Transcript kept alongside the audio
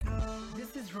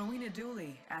is Rowena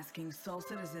Dooley asking Sol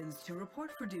citizens to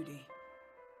report for duty.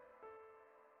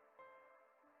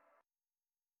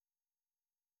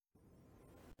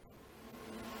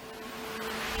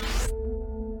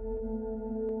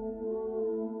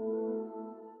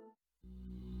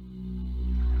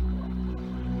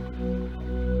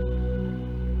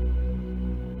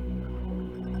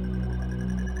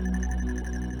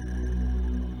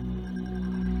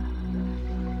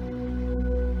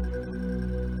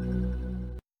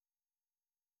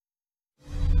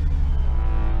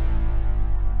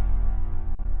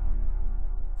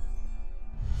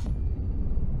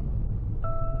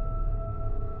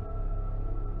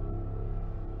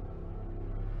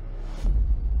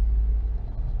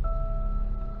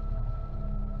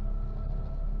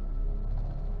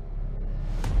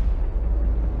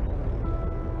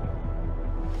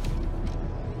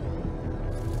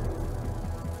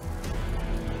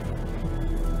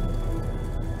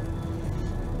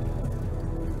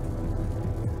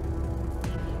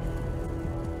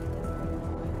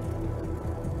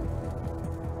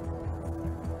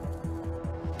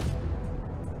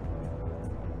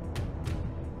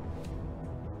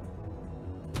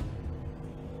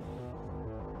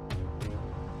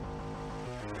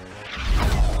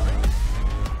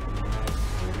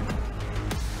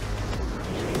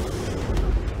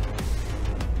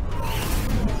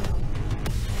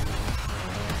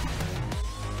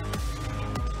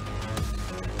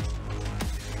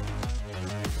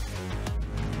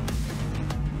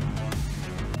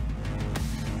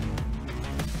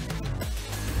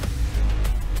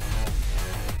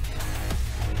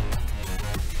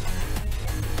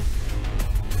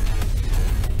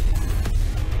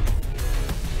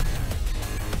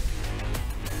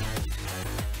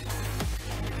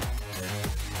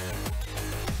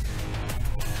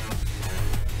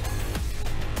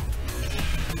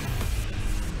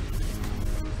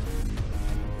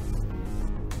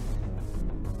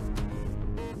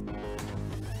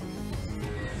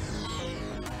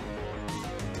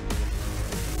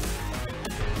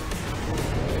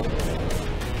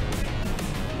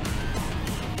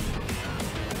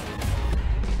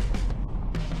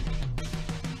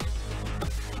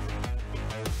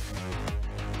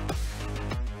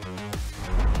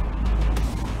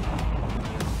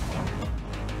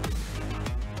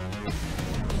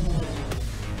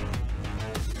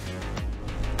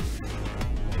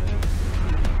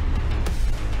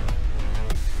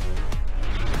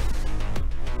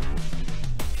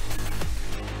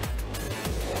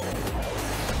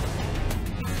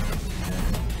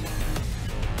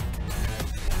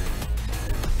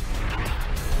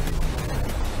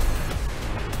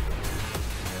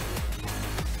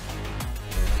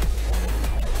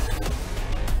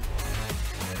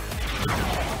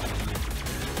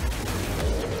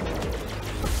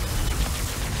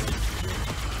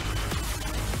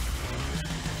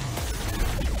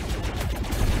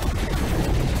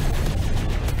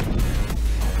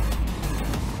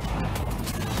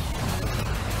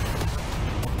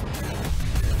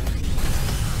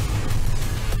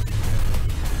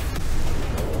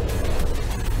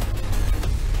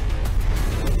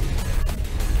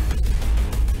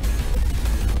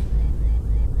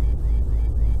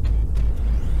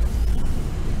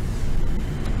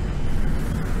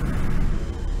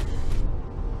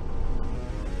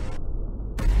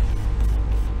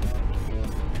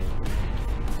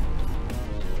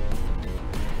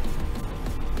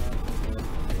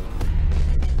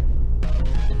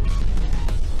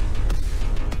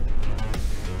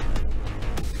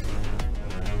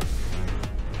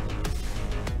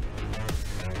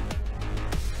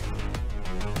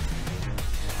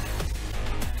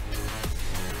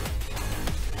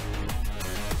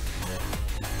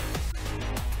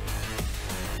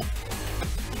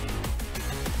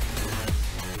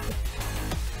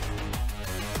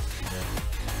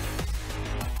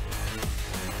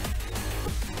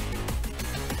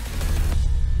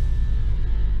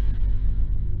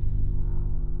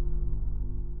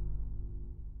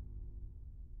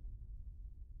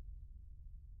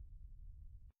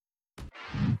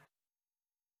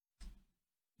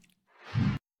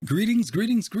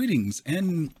 Greetings,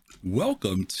 and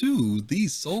welcome to the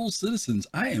Soul Citizens.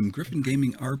 I am Griffin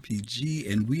Gaming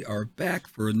RPG, and we are back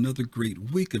for another great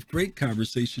week of great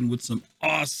conversation with some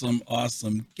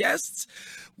awesome guests.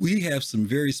 We have some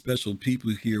very special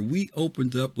people here. We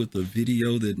opened up with a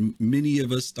video that many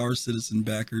of us Star Citizen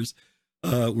backers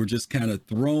were just kind of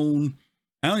thrown.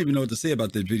 I don't even know what to say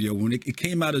about that video. When it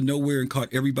came out of nowhere and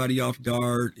caught everybody off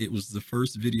guard, it was the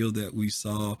first video that we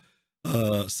saw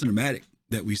cinematic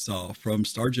that we saw from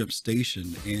Starjump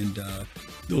Station. And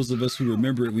those of us who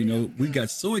remember it, we know we got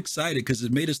so excited because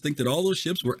it made us think that all those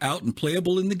ships were out and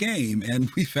playable in the game. And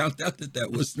we found out that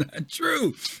that was not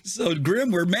true. So,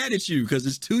 Grim, we're mad at you because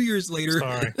it's 2 years later.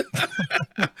 Sorry.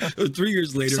 Or 3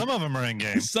 years later. Some of them are in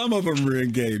game. Some of them are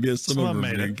in game. Yes, some of them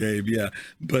are in game. Yeah.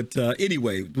 But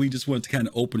anyway, we just wanted to kind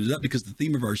of open it up because the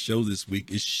theme of our show this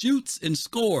week is shoots and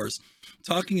scores,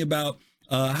 talking about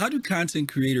how do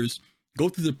content creators go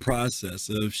through the process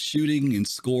of shooting and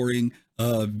scoring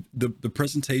the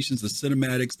presentations, the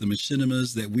cinematics, the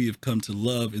machinimas that we have come to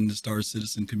love in the Star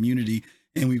Citizen community.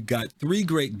 And we've got three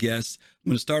great guests. I'm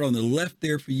going to start on the left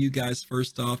there for you guys.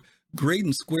 First off,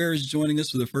 GreydonSqure is joining us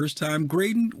for the first time.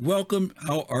 Greydon, welcome.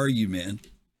 How are you, man?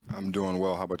 I'm doing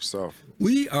well. How about yourself?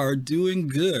 We are doing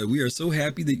good. We are so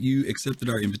happy that you accepted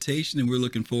our invitation, and we're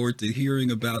looking forward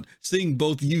to seeing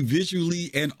both you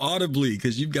visually and audibly,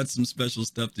 because you've got some special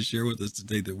stuff to share with us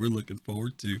today that we're looking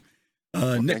forward to.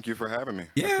 Thank you for having me.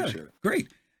 Yeah, great.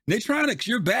 Natronix,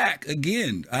 you're back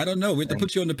again. I don't know. We have to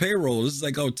put you on the payroll. This is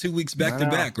like, 2 weeks back to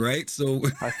back, right? So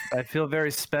I feel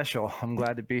very special. I'm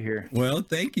glad to be here. Well,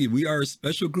 thank you. We are a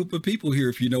special group of people here,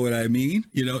 if you know what I mean.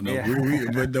 You don't know.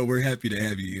 Yeah. We're happy to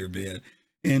have you here, man.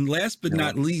 And last but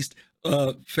not least,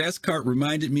 Fastcart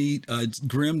reminded me,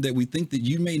 Grim, that we think that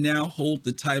you may now hold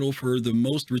the title for the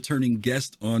most returning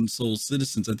guest on Soul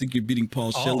Citizens. I think you're beating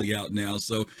Paul Shelley out now,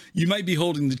 so you might be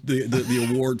holding the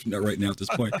award right now at this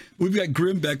point. We've got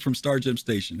Grim back from Starjump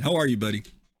Station. How are you, buddy?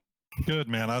 Good,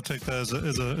 man. I'll take that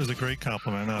as a great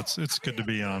compliment. It's good to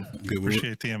be on. Good.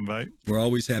 Appreciate the invite. We're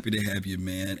always happy to have you,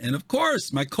 man. And of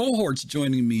course, my cohort's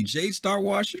joining me, Jade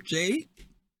Starwasher. Jade.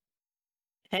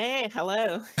 Hey,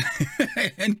 hello.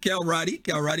 And Cal Roddy.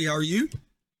 Cal Roddy, how are you?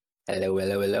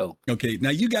 Hello. Okay, now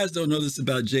you guys don't know this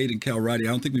about Jade and Cal Roddy.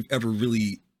 I don't think we've ever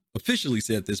really officially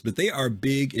said this, but they are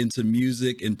big into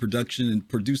music and production and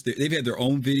they've had their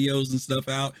own videos and stuff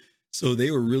out. So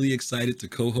they were really excited to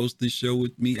co-host this show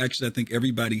with me. Actually, I think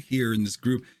everybody here in this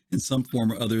group in some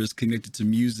form or other is connected to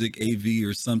music, AV,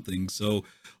 or something. So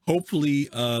hopefully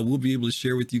we'll be able to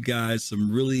share with you guys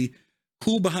some really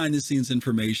cool behind the scenes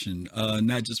information,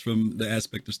 not just from the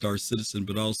aspect of Star Citizen,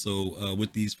 but also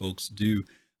what these folks do.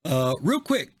 Real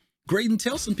quick, Greydon,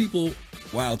 tell some people,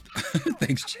 wow,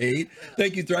 thanks, Jade.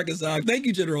 Thank you, Thrakazak. Thank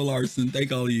you, General Larson.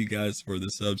 Thank all of you guys for the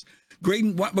subs.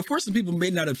 Greydon, before some people may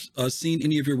not have seen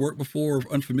any of your work before or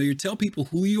unfamiliar, tell people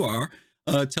who you are,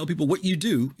 tell people what you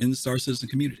do in the Star Citizen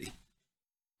community.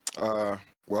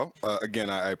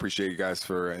 Again, I appreciate you guys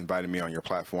for inviting me on your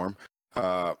platform.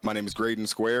 My name is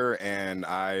GreydonSqure, and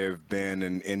I've been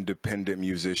an independent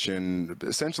musician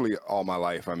essentially all my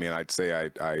life. I mean, I'd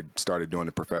say I started doing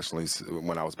it professionally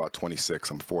when I was about 26.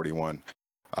 I'm 41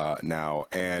 now.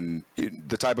 And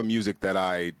the type of music that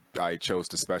I chose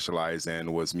to specialize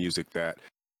in was music that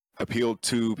appealed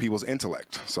to people's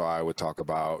intellect. So I would talk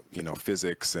about,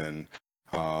 physics and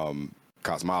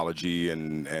cosmology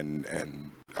and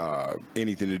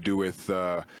anything to do with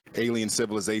alien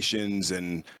civilizations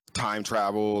and time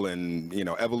travel and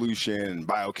evolution and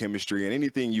biochemistry and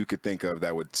anything you could think of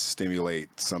that would stimulate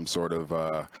some sort of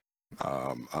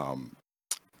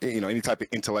any type of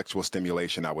intellectual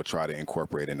stimulation I would try to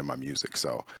incorporate into my music.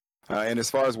 So and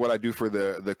as far as what I do for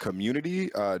the community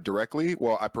directly,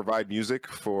 well, I provide music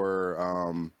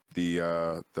for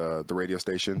the radio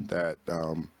station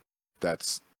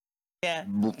that's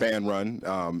fan run,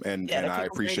 and I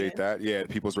appreciate that. Yeah,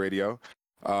 People's Radio,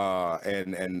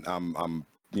 and I'm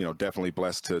definitely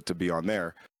blessed to be on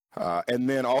there. And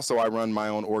then also I run my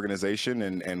own organization,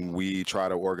 and we try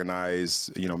to organize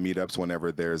meetups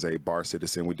whenever there's a Bar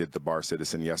Citizen. We did the Bar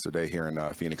Citizen yesterday here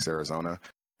in Phoenix, Arizona,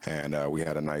 and we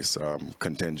had a nice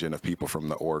contingent of people from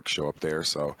the org show up there.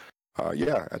 So. I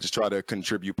just try to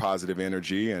contribute positive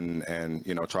energy and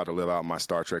try to live out my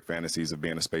Star Trek fantasies of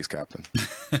being a space captain.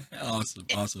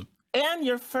 Awesome. And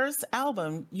your first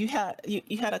album, you had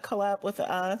a collab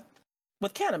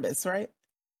with Cannabis, right?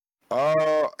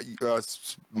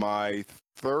 My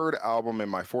third album and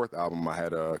my fourth album, I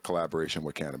had a collaboration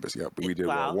with Cannabis. Yep, we did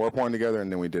Warpoint together,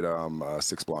 and then we did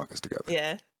Six Blancas together.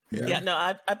 Yeah. No,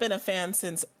 I've been a fan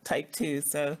since Type 2,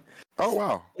 so. Oh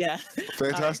wow! Yeah,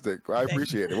 fantastic. I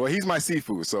appreciate it. Well, he's my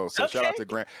seafood, so okay. Shout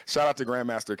out to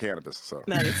Grandmaster Cannabis. So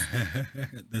nice.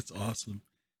 That's awesome.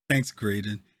 Thanks,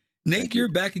 Greydon. Nate,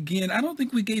 you're back again. I don't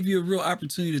think we gave you a real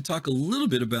opportunity to talk a little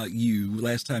bit about you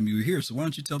last time you were here. So why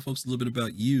don't you tell folks a little bit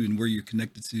about you and where you're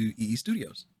connected to EE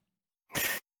Studios?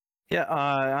 Yeah,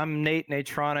 I'm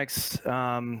Natronix.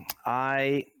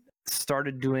 I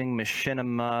started doing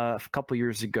machinima a couple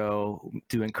years ago,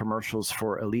 doing commercials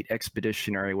for Elite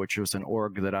Expeditionary, which was an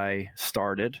org that I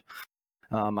started.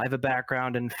 I have a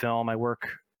background in film. I work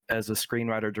as a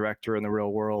screenwriter director in the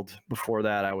real world. Before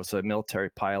that, I was a military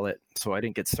pilot, so I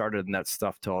didn't get started in that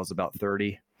stuff till I was about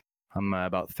 30. I'm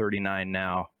about 39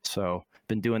 now, so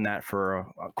been doing that for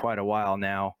quite a while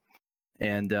now.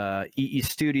 And EE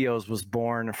Studios was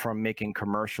born from making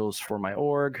commercials for my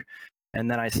org,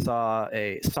 and then I saw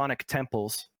a Sonic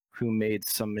Temples, who made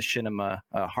some machinima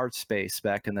heart space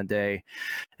back in the day,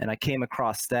 and I came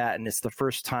across that, and it's the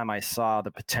first time I saw the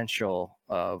potential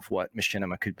of what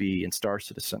machinima could be in Star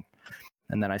Citizen.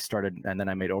 And then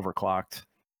I made Overclocked,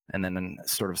 and then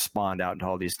sort of spawned out into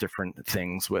all these different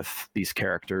things with these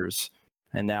characters.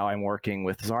 And now I'm working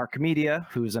with Zark Media,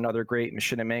 who's another great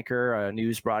machinima maker, a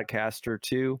news broadcaster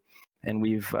too, and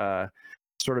we've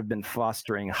sort of been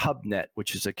fostering HubNet,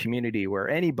 which is a community where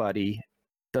anybody,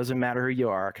 doesn't matter who you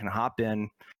are, can hop in,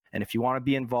 and if you want to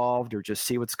be involved or just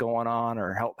see what's going on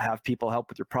or have people help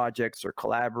with your projects or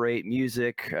collaborate,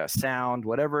 music, sound,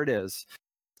 whatever it is,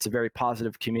 it's a very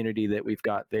positive community that we've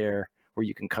got there where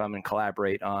you can come and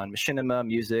collaborate on machinima,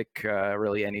 music,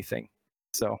 really anything.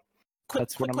 So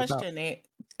that's what I'm question, about. Nate.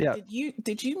 Yeah.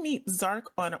 Did you meet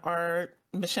Zark on our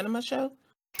machinima show,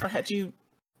 or had you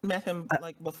met him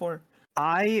like before?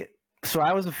 So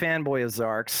I was a fanboy of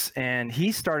Zark's, and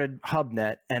he started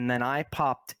HubNet, and then I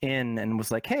popped in and was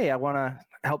like, hey, I want to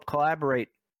help collaborate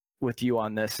with you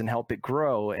on this and help it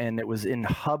grow. And it was in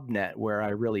HubNet where I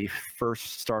really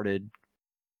first started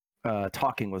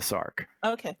talking with Zark.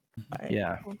 Okay. All right.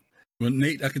 Yeah. Well,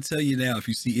 Nate, I can tell you now, if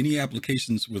you see any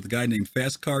applications with a guy named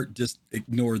Fastcart, just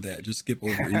ignore that. Just skip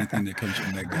over anything that comes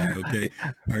from that guy, okay?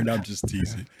 All right, I'm just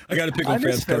teasing. I got to pick on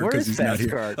Fastcart because he's not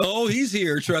here. Oh, he's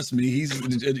here. Trust me. He's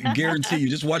guarantee you.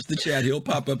 Just watch the chat. He'll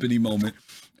pop up any moment.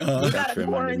 We got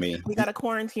a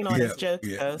quarantine on his jokes,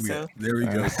 though. So. There we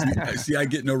go. See, I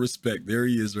get no respect. There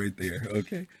he is right there.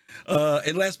 Okay.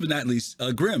 And last but not least,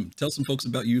 Grim, tell some folks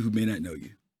about you who may not know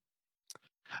you.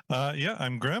 Yeah,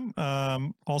 I'm Grim.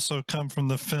 Also come from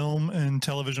the film and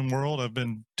television world. I've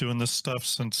been doing this stuff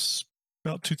since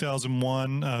about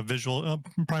 2001,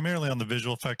 primarily on the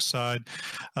visual effects side,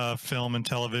 film and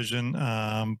television,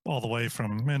 all the way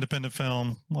from independent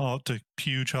film to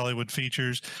huge Hollywood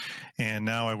features. And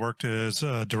now I worked as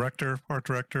a director, art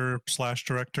director /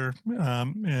 director,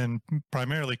 in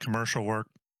primarily commercial work.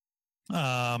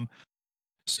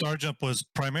 StarJump was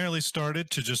primarily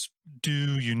started to just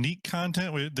do unique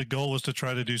content. The goal was to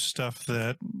try to do stuff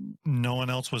that no one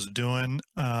else was doing,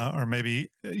 or maybe,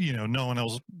 no one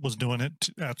else was doing it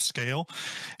at scale.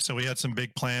 So we had some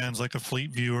big plans like a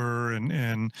fleet viewer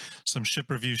and some ship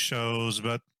review shows,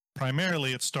 but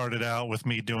primarily it started out with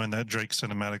me doing that Drake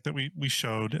cinematic that we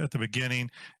showed at the beginning.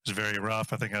 It was very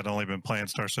rough. I think I'd only been playing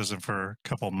Star Citizen for a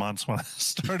couple of months when I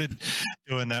started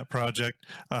doing that project.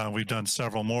 We've done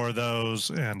several more of those,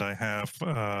 and I have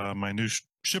my new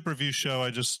ship review show I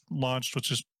just launched, which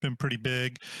has been pretty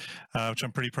big, which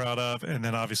I'm pretty proud of. And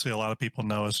then obviously a lot of people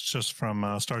know us just from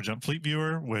StarJump Fleet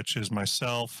Viewer, which is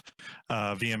myself,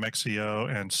 VMXEO,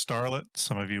 and Starlet.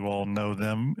 Some of you all know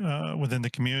them within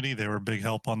the community. They were a big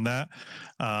help on that.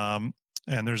 And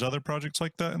there's other projects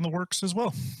like that in the works as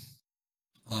well.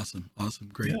 Awesome.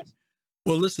 Great. Yeah.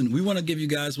 Well, listen, we want to give you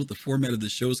guys what the format of the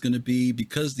show is going to be,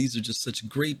 because these are just such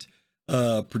great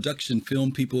production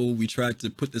film people. We tried to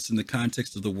put this in the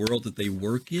context of the world that they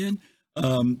work in.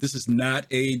 This is not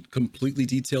a completely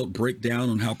detailed breakdown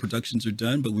on how productions are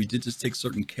done, but we did just take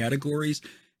certain categories.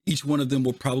 Each one of them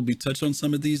will probably touch on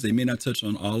some of these. They may not touch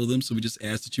on all of them, so we just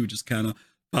ask that you would just kind of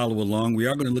follow along. We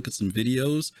are going to look at some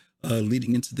videos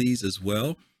leading into these as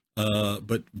well.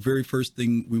 But very first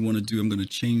thing we want to do, I'm going to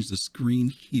change the screen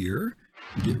here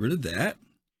and get rid of that.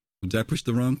 Did I push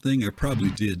the wrong thing? I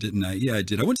probably did, didn't I? Yeah, I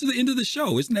did. I went to the end of the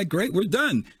show. Isn't that great? We're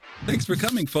done. Thanks for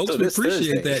coming, folks. We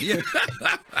appreciate that. Yeah.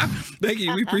 Thank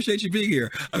you. We appreciate you being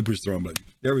here. I pushed the wrong button.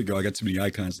 There we go. I got too many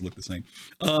icons to look the same.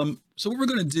 So what we're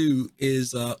going to do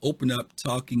is open up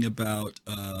talking about,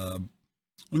 let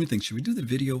me think. Should we do the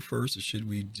video first, or should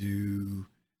we do...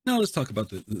 No, let's talk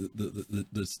about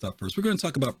the stuff first. We're going to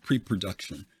talk about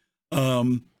pre-production.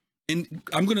 And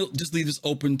I'm going to just leave this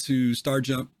open to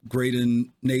StarJump,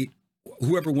 Greydon, Nate,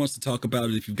 whoever wants to talk about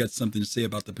it, if you've got something to say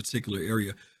about the particular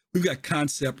area. We've got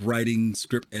concept writing,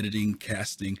 script editing,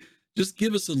 casting. Just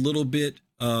give us a little bit.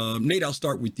 Nate, I'll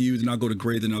start with you, then I'll go to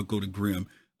Gray, then I'll go to Grim.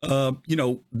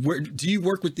 Where do you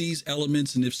work with these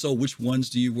elements? And if so, which ones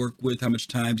do you work with? How much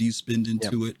time do you spend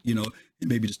into it? And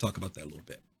maybe just talk about that a little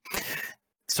bit.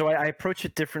 So I approach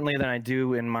it differently than I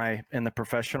do in the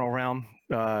professional realm.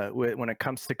 when it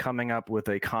comes to coming up with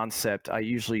a concept, I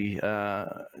usually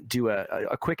do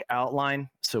a quick outline,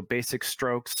 so basic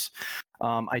strokes.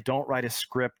 I don't write a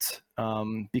script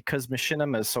because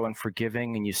machinima is so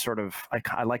unforgiving, and you sort of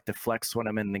I like to flex when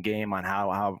I'm in the game on how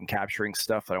I'm capturing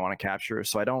stuff that I want to capture.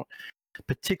 So I don't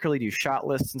particularly do shot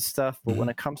lists and stuff, but when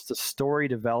it comes to story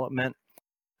development,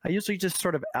 I usually just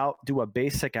sort of do a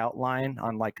basic outline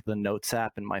on like the notes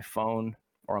app in my phone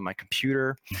or on my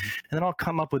computer, and then I'll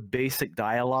come up with basic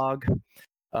dialogue,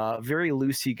 very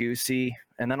loosey-goosey,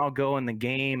 and then I'll go in the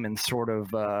game and sort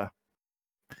of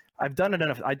I've done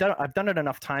it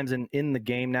enough times in the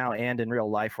game now and in real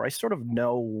life where I sort of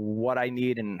know what I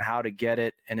need and how to get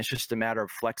it, and it's just a matter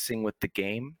of flexing with the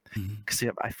game. Because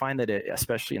I find that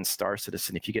especially in Star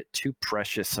Citizen, if you get too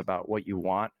precious about what you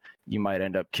want, you might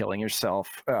end up killing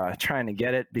yourself trying to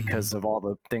get it because of all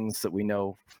the things that we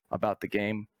know about the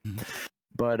game.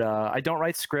 But I don't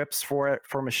write scripts for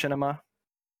machinima.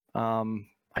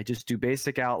 I just do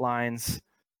basic outlines,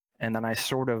 and then I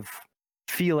sort of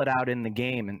feel it out in the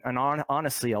game. And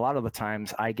honestly, a lot of the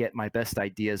times I get my best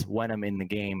ideas when I'm in the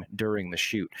game during the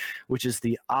shoot, which is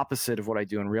the opposite of what I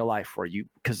do in real life, where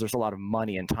because there's a lot of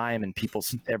money and time and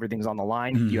everything's on the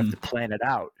line, you have to plan it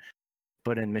out.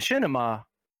 But in machinima,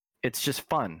 it's just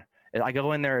fun. I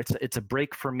go in there, it's a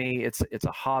break for me, it's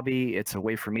a hobby, it's a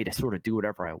way for me to sort of do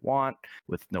whatever I want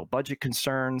with no budget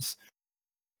concerns,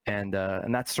 and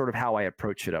that's sort of how I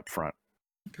approach it up front.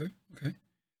 Okay.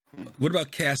 What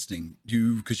about casting?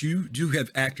 Because you do have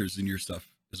actors in your stuff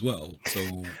as well,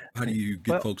 so how do you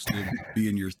get folks to be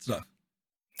in your stuff?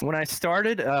 When I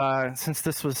started, since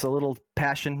this was a little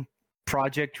passion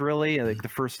project, really, like the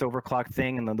first overclock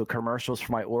thing and the commercials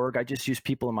for my org, I just use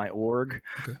people in my org.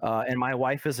 And my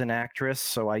wife is an actress,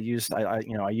 so I used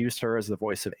her as the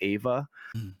voice of Ava.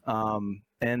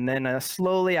 And then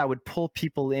slowly I would pull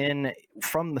people in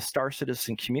from the Star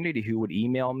Citizen community who would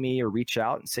email me or reach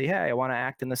out and say, hey, I want to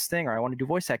act in this thing, or I want to do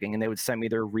voice acting, and they would send me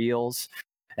their reels.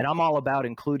 And I'm all about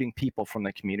including people from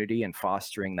the community and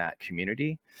fostering that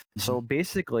community. So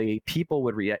basically, people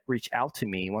would reach out to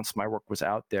me once my work was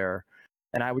out there,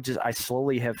 and I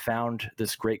slowly have found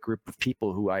this great group of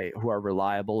people who are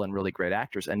reliable and really great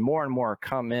actors, and more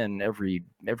come in every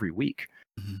week.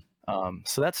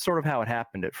 So that's sort of how it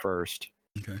happened at first.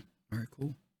 Okay. All right,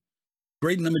 cool.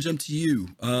 Greydon, I'm gonna jump to you.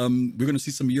 We're gonna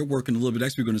see some of your work in a little bit.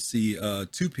 Actually, we're gonna see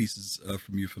two pieces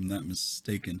from you, if I'm not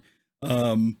mistaken.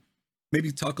 Maybe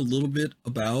talk a little bit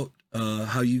about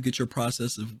how you get your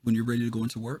process of when you're ready to go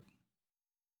into work.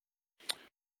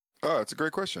 Oh, it's a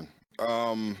great question.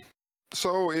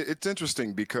 So it's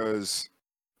interesting because,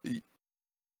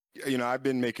 I've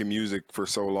been making music for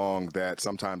so long that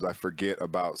sometimes I forget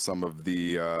about some of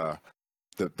the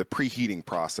preheating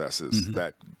processes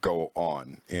that go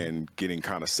on and getting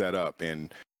kind of set up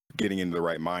and getting into the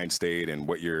right mind state and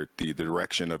what the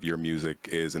direction of your music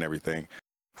is and everything.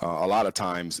 A lot of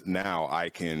times now I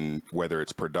can, whether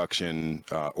it's production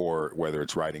or whether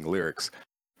it's writing lyrics,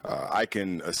 I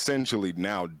can essentially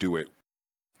now do it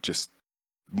just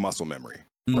muscle memory,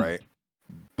 right?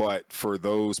 But for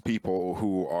those people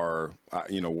who are,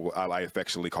 I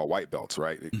affectionately call white belts,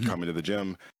 right? Come into the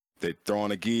gym, they throw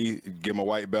on a gi, give them a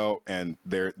white belt, and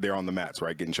they're on the mats,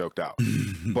 right, getting choked out.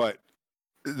 But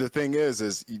the thing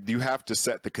is you have to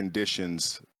set the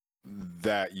conditions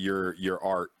that your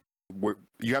art.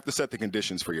 You have to set the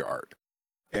conditions for your art.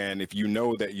 And if you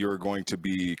know that you're going to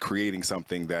be creating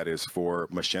something that is for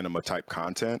machinima type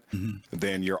content,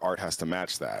 then your art has to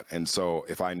match that. And so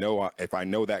if I know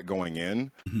that going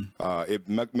in,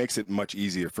 it makes it much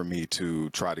easier for me to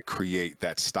try to create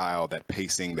that style, that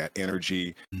pacing, that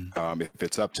energy. If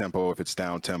it's up tempo, if it's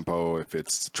down tempo, if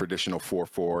it's traditional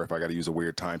 4/4, if I got to use a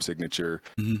weird time signature,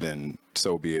 then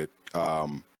so be it.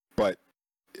 But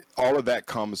all of that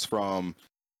comes from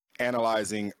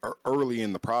analyzing early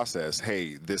in the process.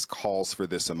 Hey, this calls for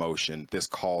this emotion, this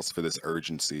calls for this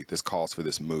urgency, this calls for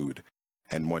this mood.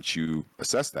 And once you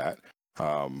assess that,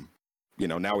 now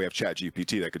we have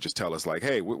ChatGPT that could just tell us like,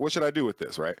 hey, what should I do with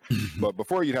this, right? But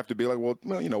before you'd have to be like, well,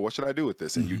 what should I do with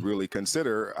this? And you'd really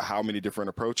consider how many different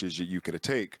approaches you could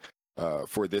take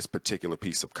for this particular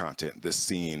piece of content, this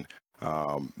scene,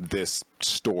 this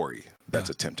story that's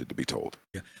attempted to be told.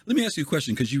 Yeah. Let me ask you a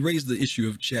question, because you raised the issue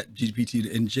of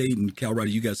ChatGPT, and Jade and Cal Ryder,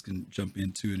 you guys can jump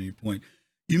into at any point.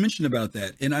 You mentioned about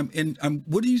that, and I'm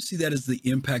what do you see that as the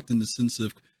impact in the sense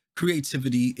of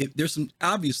creativity? There's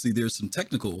some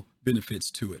technical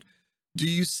benefits to it. Do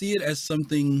you see it as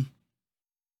something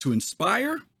to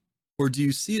inspire, or do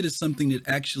you see it as something that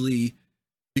actually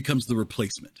becomes the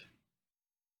replacement?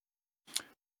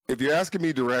 If you're asking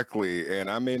me directly, and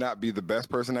I may not be the best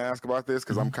person to ask about this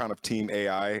because I'm kind of team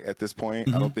AI at this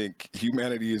point. I don't think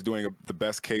humanity is doing the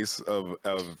best case of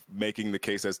making the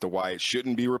case as to why it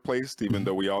shouldn't be replaced, even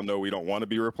though we all know we don't want to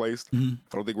be replaced. I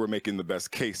don't think we're making the best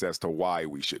case as to why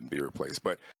we shouldn't be replaced.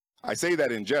 But I say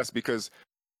that in jest because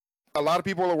a lot of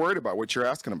people are worried about what you're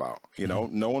asking about. You know,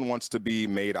 no one wants to be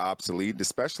made obsolete,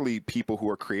 especially people who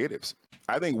are creatives.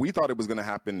 I think we thought it was going to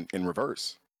happen in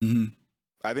reverse.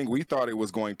 I think we thought it was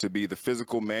going to be the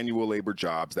physical manual labor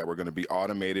jobs that were going to be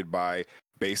automated by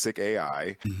basic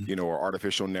AI, you know, or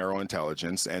artificial narrow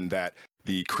intelligence, and that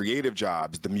the creative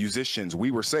jobs, the musicians, we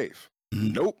were safe.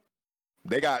 Nope.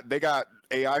 They got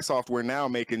AI software now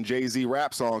making Jay-Z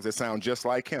rap songs that sound just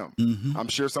like him. I'm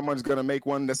sure someone's going to make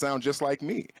one that sounds just like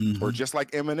me, or just like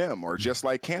Eminem, or just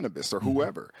like Cannabis, or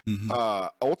whoever.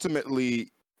 Ultimately,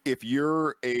 if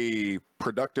you're a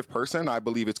productive person, I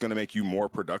believe it's going to make you more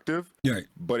productive. Right.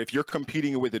 But if you're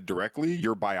competing with it directly,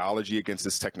 your biology against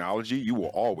this technology, you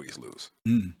will always lose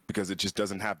because it just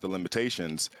doesn't have the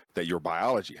limitations that your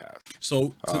biology has.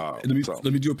 So, let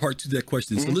me do a part two to that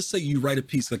question. So let's say you write a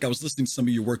piece, like I was listening to some of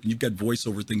your work and you've got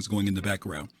voiceover things going in the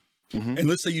background. And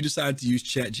let's say you decide to use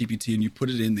ChatGPT and you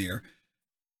put it in there.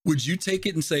 Would you take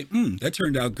it and say, that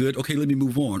turned out good. Okay, let me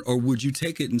move on. Or would you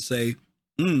take it and say,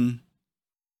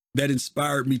 that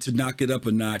inspired me to knock it up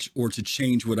a notch or to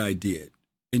change what I did,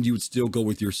 and you would still go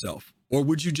with yourself? Or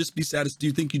would you just be satisfied? Do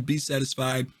you think you'd be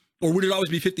satisfied, or would it always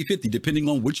be 50-50 depending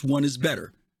on which one is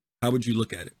better? How would you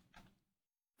look at it?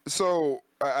 So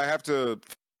I have to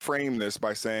frame this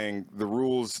by saying the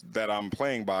rules that I'm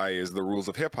playing by is the rules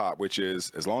of hip hop, which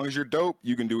is as long as you're dope,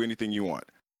 you can do anything you want,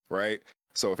 right?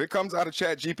 So if it comes out of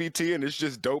ChatGPT and it's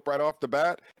just dope right off the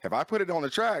bat, if I put it on the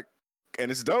track, and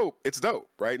it's dope,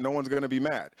 right? No one's gonna be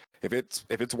mad. If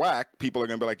it's whack, people are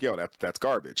gonna be like, yo, that's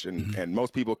garbage. And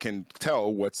most people can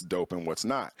tell what's dope and what's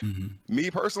not.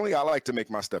 Me personally, I like to make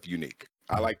my stuff unique.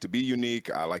 I like to be unique.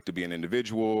 I like to be an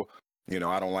individual. You know,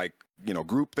 I don't like, you know,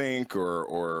 groupthink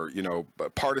or you know,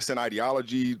 partisan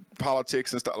ideology,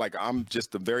 politics and stuff. Like, I'm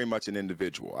just very much an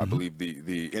individual. I believe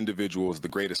the individual is the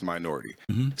greatest minority.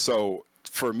 So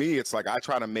for me, it's like I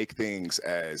try to make things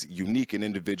as unique and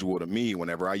individual to me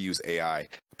whenever I use AI,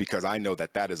 because I know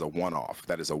that that is a one-off.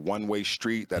 That is a one-way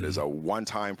street. That is a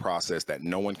one-time process that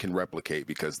no one can replicate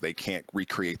because they can't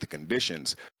recreate the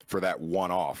conditions for that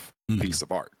one-off piece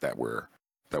of art that we're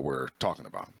talking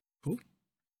about. Cool.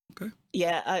 Okay.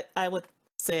 Yeah, I would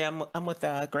say I'm with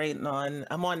Greydon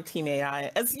I'm on Team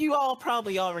AI, as you all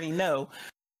probably already know.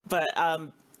 But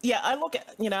yeah, I look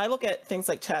at things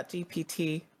like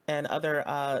ChatGPT and other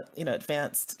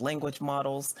advanced language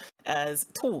models as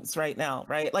tools right now,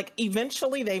 right? Like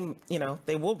eventually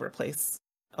they will replace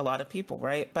a lot of people,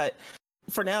 right? But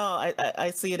for now,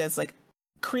 I see it as like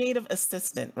creative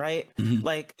assistant, right?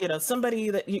 Like, somebody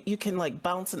that you can like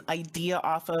bounce an idea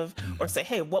off of, or say,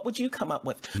 hey, what would you come up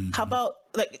with? How about,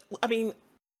 like, I mean,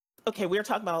 okay, we were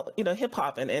talking about, hip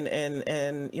hop and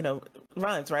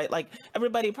rhymes, right? Like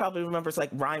everybody probably remembers like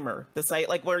Rhymer, the site,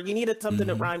 like where you needed something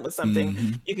to rhyme with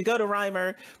something. You could go to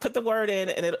Rhymer, put the word in,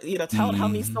 and it tell it how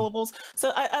many syllables.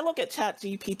 So I look at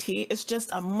ChatGPT. It's just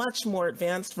a much more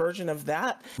advanced version of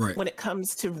that when it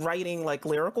comes to writing like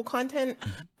lyrical content.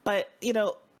 But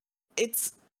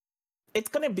it's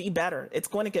going to be better. It's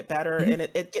going to get better. And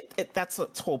that's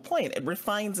its whole point. It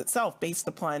refines itself based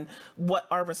upon what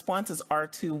our responses are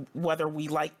to whether we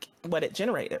like what it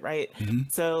generated, right?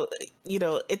 So,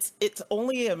 it's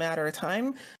only a matter of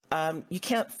time. You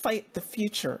can't fight the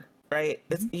future, right?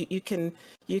 You can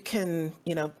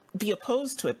be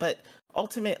opposed to it, but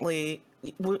ultimately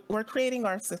we're creating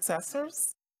our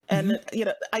successors. And,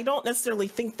 I don't necessarily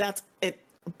think that's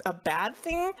a bad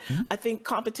thing. I think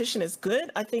competition is good.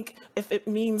 I think if it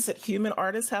means that human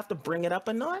artists have to bring it up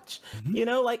a notch,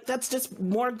 like that's just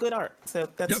more good art. So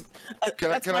that's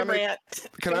my rant.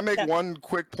 Can I make one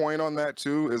quick point on that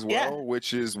too as well,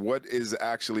 which is what is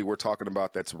actually we're talking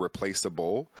about that's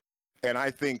replaceable. And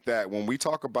I think that when we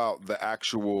talk about the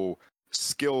actual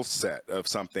skill set of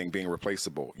something being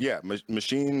replaceable,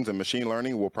 machines and machine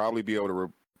learning will probably be able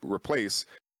to replace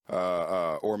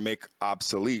or make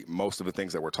obsolete most of the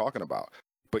things that we're talking about.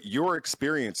 But your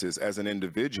experiences as an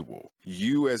individual,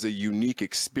 you as a unique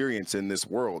experience in this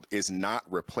world is not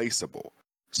replaceable.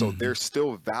 So there's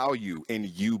still value in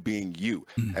you being you.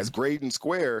 As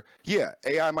GreydonSqure,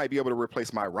 AI might be able to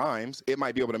replace my rhymes. It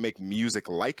might be able to make music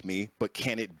like me, but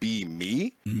can it be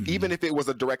me? Even if it was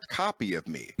a direct copy of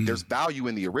me, there's value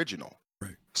in the original.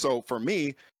 So for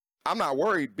me, I'm not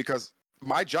worried because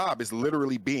my job is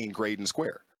literally being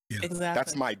GreydonSqure. Exactly.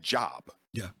 That's my job.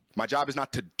 My job is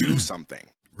not to do something.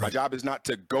 My job is not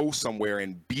to go somewhere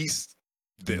and be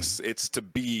this. It's to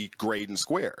be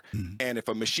GreydonSqure. And if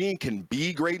a machine can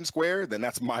be GreydonSqure, then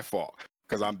that's my fault.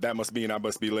 Because that must mean I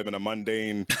must be living a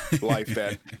mundane life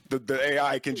that the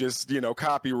AI can just,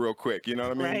 copy real quick. You know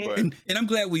what I mean? Right. But And I'm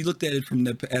glad we looked at it from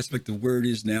that aspect of where it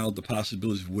is now, the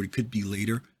possibilities of what it could be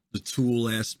later, the tool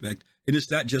aspect. And it's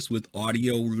not just with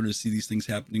audio. We're going to see these things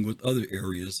happening with other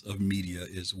areas of media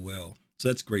as well. So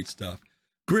that's great stuff.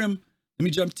 Grim, let me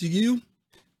jump to you.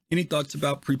 Any thoughts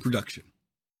about pre-production?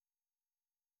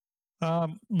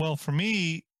 Well, for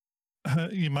me,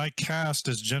 my cast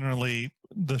is generally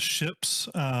the ships,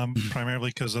 primarily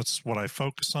because that's what I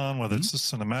focus on, whether it's the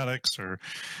cinematics or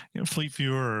Fleet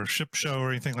Viewer or Ship Show or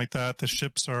anything like that. The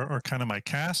ships are kind of my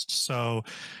cast. So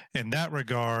in that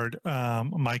regard,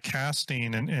 my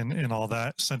casting and all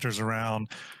that centers around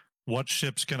what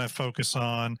ships can I focus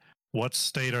on, what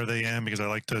state are they in, because I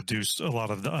like to do a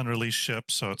lot of the unreleased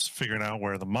ships. So it's figuring out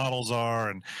where the models are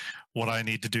and what I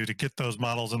need to do to get those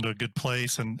models into a good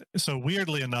place. And so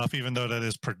weirdly enough, even though that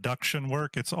is production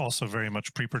work, it's also very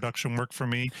much pre-production work for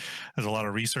me. There's a lot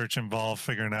of research involved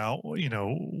figuring out,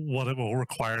 what it will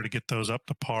require to get those up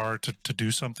to par to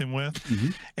do something with.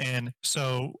 And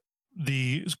so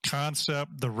the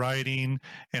concept, the writing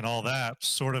and all that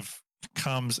sort of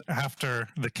comes after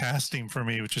the casting for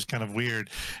me, which is kind of weird.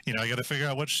 I got to figure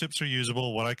out what ships are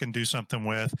usable, what I can do something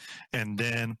with, and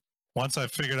then once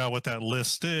I've figured out what that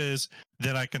list is,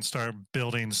 then I can start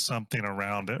building something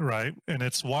around it, right? And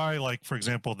it's why, like, for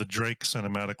example, the Drake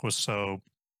cinematic was so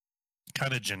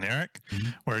kind of generic,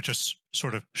 where it just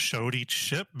sort of showed each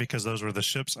ship because those were the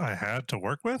ships I had to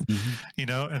work with,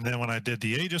 and then when I did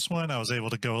the Aegis one, I was able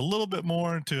to go a little bit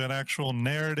more into an actual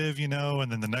narrative,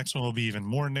 and then the next one will be even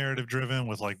more narrative driven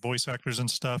with like voice actors and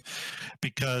stuff,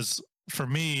 because for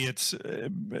me, it's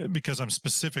because I'm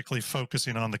specifically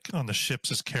focusing on the ships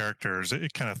as characters.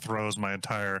 It kind of throws my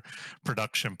entire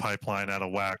production pipeline out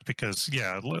of whack because,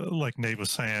 like Nate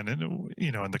was saying,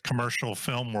 in the commercial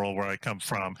film world where I come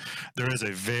from, there is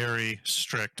a very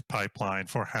strict pipeline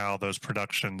for how those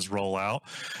productions roll out.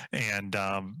 And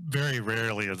very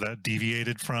rarely is that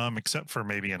deviated from, except for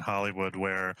maybe in Hollywood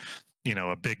where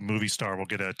a big movie star will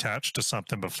get attached to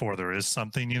something before there is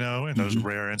something, in those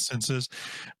rare instances.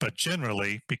 But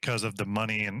generally, because of the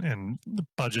money and the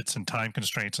budgets and time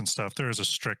constraints and stuff, there is a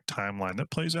strict timeline that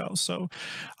plays out. So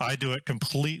I do it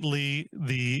completely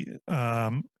the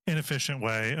inefficient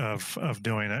way of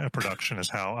doing a production is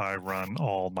how I run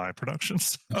all my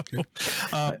productions. Okay.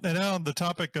 And on the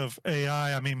topic of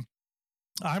AI, I mean,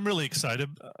 I'm really excited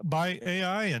by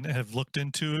AI and have looked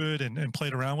into it and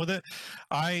played around with it.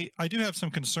 I do have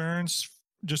some concerns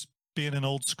just being an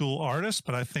old school artist,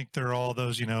 but I think there are all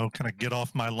those, kind of get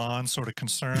off my lawn sort of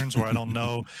concerns where I don't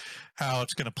know how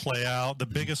it's going to play out. The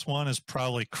biggest one is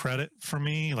probably credit for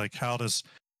me. Like how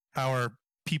are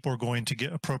people going to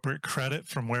get appropriate credit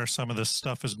from where some of this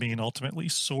stuff is being ultimately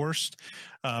sourced?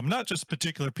 Not just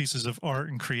particular pieces of art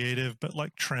and creative, but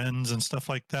like trends and stuff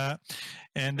like that.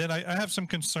 And then I have some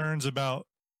concerns about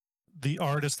the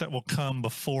artists that will come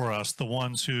before us, the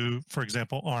ones who, for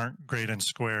example, aren't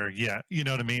GreydonSqure yet. You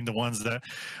know what I mean? The ones that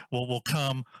will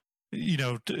come,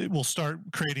 will start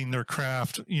creating their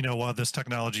craft, while this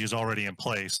technology is already in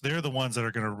place. They're the ones that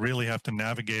are going to really have to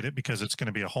navigate it because it's going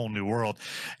to be a whole new world.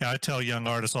 And I tell young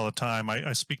artists all the time,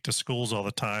 I speak to schools all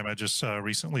the time. I just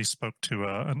recently spoke to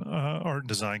an art and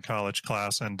design college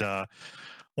class, and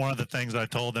one of the things I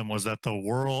told them was that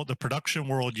the production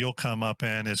world you'll come up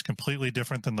in is completely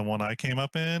different than the one I came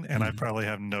up in. And I probably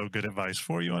have no good advice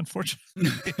for you,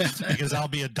 unfortunately, because I'll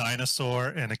be a dinosaur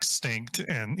and extinct.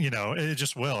 And, it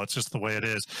just will. It's just the way it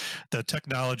is. The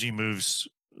technology moves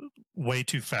way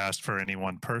too fast for any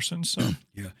one person. So,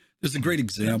 yeah, there's a great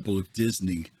example of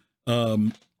Disney.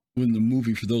 When the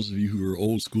movie, for those of you who are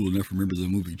old school enough, remember the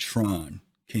movie Tron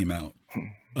came out.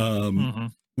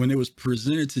 When it was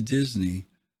presented to Disney,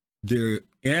 their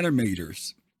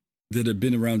animators that have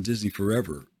been around Disney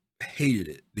forever hated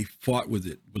it. They fought with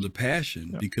it with a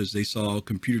passion because they saw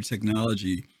computer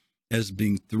technology as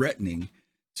being threatening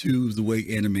to the way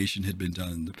animation had been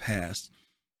done in the past.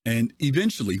 And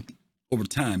eventually, over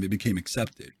time, it became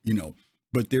accepted,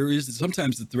 But there is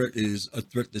sometimes the threat is a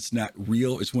threat that's not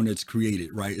real. It's when it's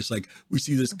created, right? It's like we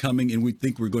see this coming and we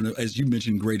think we're going to, as you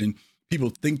mentioned, Greydon, people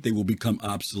think they will become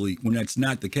obsolete when that's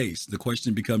not the case. The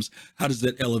question becomes, how does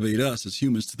that elevate us as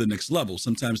humans to the next level?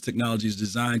 Sometimes technology is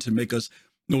designed to make us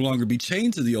no longer be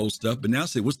chained to the old stuff, but now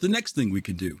say, what's the next thing we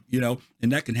can do?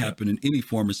 And that can happen in any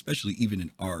form, especially even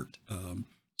in art.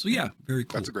 So yeah, very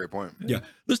cool. That's a great point. Yeah.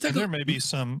 Let's take there may be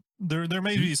some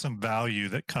value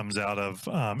that comes out of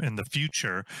in the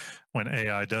future when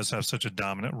AI does have such a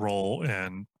dominant role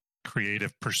in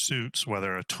creative pursuits,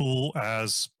 whether a tool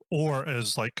or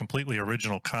as like completely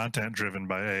original content driven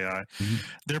by AI,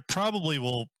 there probably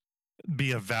will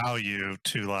be a value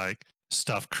to like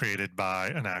stuff created by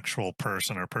an actual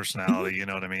person or personality. You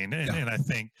know what I mean? And I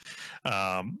think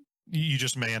you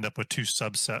just may end up with two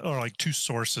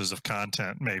sources of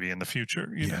content maybe in the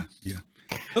future. You know?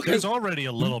 Okay. There's already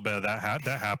a little bit of that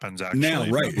that happens actually Now,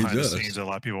 right? behind It the does. scenes that a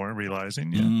lot of people aren't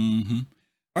realizing.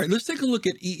 All right, let's take a look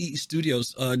at EE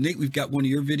Studios. Nate, we've got one of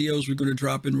your videos we're going to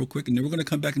drop in real quick, and then we're going to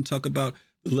come back and talk about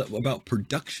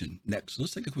production next. So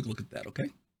let's take a quick look at that, okay?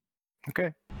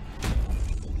 Okay.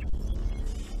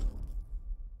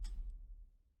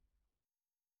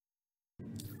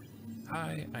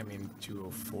 Hi, I'm in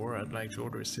 204. I'd like to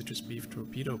order a citrus beef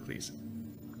torpedo, please.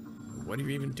 What are you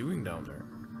even doing down there?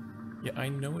 Yeah, I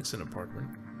know it's an apartment.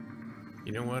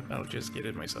 You know what? I'll just get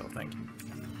it myself, thank you.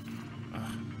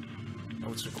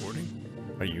 Oh, it's recording?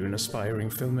 Are you an aspiring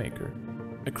filmmaker?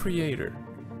 A creator?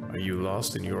 Are you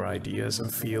lost in your ideas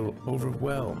and feel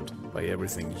overwhelmed by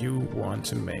everything you want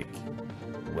to make?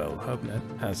 Well,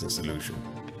 HubNet has a solution.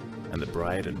 And the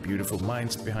bright and beautiful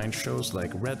minds behind shows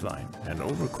like Redline and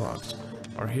Overclocked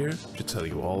are here to tell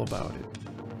you all about it.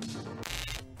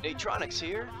 Natronix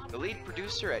here, the lead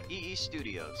producer at EE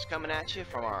Studios, coming at you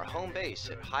from our home base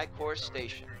at High Course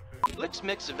Station. Flix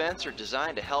Mix events are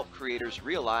designed to help creators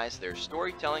realize their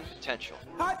storytelling potential.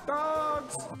 Hot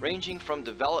dogs! Ranging from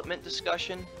development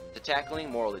discussion to tackling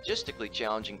more logistically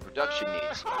challenging production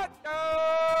needs. Hot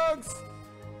dogs!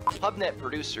 HubNet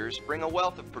producers bring a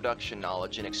wealth of production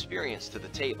knowledge and experience to the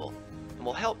table and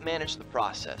will help manage the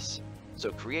process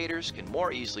so creators can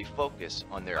more easily focus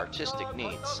on their artistic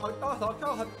needs. Hot dog!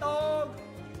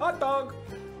 Hot dog!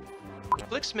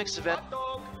 Flix Mix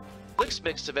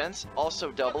events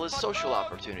also double as social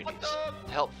opportunities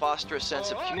to help foster a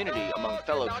sense of community among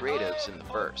fellow creatives in the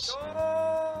verse.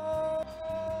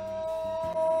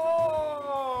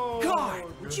 God,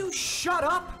 would you shut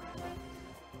up?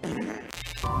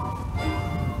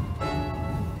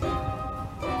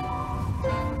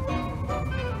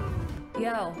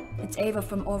 Yo, it's Ava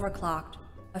from Overclocked.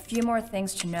 A few more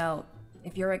things to note.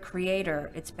 If you're a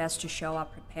creator, it's best to show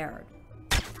up prepared.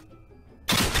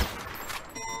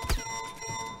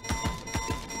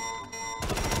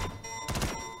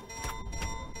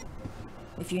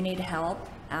 If you need help,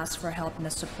 ask for help in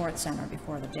the support center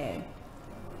before the day.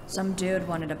 Some dude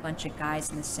wanted a bunch of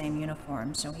guys in the same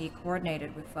uniform, so he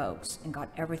coordinated with folks and got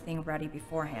everything ready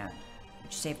beforehand,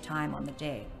 which saved time on the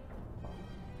day.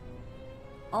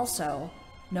 Also,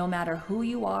 no matter who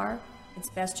you are, it's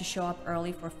best to show up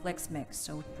early for Flix Mix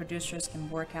so producers can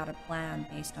work out a plan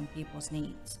based on people's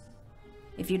needs.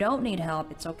 If you don't need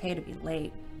help, it's okay to be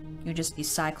late. You'll just be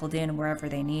cycled in wherever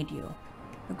they need you.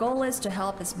 The goal is to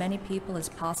help as many people as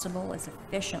possible as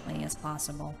efficiently as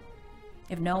possible.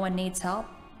 If no one needs help,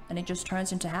 then it just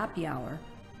turns into happy hour.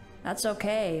 That's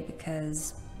okay,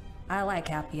 because I like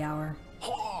happy hour.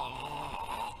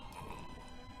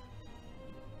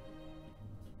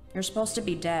 You're supposed to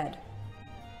be dead.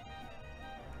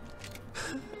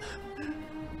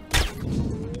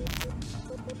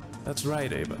 That's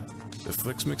right, Ava. The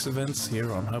Flix Mix events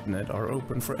here on HubNet are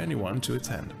open for anyone to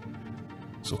attend.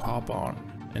 So hop on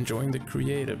and join the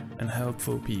creative and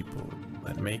helpful people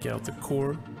that make out the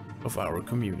core of our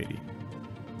community.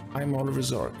 I'm Oliver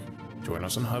Zark. Join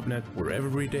us on HubNet where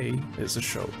every day is a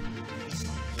show.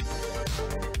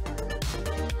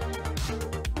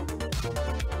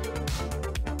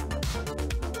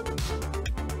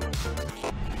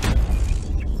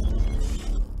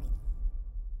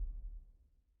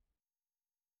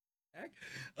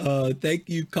 Thank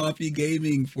you, Coffee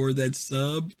Gaming, for that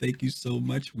sub. Thank you so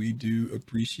much. We do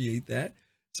appreciate that.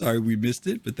 Sorry we missed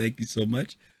it, but thank you so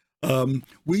much.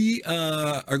 We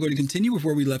are going to continue with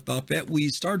where we left off at.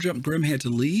 Star Jump Grim had to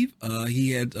leave.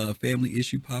 He had a family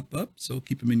issue pop up, so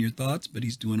keep him in your thoughts, but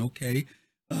he's doing okay.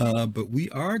 But we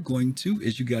are going to,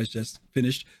 as you guys just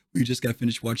finished, we just got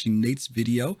finished watching Nate's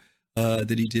video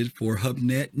that he did for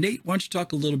HubNet. Nate, why don't you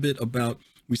talk a little bit about,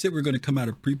 we said we're going to come out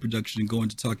of pre-production and go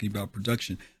into talking about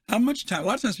production. How much time, a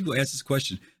lot of times people ask this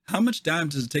question, how much time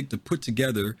does it take to put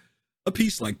together a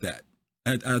piece like that?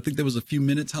 I think there was a few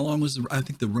minutes. How long was I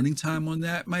think the running time on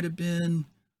that might have been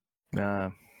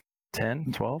 10,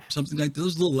 12, something like that. It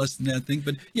was a little less than that, I think.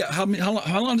 But yeah, how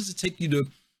long does it take you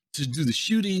to do the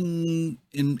shooting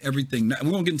and everything? Now,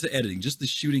 we won't get into editing, just the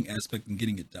shooting aspect and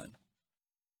getting it done.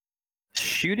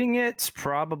 Shooting it's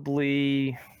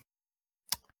probably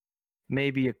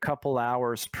maybe a couple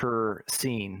hours per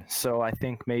scene. So I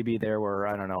think maybe there were,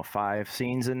 I don't know, 5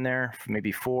 scenes in there,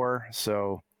 maybe 4.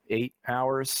 So 8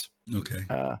 hours.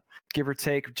 Okay. Give or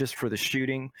take, just for the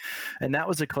shooting. And that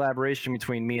was a collaboration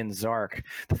between me and Zark.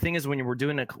 The thing is, when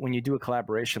you do a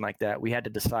collaboration like that, we had to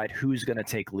decide who's going to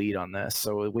take lead on this.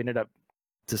 So we ended up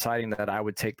deciding that I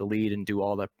would take the lead and do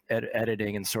all the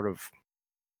editing and sort of,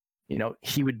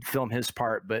 he would film his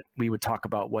part, but we would talk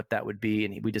about what that would be.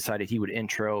 And we decided he would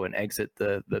intro and exit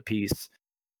the piece,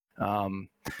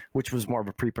 which was more of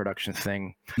a pre-production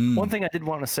thing. One thing I did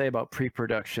want to say about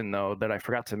pre-production, though, that I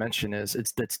forgot to mention is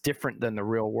that's different than the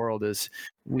real world is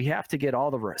we have to get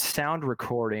all the sound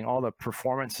recording, all the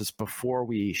performances before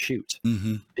we shoot,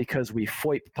 because we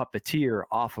FOIP puppeteer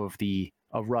off of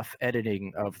a rough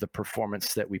editing of the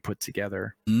performance that we put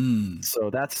together. So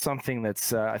that's something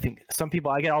that's, I think some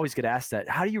people, I always get asked that,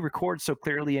 how do you record so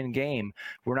clearly in game?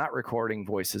 We're not recording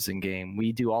voices in game.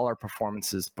 We do all our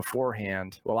performances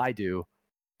beforehand. Well, I do.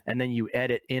 And then you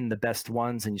edit in the best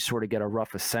ones and you sort of get a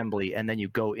rough assembly, and then you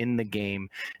go in the game.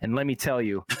 And let me tell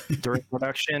you, during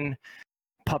production,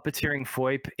 puppeteering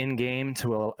FOIP in game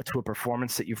to a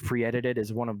performance that you've pre-edited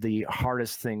is one of the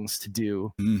hardest things to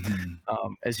do.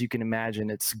 As you can imagine,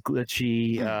 it's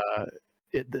glitchy.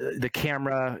 The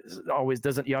camera always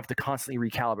doesn't. You have to constantly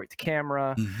recalibrate the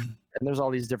camera, and there's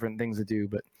all these different things to do.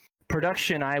 But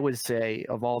production, I would say,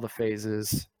 of all the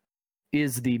phases,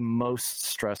 is the most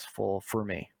stressful for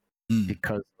me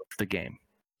because of the game.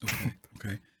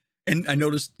 Okay. And I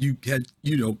noticed you had,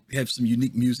 have some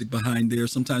unique music behind there.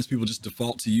 Sometimes people just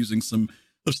default to using some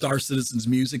of Star Citizen's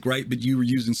music, right? But you were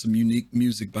using some unique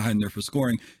music behind there for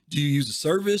scoring. Do you use a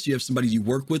service? You have somebody you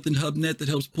work with in HubNet that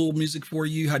helps pull music for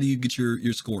you? How do you get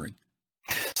your scoring?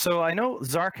 So I know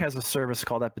Zark has a service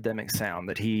called Epidemic Sound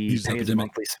that he pays a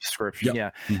monthly subscription.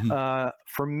 Yep. Yeah.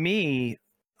 For me,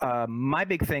 my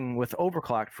big thing with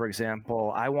Overclocked, for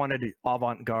example, I wanted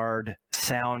avant-garde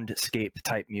soundscape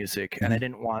type music, and I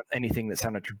didn't want anything that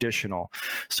sounded traditional.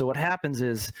 So what happens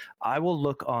is I will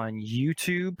look on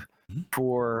YouTube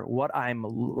for what I'm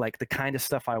like, the kind of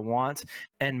stuff I want.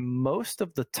 And most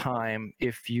of the time,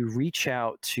 if you reach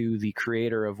out to the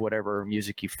creator of whatever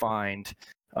music you find,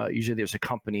 usually there's a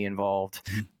company involved,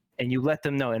 and you let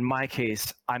them know. In my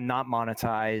case, I'm not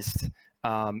monetized.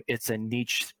 It's a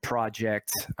niche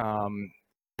project.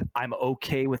 I'm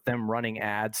okay with them running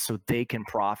ads so they can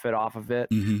profit off of it.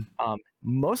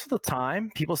 Most of the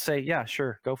time, people say, yeah,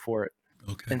 sure, go for it.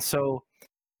 Okay.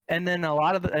 And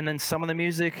then some of the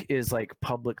music is like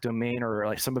public domain, or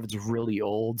like some of it's really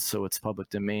old, so it's public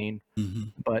domain.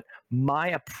 But my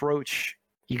approach,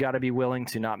 you got to be willing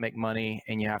to not make money,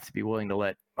 and you have to be willing to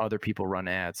let other people run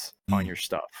ads on your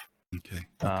stuff. Okay.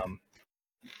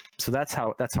 So that's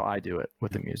how I do it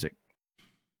with the music.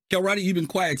 Roddy, you've been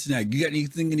quiet tonight. You got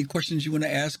any questions you want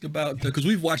to ask about? Because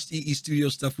we've watched EE Studio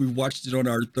stuff. We've watched it on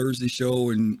our Thursday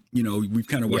show, and we've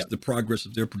kind of watched the progress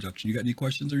of their production. You got any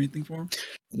questions or anything for them?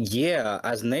 Yeah,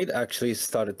 as Nate actually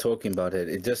started talking about it,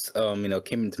 it just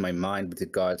came into my mind with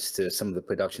regards to some of the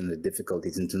production, the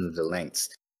difficulties in terms of the lengths.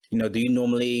 Do you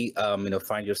normally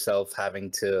find yourself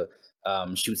having to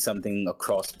shoot something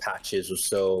across patches or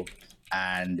so?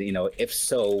 And, if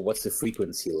so, what's the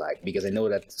frequency like? Because I know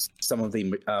that some of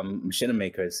the machine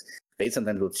makers, they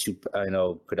sometimes will shoot,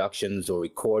 productions or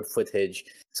record footage,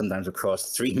 sometimes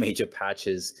across 3 major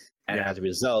patches. And as a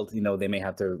result, they may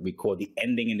have to record the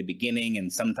ending in the beginning.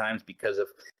 And sometimes because of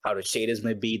how the shaders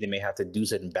may be, they may have to do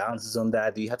certain balances on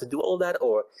that. Do you have to do all that?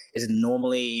 Or is it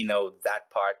normally, that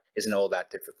part isn't all that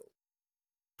difficult?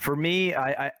 For me,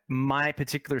 my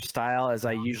particular style is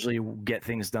I usually get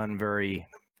things done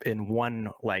in one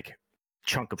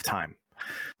chunk of time.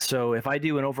 So if I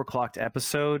do an overclocked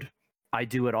episode, I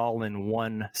do it all in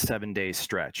one 7-day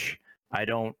stretch. I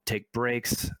don't take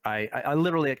breaks. I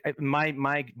literally,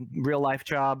 my real life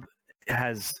job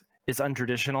is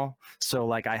untraditional.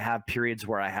 So I have periods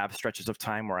where I have stretches of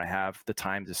time where I have the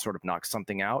time to sort of knock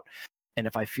something out. And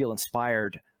if I feel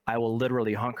inspired, I will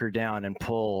literally hunker down and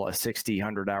pull a 60,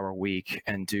 100-hour week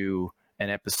and do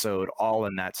an episode all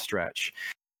in that stretch.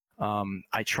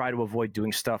 I try to avoid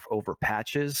doing stuff over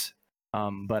patches,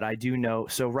 but I do know.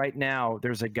 So right now,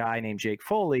 there's a guy named Jake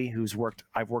Foley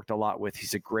I've worked a lot with.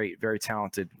 He's a great, very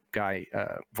talented guy,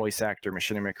 voice actor,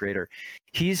 machinima creator.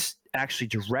 He's actually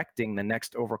directing the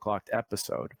next Overclocked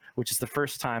episode, which is the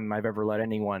first time I've ever let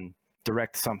anyone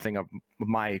direct something of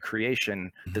my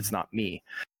creation that's not me.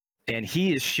 And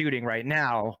he is shooting right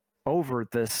now over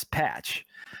this patch,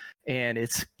 and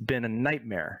it's been a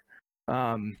nightmare.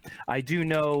 I do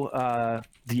know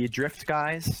the Adrift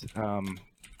guys,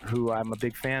 who I'm a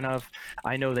big fan of.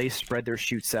 I know they spread their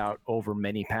shoots out over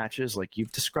many patches like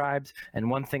you've described. And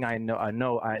one thing I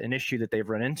know an issue that they've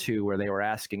run into where they were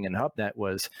asking in HubNet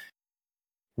was,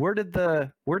 where did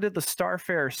the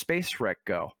Starfarer space wreck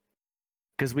go?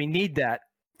 because we need that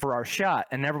for our shot.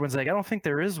 And everyone's like, I don't think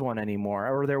there is one anymore,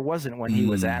 or there wasn't when he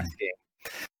was asking.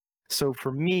 So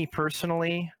for me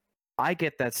personally, I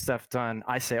get that stuff done.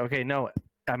 I say, okay, no,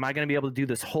 am I going to be able to do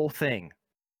this whole thing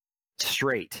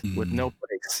straight with no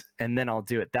breaks? And then I'll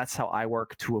do it. That's how I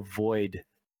work to avoid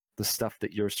the stuff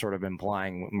that you're sort of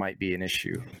implying might be an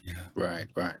issue. Yeah. Right.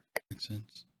 Makes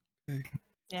sense. Okay.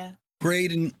 Yeah.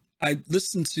 Great. I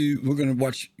listened to, we're going to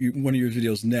watch one of your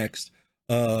videos next.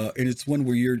 And it's one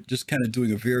where you're just kind of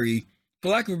doing a very, for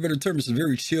lack of a better term, it's a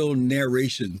very chill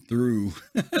narration through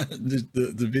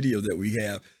the video that we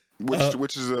have.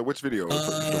 Which video?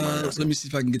 Let me see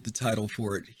if I can get the title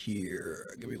for it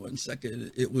here. Give me 1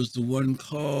 second. It was the one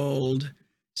called,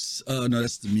 no,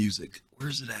 that's the music.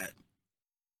 Where's it at?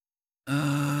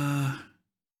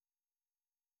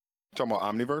 Talking about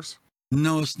Omniverse?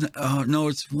 No, it's not. No,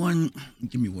 it's one.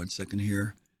 Give me 1 second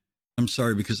here. I'm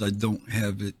sorry because I don't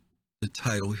have the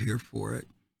title here for it.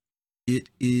 It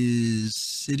is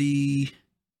City.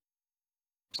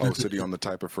 Oh, City on the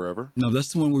Type of Forever? No,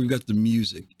 that's the one where we've got the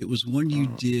music. It was one you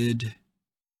did.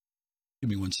 Give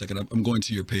me 1 second. I'm going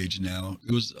to your page now.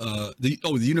 It was the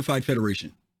Unified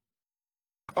Federation.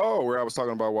 Oh, where I was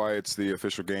talking about why it's the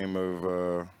official game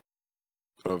of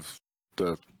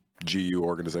the GU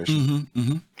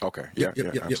organization. Okay. Yeah.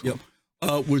 Yep.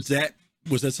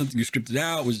 Was that something you scripted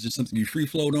out? Was it just something you free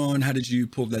flowed on? How did you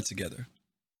pull that together?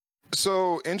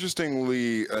 So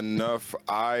interestingly enough,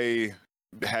 I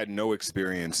had no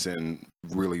experience in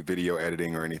really video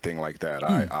editing or anything like that.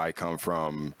 I come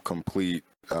from complete,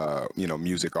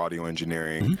 music audio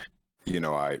engineering.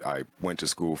 I went to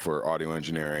school for audio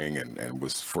engineering and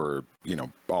was for,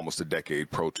 almost a decade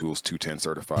Pro Tools 210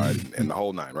 certified and the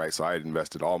whole nine, right? So I had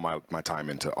invested all my time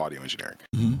into audio engineering.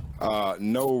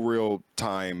 No real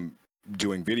time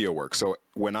doing video work. So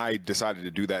when I decided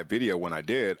to do that video, when I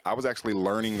did, I was actually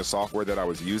learning the software that I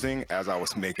was using as I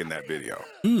was making that video.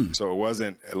 So it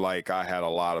wasn't like I had a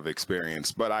lot of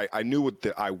experience, but I knew what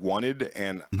I wanted,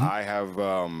 and I have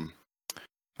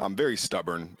I'm very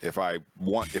stubborn. If I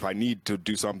need to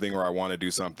do something or I want to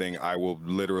do something, I will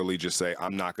literally just say,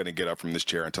 I'm not going to get up from this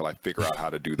chair until I figure out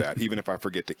how to do that, even if I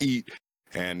forget to eat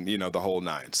and, the whole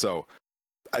nine. So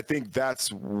I think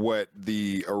that's what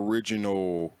the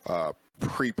original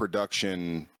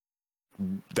pre-production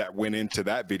that went into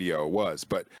that video was.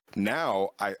 But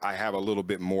now I have a little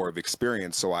bit more of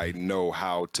experience, so I know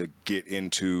how to get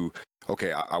into,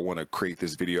 okay, I want to create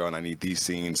this video and I need these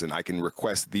scenes, and I can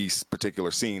request these particular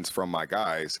scenes from my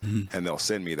guys and they'll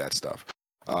send me that stuff.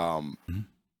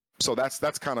 So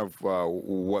that's kind of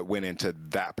what went into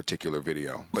that particular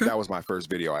video. But that was my first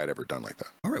video I had ever done like that.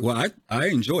 All right. Well, I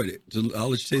enjoyed it. I'll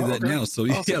let you say that now. So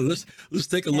awesome. Yeah, let's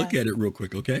take a look at it real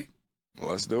quick, okay?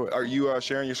 Well, let's do it. Are you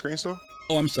sharing your screen still?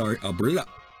 Oh, I'm sorry. I'll bring it up.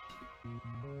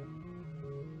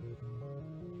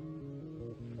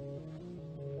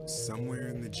 Somewhere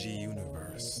in the G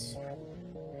universe.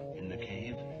 In the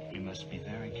cave, we must be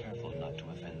very careful not to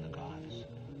offend the gods.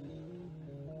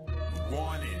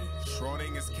 Wanted,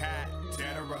 Schrodinger's cat,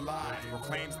 dead or alive,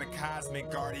 proclaims the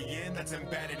cosmic guardian that's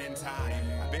embedded in time.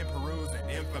 I've been perusing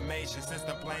information since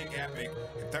the blank epic,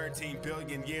 and 13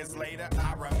 billion years later,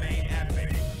 I remain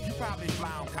epic. You probably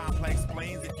fly on complex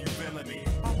planes if you feeling me.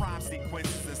 My rhyme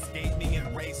sequences escape me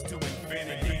and race to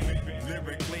infinity.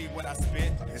 Lyrically, what I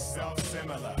spit is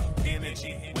self-similar.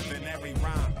 Energy within every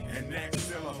rhyme and next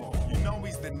syllable. You know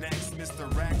he's the next Mr.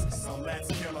 Rex, so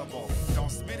let's killable.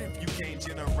 Don't spit if you can't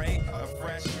generate a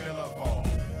fresh millable.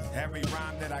 Every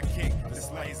rhyme that I kick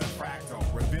displays a fractal,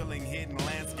 revealing hidden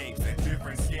landscapes and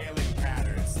different scaling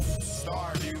patterns.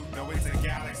 Star view, no, it's a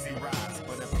galaxy rise,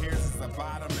 but appears as a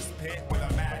bottomless pit with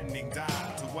a maddening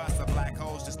dive. To us, a black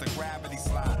hole's just a gravity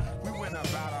slide. We went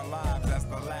about our lives as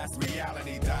the last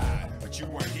reality died, but you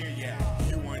weren't here yet.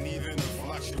 You weren't even the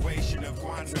fluctuation of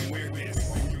quantum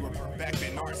weirdness. You were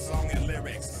perfecting art, song, and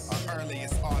lyrics. Our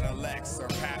earliest autolex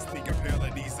surpassed the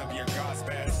abilities of your God's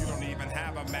best. You don't even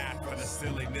have a math for the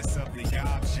silliness of the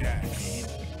object.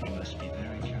 We must be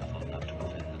very careful not to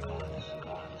offend the gods.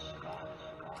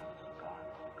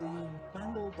 The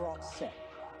Mandelbrot set.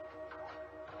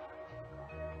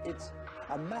 It's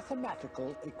a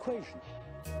mathematical equation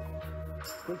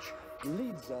which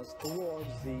leads us towards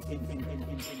the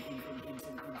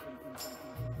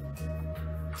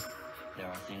There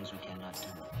are things we cannot do,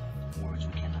 words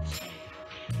we cannot say.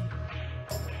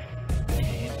 We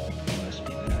must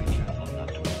be very careful not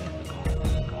to offend the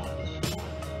gods.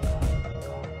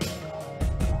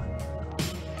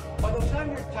 By the time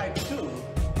you're type 2,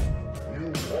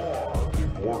 you are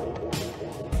immortal.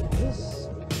 This is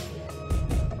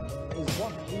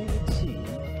what we would see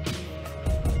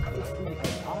if we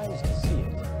had eyes to see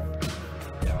it.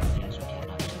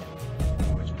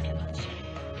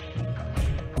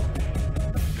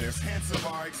 essence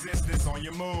of our existence on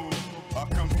your move. A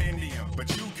compendium, but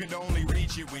you can only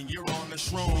reach it when you're on the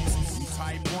shrooms. You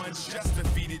type once, just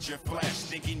defeated your flesh,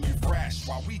 thinking you fresh,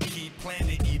 while we keep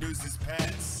planet eaters as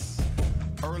pets.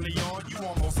 Early on, you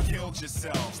almost killed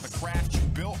yourselves. The craft you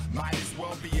built might as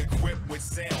well be equipped with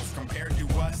sails. Compared to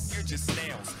us, you're just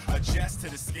snails. Adjust to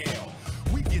the scale.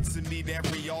 We get to meet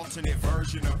every alternate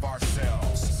version of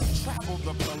ourselves. Travel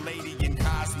the Palladian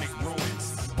cosmic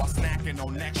ruins while snacking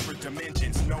on extra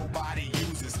dimensions nobody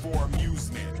uses for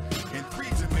amusement. In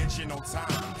three-dimensional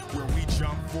time, where we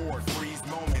jump forward, freeze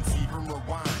moments, even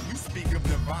rewind. You speak of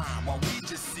divine, while we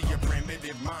just see a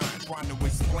primitive mind trying to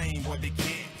explain what it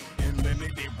can't in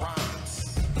limited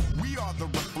rhymes. We are the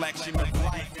reflection of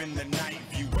life in the night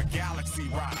view, a galaxy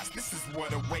rise. This is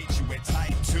what awaits you at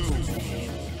Type 2.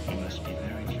 You must be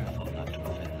very careful not to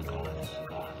offend the gods.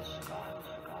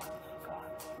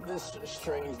 This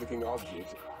strange-looking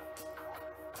object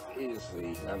is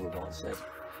the Natronix set.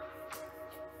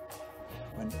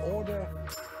 When order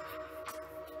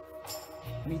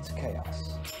meets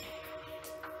chaos.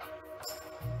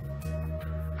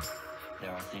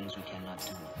 There are things we cannot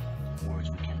do,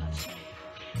 words we cannot say.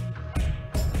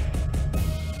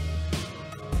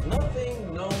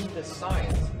 Nothing known to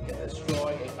science can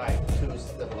destroy a Type 2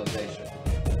 civilization.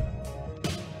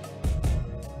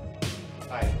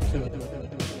 Type 2.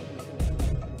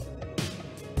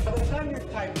 By the time you're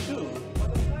Type 2,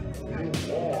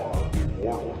 you are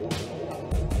immortal.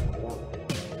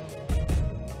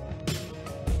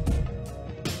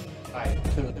 Type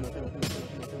 2.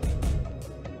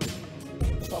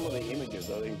 Some of the images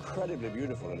are incredibly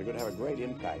beautiful and are going to have a great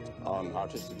impact on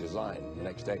artistic design in the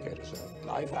next decade or so.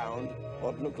 I found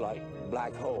what looked like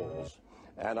black holes,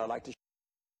 and I'd like to...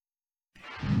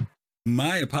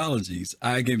 My apologies.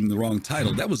 I gave him the wrong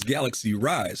title. That was Galaxy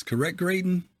Rise, correct,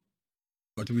 Graydon?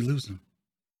 Or did we lose him?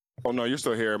 Oh no, you're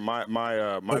still here. My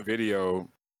video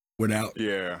went out.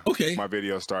 Yeah. Okay. My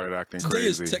video started acting Today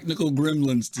crazy. is technical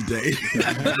gremlins today.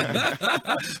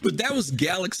 But that was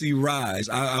Galaxy Rise.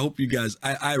 I hope you guys,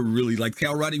 I really like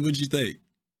Cal Roddy. What'd you think?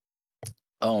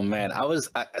 Oh man,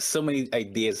 so many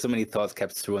ideas, so many thoughts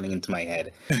kept swirling into my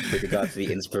head with regards to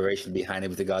the inspiration behind it,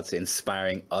 with regards to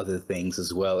inspiring other things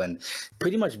as well, and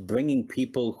pretty much bringing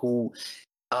people who,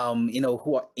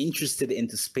 who are interested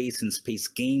into space and space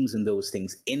games and those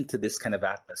things into this kind of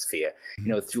atmosphere,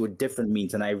 through a different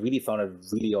means. And I really found it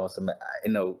really awesome,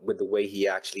 with the way he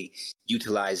actually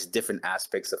utilized different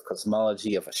aspects of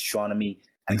cosmology, of astronomy,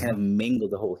 and kind of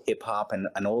mingled the whole hip hop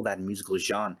and all that musical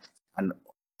genre. And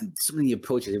so many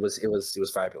approaches, it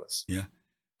was fabulous. Yeah.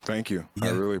 Thank you. Yeah.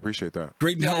 I really appreciate that.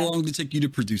 Great. How long did it take you to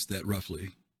produce that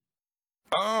roughly?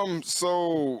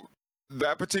 So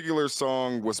that particular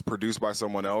song was produced by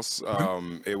someone else.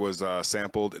 It was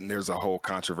sampled, and there's a whole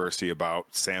controversy about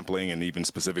sampling, and even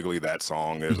specifically that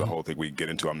song. There's a whole thing we can get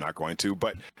into. I'm not going to,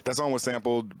 but that song was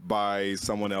sampled by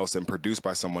someone else and produced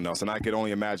by someone else. And I could only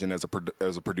imagine as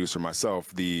a producer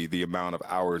myself, the amount of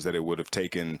hours that it would have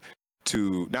taken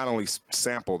to not only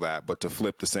sample that, but to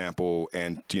flip the sample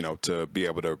and, to be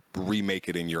able to remake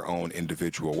it in your own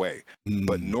individual way.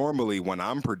 But normally when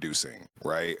I'm producing,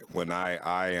 right, when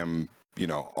I am,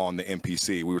 on the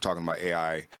MPC, we were talking about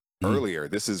AI earlier,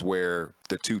 this is where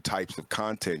the two types of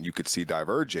content you could see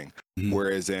diverging.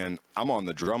 Whereas I'm on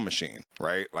the drum machine,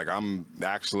 right? Like I'm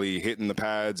actually hitting the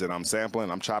pads and I'm sampling,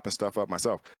 I'm chopping stuff up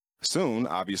myself. Soon,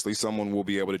 obviously, someone will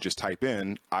be able to just type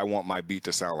in, I want my beat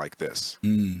to sound like this,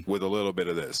 with a little bit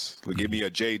of this. Give me a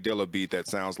Jay Dilla beat that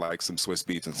sounds like some Swiss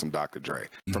Beats and some Dr. Dre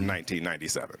from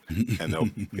 1997.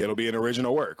 And it'll be an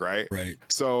original work, right? Right.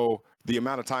 So the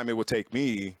amount of time it would take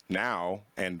me now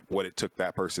and what it took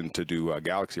that person to do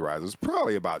Galaxy Rise is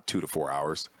probably about 2 to 4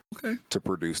 hours. Okay. To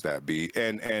produce that beat,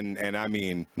 and I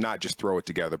mean, not just throw it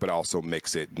together, but also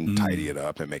mix it and tidy it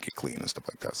up and make it clean and stuff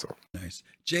like that. So nice.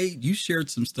 Jay, you shared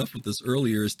some stuff with us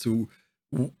earlier as to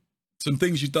some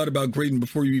things you thought about Graydon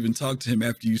before you even talked to him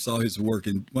after you saw his work.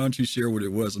 And why don't you share what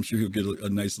it was? I'm sure he'll get a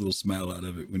nice little smile out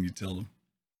of it when you tell him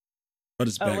about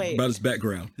his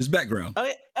background. His background.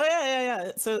 Oh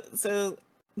yeah. So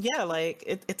yeah, like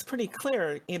it's pretty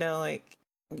clear. Like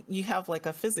you have like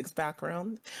a physics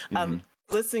background.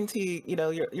 Listening to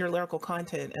your lyrical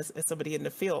content as somebody in the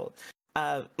field,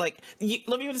 let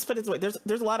me just put it this way: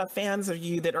 there's a lot of fans of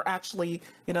you that are actually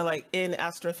like in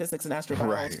astrophysics and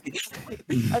astrobiology,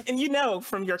 right. And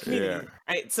from your community,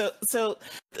 right? So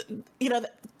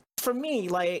for me,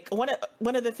 like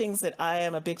one of the things that I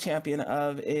am a big champion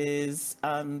of is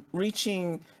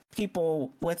reaching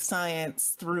people with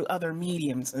science through other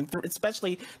mediums, and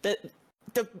especially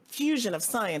the fusion of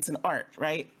science and art,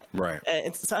 right? Right.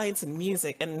 It's science and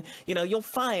music, and you'll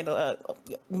find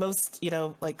most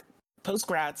like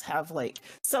post-grads have like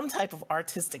some type of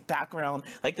artistic background,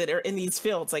 like that are in these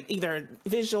fields, like either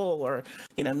visual or,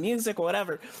 you know, music or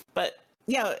whatever. But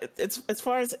yeah, it's as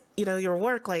far as, you know, your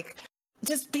work, like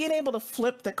just being able to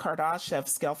flip the Kardashev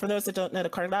scale. For those that don't know, the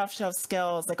Kardashev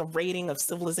scale is like a rating of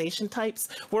civilization types.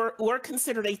 We're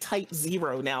considered a type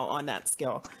 0 now on that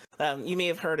scale. You may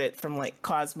have heard it from like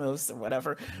Cosmos or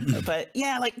whatever. But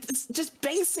yeah, like just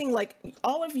basing like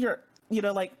all of your, you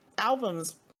know, like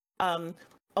albums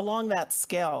along that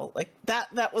scale, like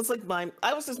that was like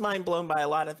I was just mind blown by a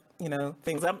lot of, you know,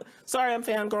 things. I'm sorry I'm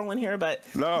fangirling here, but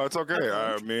no, it's okay.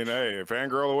 I mean, hey,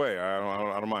 fangirl away.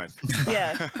 I don't mind.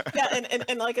 Yeah,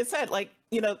 and like I said, like,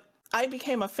 you know, I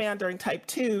became a fan during Type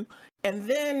 2, and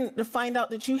then to find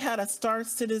out that you had a Star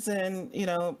Citizen, you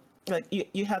know, like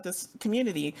you had this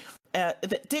community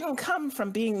that didn't come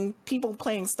from being people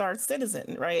playing Star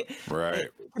Citizen, right? Right.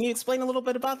 Can you explain a little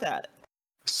bit about that?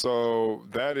 So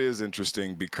that is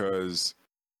interesting because,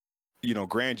 you know,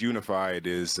 Grand Unified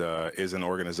is an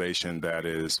organization that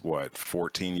is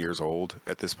 14 years old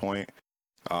at this point.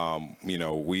 You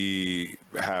know, we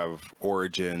have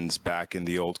origins back in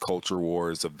the old culture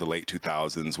wars of the late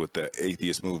 2000s with the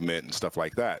atheist movement and stuff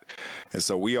like that. And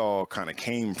so we all kind of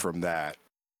came from that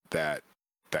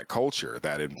culture,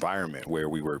 that environment where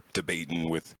we were debating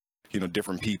with, you know,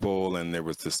 different people, and there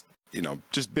was this, you know,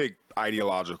 just big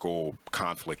ideological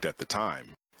conflict at the time.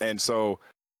 And so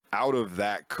out of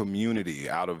that community,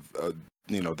 out of,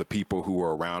 you know, the people who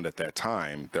were around at that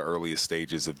time, the earliest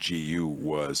stages of GU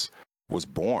was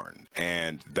born.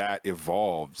 And that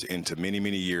evolved into many,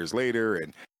 many years later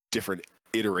and different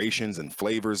iterations and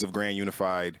flavors of Grand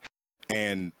Unified.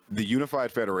 And the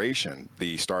Unified Federation,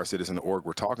 the Star Citizen org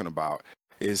we're talking about,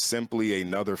 is simply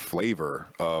another flavor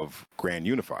of Grand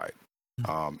Unified.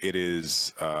 It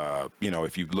is, you know,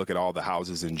 if you look at all the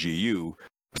houses in GU,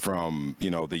 from,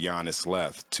 you know, the Giannis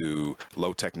Leth to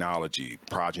Low Technology,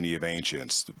 Progeny of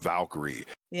Ancients, Valkyrie,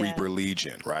 Reaper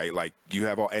Legion, right? Like you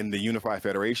have all, and the Unified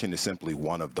Federation is simply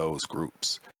one of those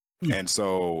groups. And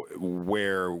so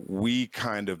where we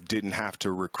kind of didn't have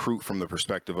to recruit from the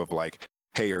perspective of like,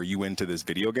 hey, are you into this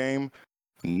video game?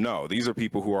 No, these are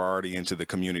people who are already into the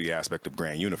community aspect of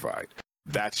Grand Unified.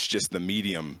 That's just the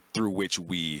medium through which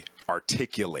we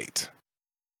articulate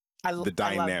the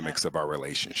dynamics of our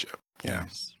relationship. Yeah.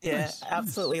 Yeah,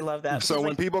 absolutely love that. So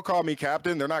when people call me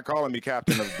captain, they're not calling me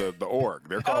captain of the org.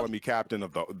 They're calling me captain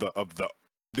of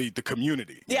the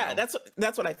community. Yeah, know?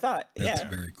 that's what I thought. That's yeah,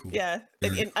 very cool. Yeah,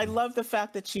 and I love the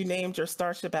fact that you named your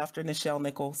starship after Nichelle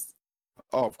Nichols.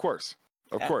 Oh, of course.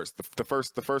 Of course, the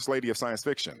first lady of science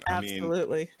fiction.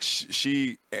 Absolutely. I mean,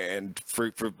 she and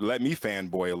for let me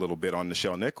fanboy a little bit on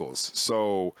Nichelle Nichols.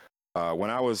 So when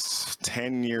I was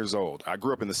 10 years old, I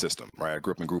grew up in the system, right? I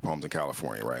grew up in group homes in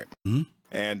California, right? Mm-hmm.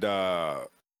 And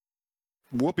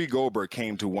Whoopi Goldberg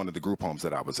came to one of the group homes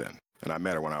that I was in, and I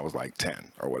met her when I was like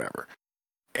 10 or whatever.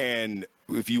 And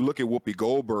if you look at Whoopi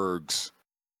Goldberg's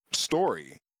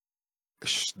story,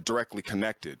 it's directly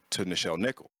connected to Nichelle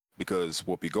Nichols, because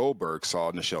Whoopi Goldberg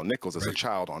saw Nichelle Nichols as a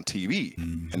child on TV,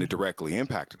 and it directly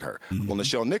impacted her. Well,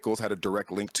 Nichelle Nichols had a direct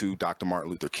link to Dr.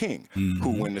 Martin Luther King,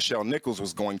 who, when Nichelle Nichols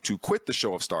was going to quit the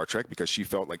show of Star Trek because she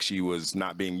felt like she was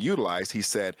not being utilized, he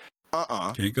said,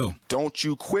 can't go. Don't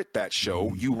you quit that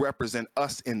show. You represent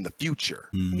us in the future.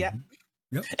 Yep.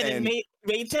 And Mae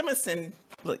Jemison,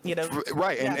 you know.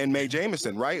 Right, and Mae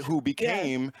Jemison, right, who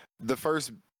became the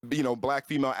first, you know, Black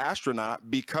female astronaut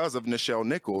because of Nichelle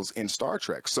Nichols in Star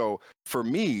Trek. So for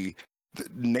me,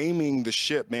 naming the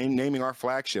ship, naming our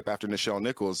flagship after Nichelle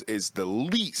Nichols is the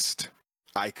least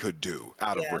I could do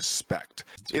out of respect.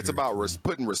 It's about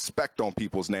putting respect on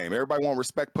people's name. Everybody want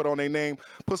respect put on their name.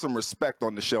 Put some respect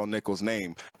on Nichelle Nichols'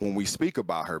 name when we speak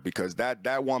about her, because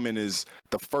that woman is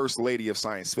the first lady of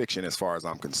science fiction as far as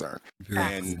I'm concerned.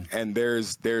 And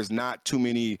there's not too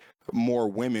many more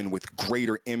women with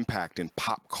greater impact in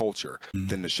pop culture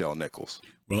than Nichelle Nichols.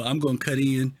 Well, I'm going to cut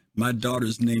in. My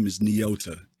daughter's name is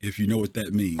Neota, if you know what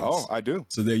that means. Oh, I do.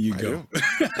 So there you go.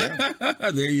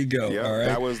 There you go. Yeah, all right.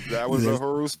 That was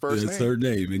Haru's first That's name. her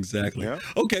name, exactly. Yeah.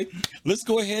 Okay, let's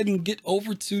go ahead and get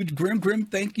over to Grim. Grim,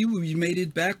 thank you. You made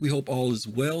it back. We hope all is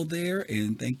well there,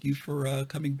 and thank you for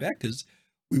coming back, because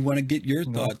we want to get your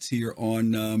thoughts here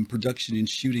on production and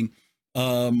shooting.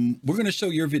 We're going to show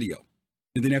your video.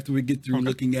 And then after we get through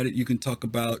looking at it, you can talk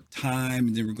about time,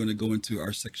 and then we're going to go into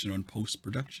our section on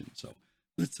post-production. So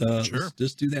let's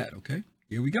just do that, okay?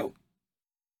 Here we go.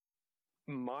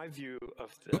 My view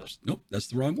of this. Oops, nope, that's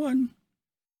the wrong one.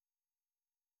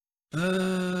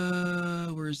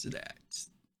 Where is it at?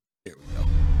 There we go.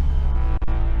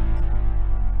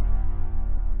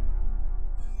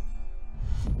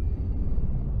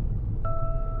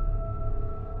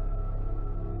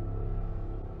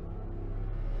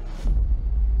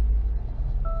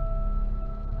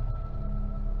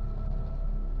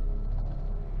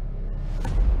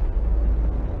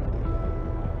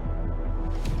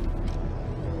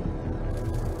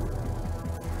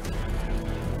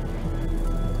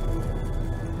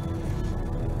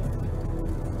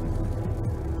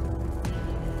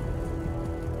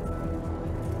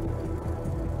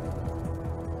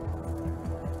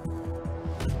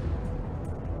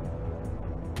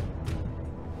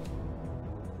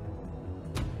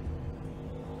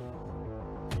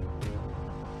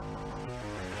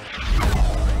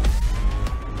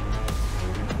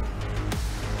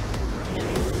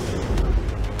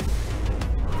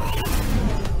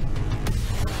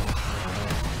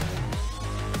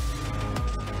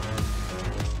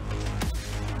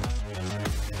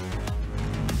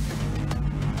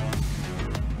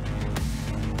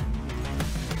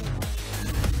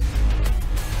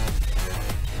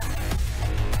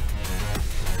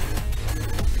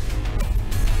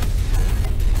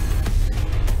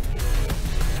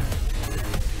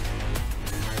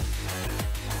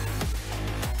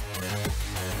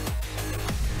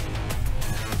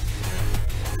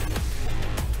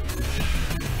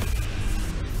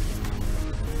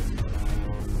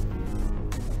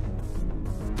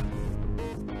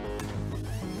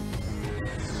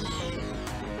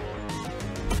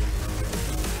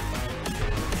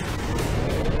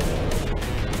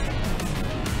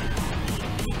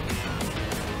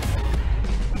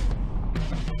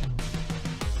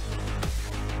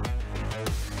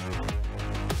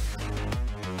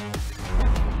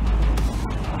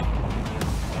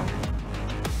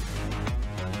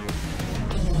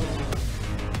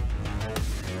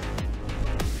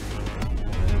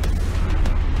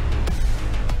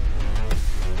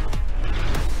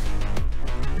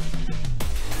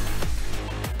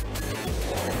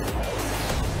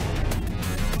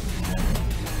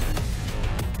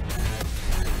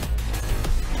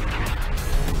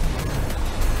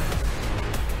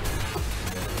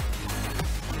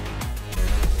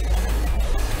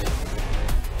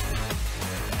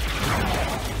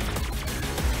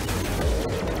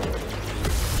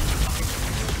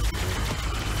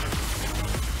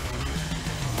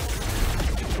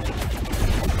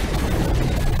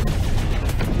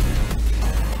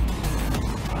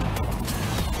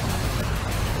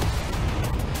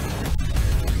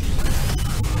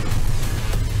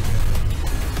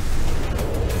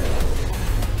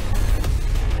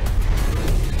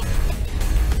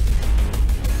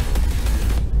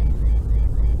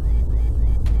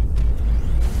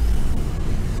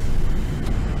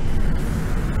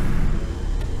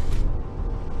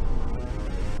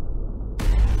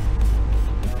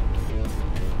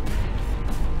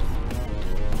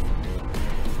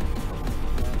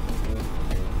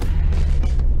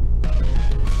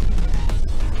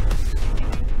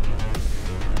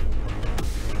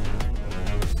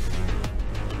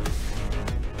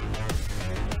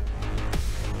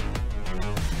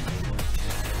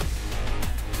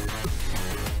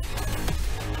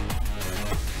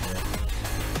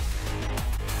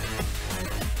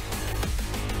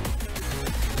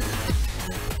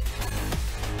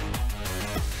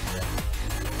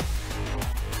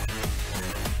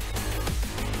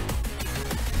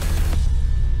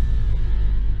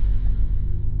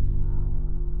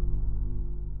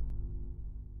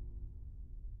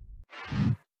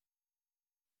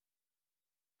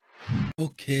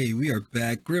 Okay, we are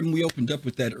back. Grim, we opened up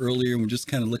with that earlier and we're just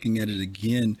kind of looking at it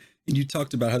again. And you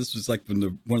talked about how this was like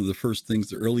one of the first things,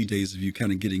 the early days of you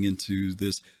kind of getting into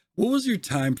this. What was your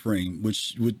time frame with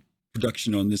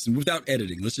production on this and without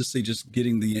editing? Let's just say just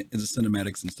getting the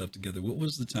cinematics and stuff together. What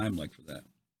was the time like for that?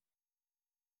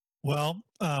 Well,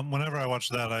 whenever I watch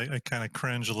that, I kind of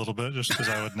cringe a little bit just because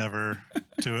I would never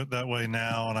do it that way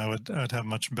now, and I'd have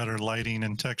much better lighting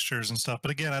and textures and stuff. But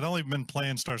again, I'd only been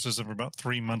playing Star Citizen for about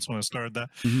 3 months when I started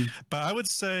that. Mm-hmm. But I would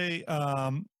say,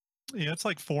 it's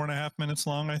like 4.5 minutes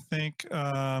long, I think,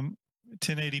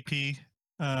 1080p.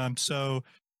 So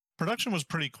production was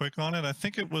pretty quick on it. I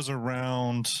think it was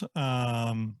around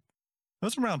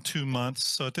 2 months,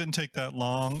 so it didn't take that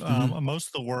long. Most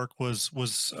of the work was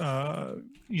most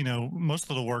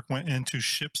of the work went into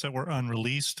ships that were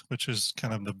unreleased, which is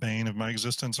kind of the bane of my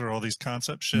existence, are all these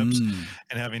concept ships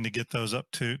and having to get those up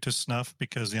to snuff,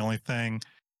 because the only thing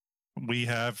we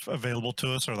have available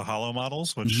to us are the hollow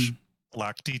models, which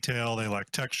lack detail, they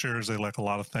lack textures, they lack a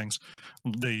lot of things.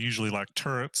 They usually lack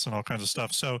turrets and all kinds of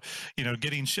stuff. So,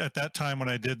 getting at that time when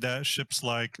I did that, ships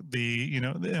like the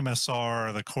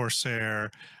MSR, the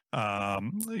Corsair,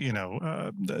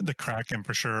 the Kraken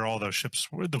for sure, all those ships,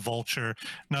 the Vulture,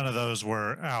 none of those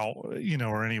were out,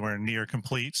 or anywhere near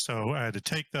complete. So I had to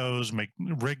take those,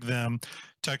 rig them,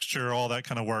 texture, all that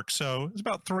kind of work. So it's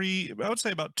about I would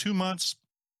say about 2 months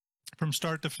from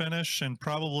start to finish, and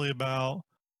probably about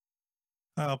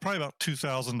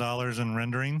 $2,000 in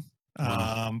rendering.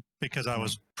 Because I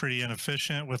was pretty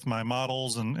inefficient with my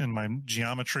models and my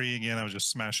geometry. Again, I was just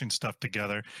smashing stuff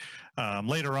together.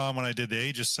 Later on, when I did the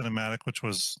Aegis cinematic, which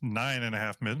was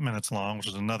 9.5 minutes long, which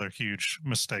was another huge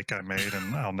mistake I made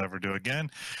and I'll never do again.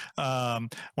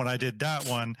 When I did that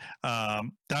one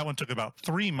took about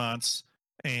 3 months.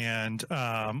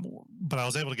 But I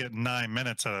was able to get 9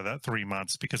 minutes out of that 3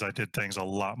 months because I did things a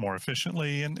lot more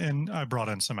efficiently, and I brought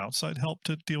in some outside help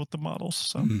to deal with the models.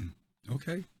 So,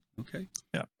 Okay.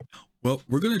 Yeah. Well,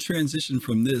 we're going to transition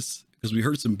from this because we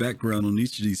heard some background on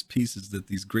each of these pieces that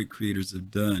these great creators have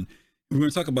done. We're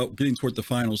going to talk about getting toward the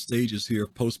final stages here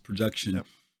of post-production. Yep.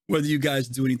 Whether you guys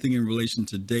do anything in relation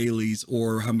to dailies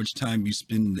or how much time you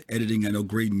spend in the editing. I know,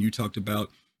 Greydon, you talked about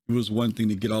it was one thing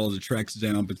to get all of the tracks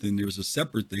down, but then there's a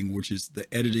separate thing, which is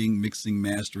the editing, mixing,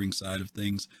 mastering side of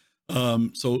things.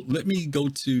 So let me go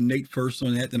to Nate first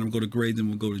on that, then I'll go to Greydon, then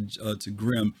we'll go to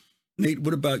Grim. Nate,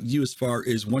 what about you as far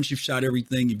as once you've shot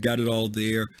everything, you've got it all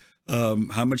there,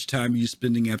 how much time are you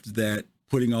spending after that,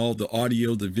 putting all the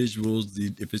audio, the visuals,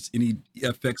 if it's any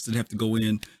effects that have to go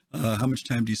in, how much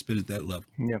time do you spend at that level?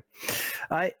 Yeah.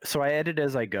 I edit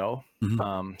as I go.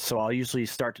 So I'll usually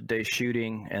start the day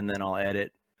shooting and then I'll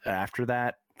edit after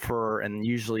that and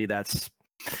usually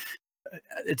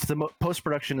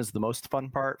post-production is the most fun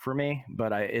part for me,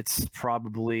 but it's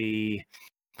probably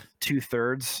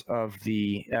 2/3 of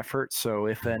the effort. So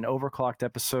if an overclocked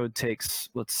episode takes,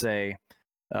 let's say,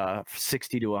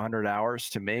 60 to 100 hours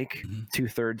to make,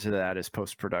 2/3 of that is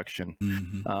post-production.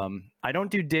 I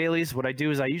don't do dailies. What I do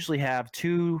is I usually have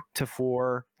 2 to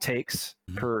 4 takes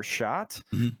per shot.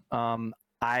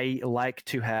 I like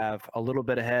to have a little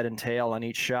bit of head and tail on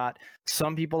each shot.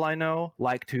 Some people I know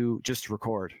like to just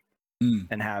record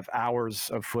and have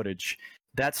hours of footage.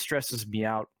 That stresses me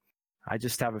out. I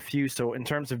just have a few. So in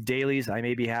terms of dailies, I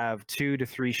maybe have 2 to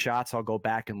 3 shots I'll go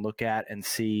back and look at and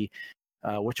see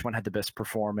which one had the best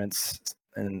performance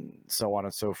and so on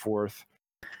and so forth.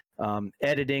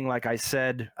 Editing, like I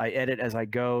said, I edit as I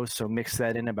go. So mix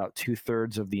that in. About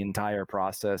 2/3 of the entire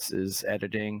process is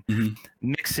editing.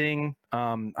 Mixing,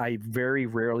 I very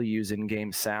rarely use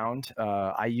in-game sound.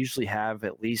 I usually have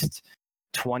at least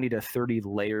 20 to 30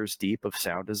 layers deep of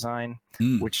sound design,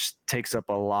 which takes up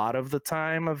a lot of the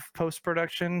time of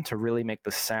post-production to really make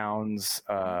the sounds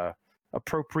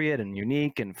appropriate and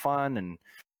unique and fun.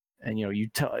 And you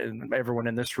tell, everyone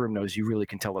in this room knows you really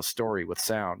can tell a story with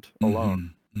sound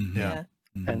alone. Yeah.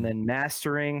 And then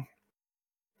mastering,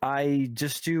 I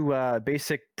just do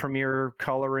basic Premiere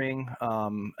coloring.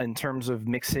 In terms of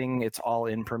mixing, it's all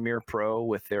in Premiere Pro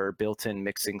with their built-in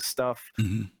mixing stuff.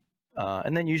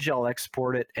 And then usually I'll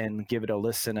export it and give it a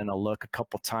listen and a look a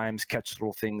couple times, catch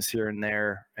little things here and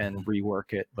there, and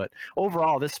rework it. But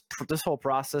overall, this whole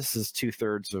process is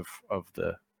 2/3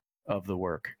 of the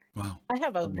work. Wow. I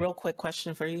have a real quick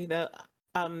question for you.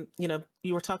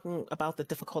 You were talking about the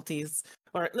difficulties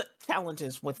or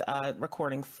challenges with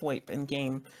recording FOIP in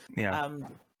game. Yeah.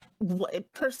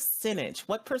 What percentage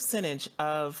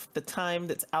of the time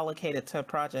that's allocated to a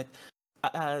project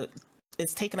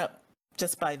is taken up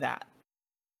just by that?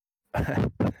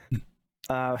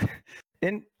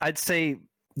 I'd say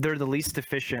they're the least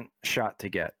efficient shot to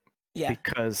get. Yeah.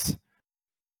 Because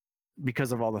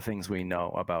because of all the things we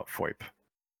know about FOIP.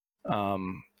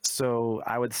 So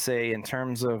I would say in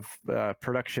terms of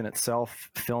production itself,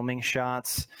 filming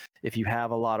shots, if you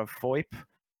have a lot of FOIP,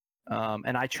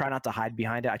 and I try not to hide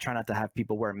behind it. I try not to have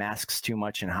people wear masks too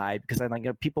much and hide, because I think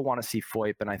people want to see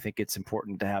FOIP, and I think it's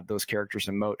important to have those characters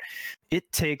emote.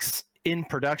 It takes, in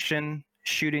production,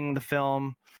 shooting the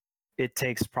film, it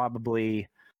takes probably,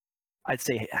 I'd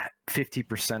say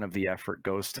 50% of the effort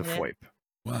goes to FOIP.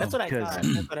 Wow. That's what I thought.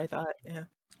 That's what I thought. Yeah.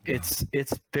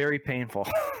 It's very painful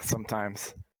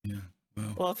sometimes. Yeah.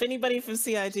 Wow. Well, if anybody from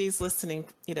CIG is listening,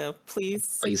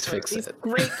 please fix these it.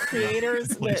 great creators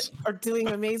that are doing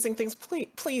amazing things,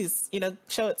 please,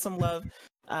 show it some love.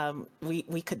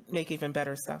 We could make even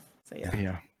better stuff. So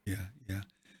yeah.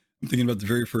 I'm thinking about the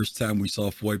very first time we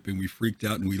saw FOIP, and we freaked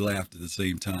out and we laughed at the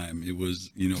same time. It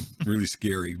was, really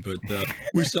scary, but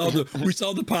we saw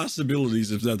the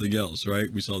possibilities, if nothing else,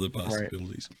 right? We saw the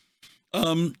possibilities.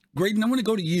 Right. Greydon, I want to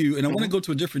go to you, and I want to go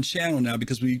to a different channel now,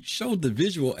 because we showed the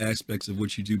visual aspects of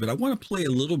what you do, but I want to play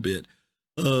a little bit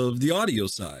of the audio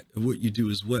side of what you do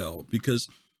as well, because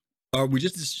we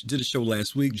just did a show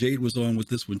last week. Jade was on with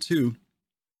this one too,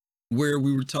 where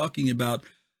we were talking about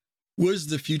what is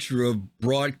the future of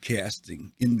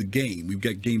broadcasting in the game. We've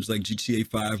got games like GTA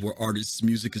 5 where artists'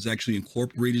 music is actually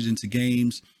incorporated into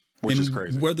games. Which is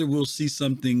crazy. Whether we'll see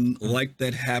something like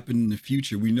that happen in the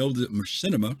future. We know that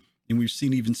Machinima, and we've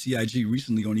seen even CIG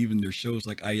recently on even their shows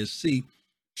like ISC,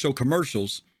 show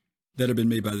commercials that have been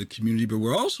made by the community, but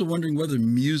we're also wondering whether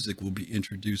music will be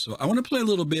introduced. So I want to play a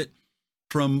little bit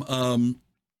from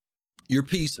your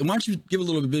piece. And why don't you give a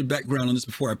little bit of background on this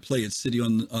before I play it, City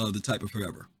on the Type of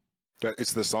Forever?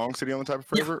 It's the song City on the Type of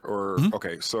Forever? Yeah. Or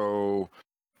okay, so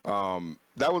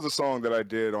that was a song that I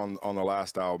did on the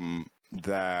last album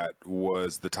that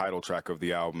was the title track of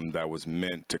the album, that was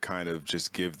meant to kind of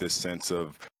just give this sense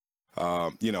of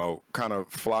kind of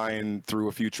flying through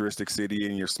a futuristic city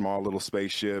in your small little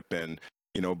spaceship, and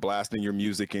blasting your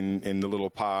music in the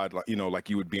little pod, like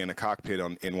you would be in a cockpit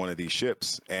in one of these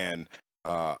ships. And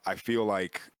I feel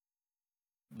like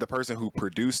the person who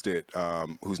produced it,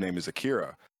 whose name is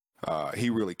Akira, he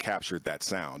really captured that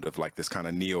sound of like this kind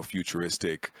of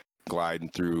neo-futuristic gliding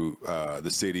through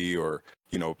the city, or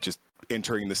just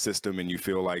entering the system, and you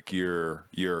feel like you're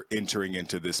entering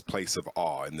into this place of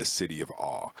awe, in this city of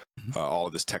awe, all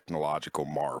of this technological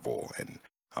marvel, and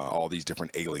all these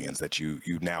different aliens that you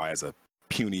now as a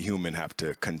puny human have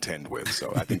to contend with.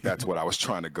 So I think that's what I was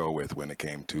trying to go with when it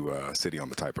came to City on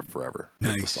the Type of Forever.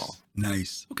 Nice,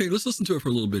 nice. Okay, let's listen to it for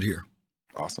a little bit here.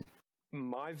 Awesome.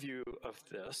 My view of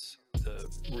this, the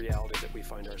reality that we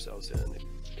find ourselves in,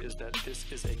 is that this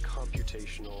is a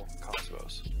computational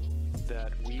cosmos.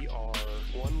 That we are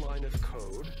one line of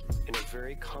code in a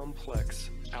very complex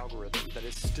algorithm that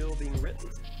is still being written.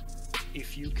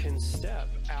 If you can step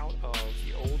out of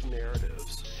the old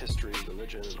narratives, history,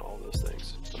 religion, and all those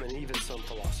things, and even some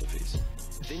philosophies,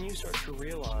 then you start to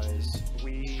realize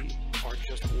we are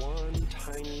just one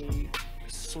tiny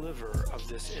sliver of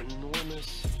this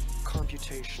enormous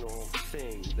computational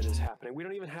thing that is happening. We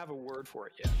don't even have a word for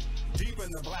it yet. Deep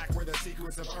in the black where the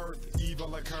secrets of earth,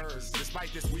 evil occurs.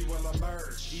 Despite this, we will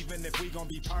emerge. Even if we gon'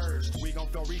 be purged, we gon'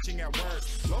 feel reaching at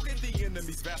worst. Locate the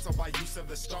enemy's vessel by use of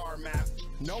the star map.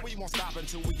 No, we won't stop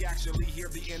until we actually hear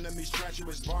the enemy's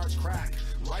treacherous barge crack.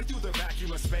 Right through the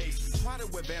vacuum of space. Try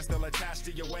to advance, they'll attach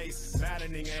to your waist.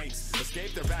 Maddening angst.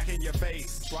 Escape, they're back in your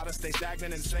face. Try to stay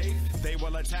stagnant and safe, they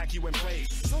will attack you in place.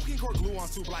 Soaking core glue on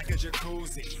soup like a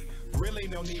jacuzzi. Really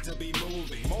no need to be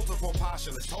moving. Multiple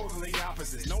postulates, totally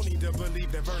opposites. No need to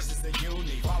believe the verses are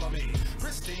uni. Follow me.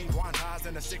 Pristine, quantized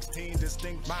in the 16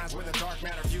 distinct minds with a dark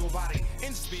matter fuel body.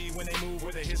 In speed when they move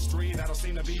with a history that'll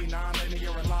seem to be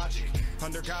non-linear in logic.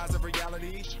 Under guise of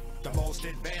reality, the most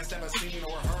advanced ever seen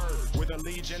or heard. With a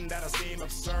legion that'll seem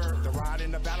absurd. The ride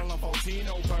in the battle of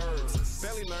volcano birds.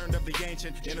 Barely learned of the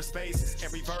ancient inner spaces.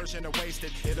 Every version of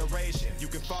wasted iteration. You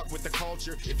can fuck with the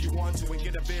culture if you want to and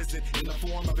get a visit in the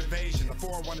form of invasion. The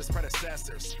forerunners'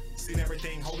 predecessors. Seen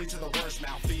everything holy to the worst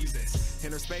malfeasance.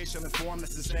 Interspatial and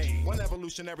formless and state. One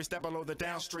evolutionary step below the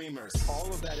downstreamers. All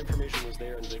of that information was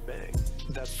there in the Big Bang.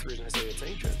 That's the reason I say it's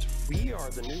ancient. We are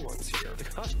the new ones here. The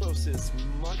cosmos is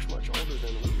much, much older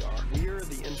than we are. We are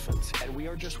the infants, and we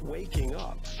are just waking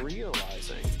up,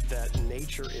 realizing that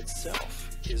nature itself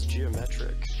is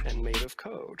geometric and made of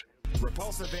code.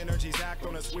 Repulsive energies act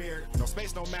on us weird. No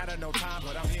space, no matter, no time,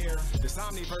 but I'm here. This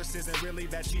omniverse isn't really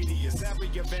that tedious. Every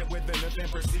event with an event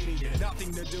preceding it.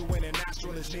 Nothing to do when an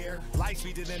astral is near. Light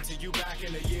speeded into you back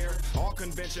in a year. All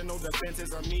conventional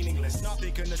defenses are meaningless.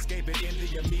 Nothing can escape it in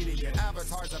the immediate.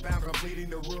 Avatars are bound completing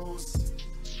the rules.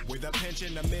 With a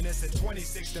pension, a menace, and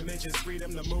 26 dimensions,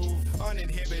 freedom to move.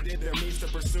 Uninhibited, their means to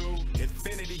pursue.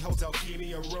 Infinity Hotel, key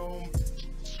me a room.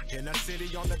 In a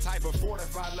city on the type of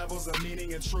fortified levels of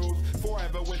meaning and truth.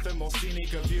 Forever with the most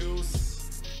scenic of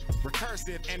views.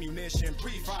 Recursive ammunition,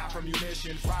 pre-fire for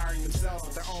munition. Firing themselves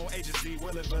with their own agency,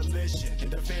 will and volition. In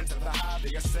defense of the high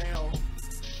they assail.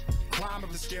 Climb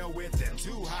up the scale with them,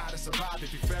 too high to survive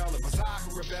if you fail. It was I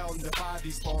who rebelled and defied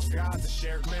these false gods, to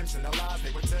share glimpse in the lies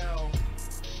they would tell.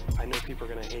 I know people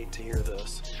are going to hate to hear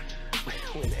this.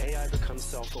 When AI becomes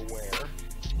self-aware,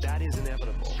 that is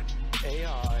inevitable.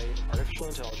 AI, artificial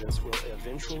intelligence, will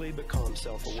eventually become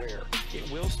self-aware.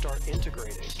 It will start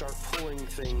integrating, start pulling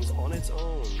things on its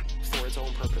own for its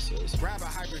own purposes. Grab a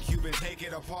hypercube and take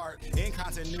it apart. In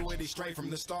continuity straight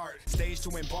from the start. Stage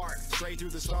to embark, straight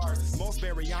through the stars. Most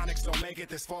baryonics don't make it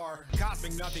this far.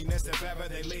 Cosmic nothingness if ever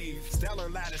they leave. Stellar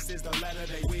lattice is the letter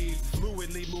they weave.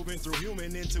 Fluidly moving through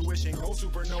human intuition. Go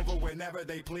supernova whenever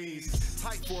they please.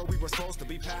 Type 4, we were supposed to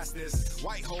be past this.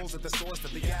 White holes at the source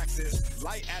of the axis.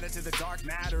 Light added to the dark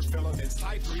matter filaments.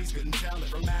 Type 3s couldn't tell it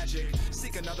from magic.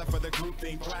 Seek another for the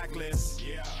groupthink blacklist.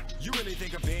 Yeah. You really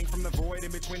think of being from the void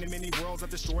in between the many worlds that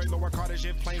destroy lower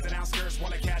Cartesian planes and outskirts?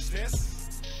 Wanna catch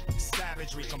this?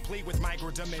 Savagery, complete with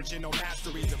micro-dimensional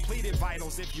mastery. Depleted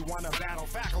vitals if you want to battle.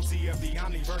 Faculty of the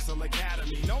Omniversal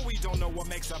Academy. No, we don't know what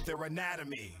makes up their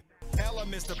anatomy.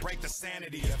 Elements to break the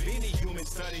sanity of any human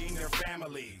studying their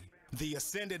family. The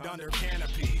ascended under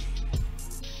canopy.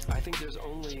 I think there's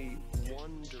only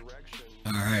one direction.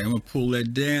 All right, I'm gonna pull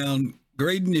that down.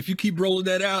 Graydon, if you keep rolling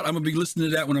that out, I'm gonna be listening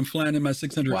to that when I'm flying in my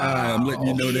 600i. I'm letting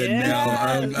you know that now.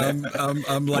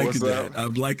 I'm liking that.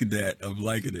 I'm liking that. I'm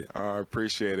liking it. I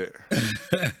appreciate it.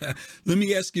 Let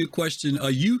me ask you a question.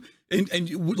 And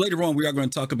later on, we are going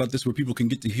to talk about this where people can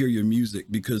get to hear your music,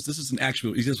 because this is he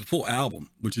has a full album,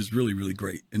 which is really, really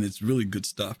great. And it's really good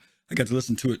stuff. I got to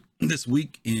listen to it this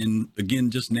week. And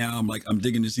again, just now, I'm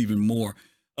digging this even more.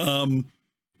 Are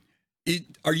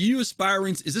you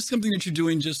aspiring? Is this something that you're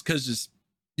doing just because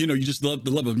you just love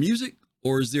the love of music,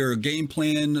 or is there a game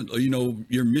plan, or,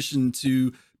 your mission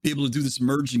to be able to do this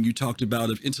merging you talked about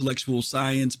of intellectual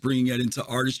science, bringing that into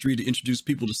artistry to introduce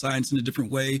people to science in a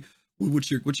different way?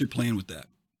 What's your plan with that?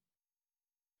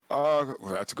 Well,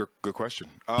 that's a good question.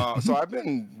 So I've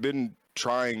been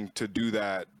trying to do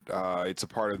that. It's a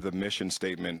part of the mission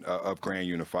statement of Grand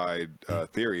Unified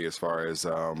Theory, as far as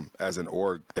an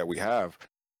org that we have.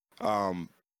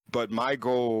 But my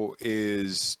goal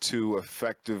is to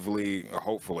effectively,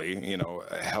 hopefully,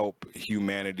 help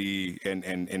humanity and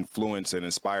influence and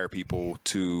inspire people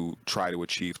to try to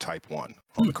achieve Type 1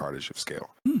 on the Cartesian scale.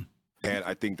 And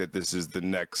I think that this is the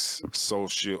next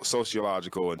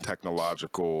sociological and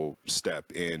technological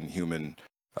step in human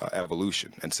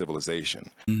evolution and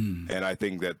civilization. And I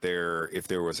think that if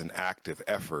there was an active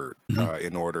effort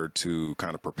in order to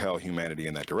kind of propel humanity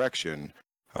in that direction,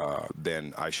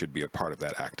 then I should be a part of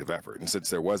that active effort. And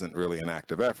since there wasn't really an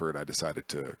active effort, I decided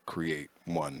to create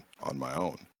one on my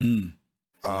own.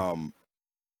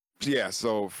 Yeah,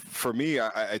 so for me,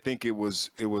 I think it was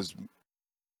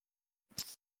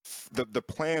the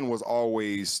plan was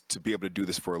always to be able to do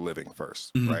this for a living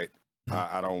first, right?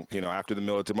 I don't, after the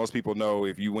military, most people know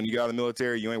when you get out of the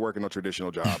military, you ain't working a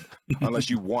traditional job unless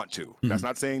you want to. That's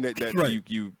not saying that right.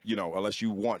 you unless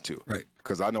you want to, right?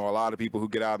 Because I know a lot of people who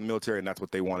get out of the military and that's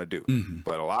what they want to do.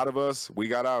 But a lot of us, we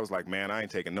got out, I was like, man, I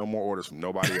ain't taking no more orders from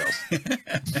nobody else.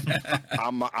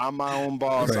 I'm my own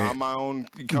boss. Right. I'm my own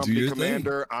company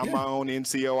commander. I'm my own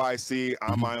NCOIC.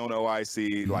 I'm my own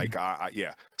OIC. Like,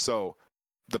 yeah. So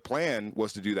the plan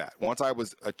was to do that. Once I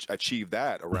was achieved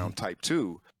that around Type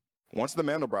 2, once the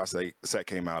Mandelbrot set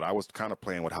came out, I was kind of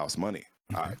playing with house money.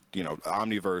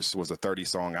 Omniverse was a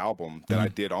 30-song album that I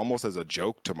did almost as a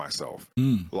joke to myself.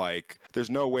 Like, there's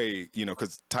no way,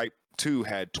 because Type 2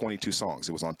 had 22 songs.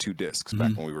 It was on 2 discs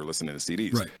back when we were listening to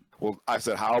CDs. Right. Well, I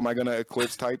said, how am I going to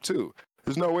eclipse Type 2?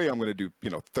 There's no way I'm going to do,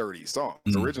 30 songs.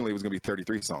 Originally, it was going to be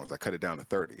 33 songs. I cut it down to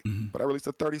 30. But I released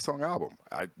a 30-song album.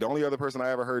 The only other person I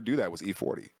ever heard do that was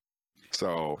E40.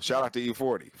 So shout out to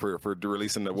E40 for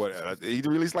releasing he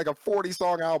released like a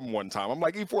 40-song album one time. I'm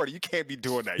like, E40, you can't be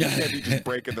doing that. You can't be just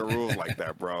breaking the rules like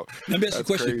that, bro. Let me ask you a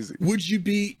question.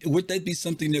 Crazy. Would that be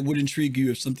something that would intrigue you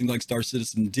if something like Star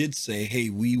Citizen did say, hey,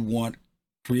 we want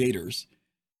creators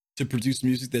to produce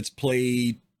music that's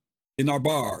played in our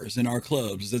bars, in our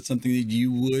clubs? Is that something that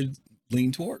you would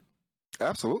lean toward?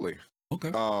 Absolutely.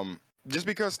 Okay. Just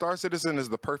because Star Citizen is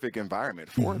the perfect environment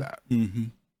for that.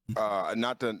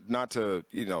 not to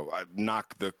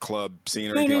knock the club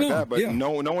scene or No, anything no, like no. that, but Yeah.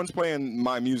 no one's playing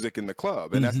my music in the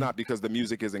club, and that's not because the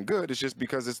music isn't good. It's just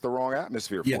because it's the wrong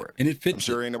atmosphere Yeah, for it. and it fits I'm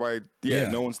sure it. anybody,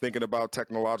 no one's thinking about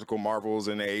technological marvels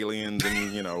and aliens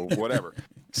and whatever.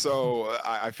 So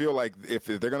I feel like if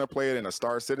they're gonna play it in a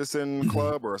Star Citizen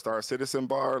club or a Star Citizen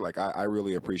bar, like I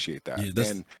really appreciate that, Yeah,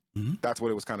 that's what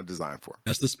it was kind of designed for.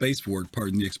 That's the space for it.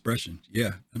 Pardon the expression.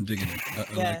 Yeah, I'm digging it. I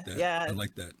like that. Yeah. I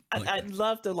like that. I'd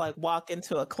love to like walk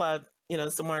into a club,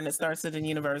 somewhere in the Star Citizen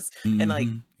universe, and like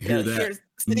Hear that. here's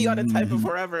City on a Type of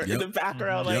Forever in the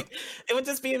background. Yep. Like it would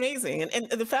just be amazing. And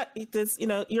the fact is,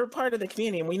 you're part of the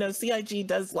community, and we know CIG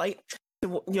does like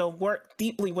to work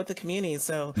deeply with the community.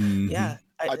 So yeah.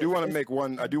 I do want to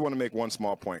make one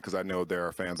small point because I know there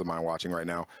are fans of mine watching right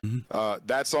now.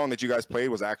 That song that you guys played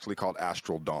was actually called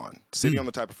Astral Dawn. City on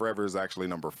the Type of Forever is actually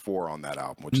number 4 on that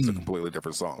album, which is a completely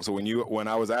different song. So when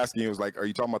I was asking you, it was like, are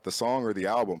you talking about the song or the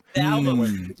album? The album.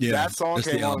 When that song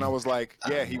came on, album. I was like,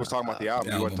 yeah, he was talking about the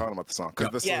album. He wasn't talking about the song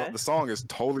because the song is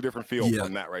totally different feel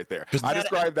from that right there. I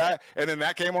described that, and then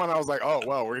that came on. I was like, oh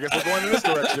well, we're going in this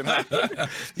direction. I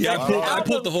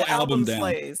pulled the whole album down.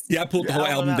 Slays. Yeah, I pulled the whole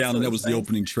album down, and that was the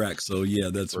slays. opening track. So yeah,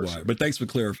 that's why. But thanks for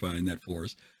clarifying that for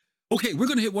us. Okay, we're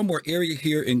going to hit one more area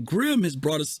here, and Grim has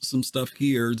brought us some stuff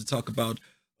here to talk about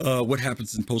what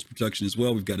happens in post-production as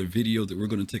well. We've got a video that we're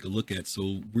going to take a look at.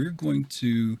 So we're going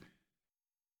to...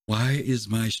 Why is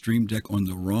my Stream Deck on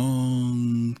the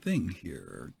wrong thing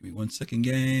here? Give me 1 second,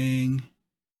 gang.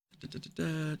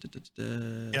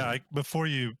 Yeah, before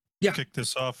you kick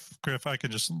this off, Griff, I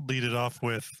can just lead it off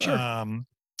with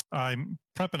I'm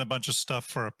prepping a bunch of stuff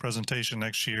for a presentation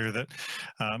next year that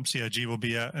CIG will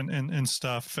be at and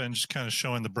stuff, and just kind of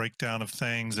showing the breakdown of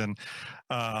things. And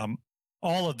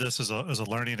all of this is a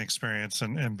learning experience,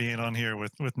 and being on here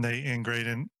with Nate and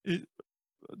Greydon.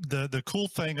 The cool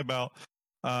thing about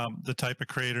the type of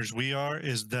creators we are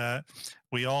is that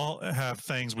we all have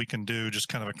things we can do just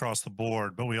kind of across the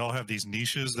board, but we all have these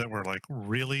niches that we're like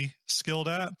really skilled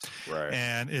at. Right.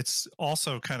 And it's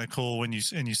also kind of cool when you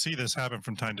see this happen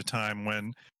from time to time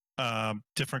when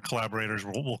different collaborators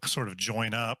will sort of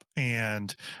join up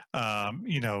and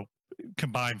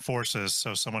combine forces.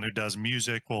 So someone who does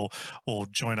music will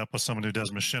join up with someone who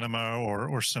does machinima or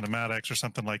cinematics or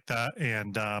something like that,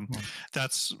 and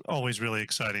that's always really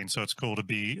exciting. So it's cool to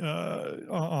be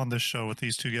on this show with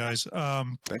these two guys.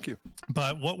 Thank you.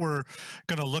 But what we're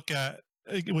going to look at,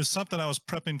 it was something I was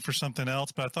prepping for something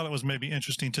else, but I thought it was maybe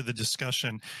interesting to the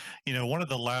discussion. One of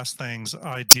the last things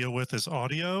I deal with is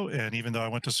audio, and even though I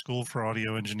went to school for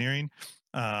audio engineering,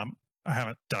 I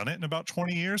haven't done it in about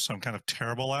 20 years, so I'm kind of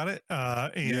terrible at it.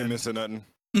 You ain't missing nothing.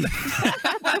 You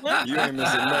ain't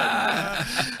missing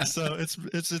nothing. So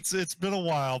it's been a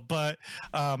while, but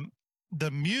the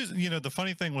music, the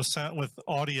funny thing with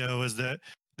audio is that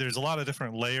there's a lot of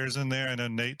different layers in there. I know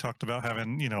Nate talked about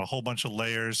having, a whole bunch of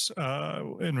layers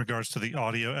in regards to the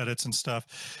audio edits and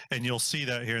stuff. And you'll see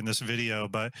that here in this video.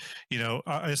 But,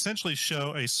 I essentially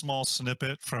show a small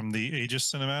snippet from the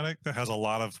Aegis cinematic that has a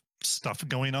lot of stuff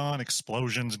going on,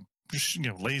 explosions,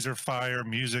 laser fire,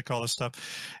 music, all this stuff.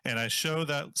 And I show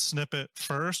that snippet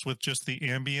first with just the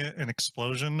ambient and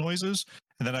explosion noises.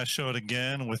 And then I show it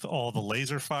again with all the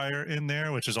laser fire in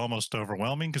there, which is almost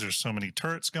overwhelming because there's so many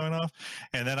turrets going off.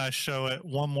 And then I show it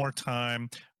one more time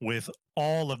with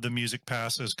all of the music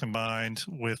passes combined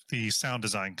with the sound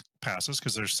design passes,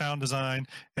 because there's sound design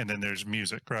and then there's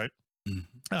music, right?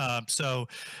 So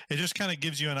it just kind of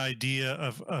gives you an idea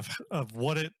of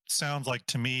what it sounds like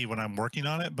to me when I'm working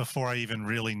on it before I even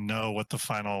really know what the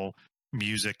final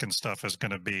music and stuff is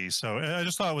going to be. So I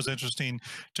just thought it was interesting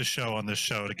to show on this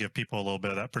show to give people a little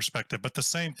bit of that perspective. But the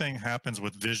same thing happens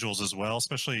with visuals as well,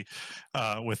 especially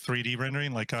with 3D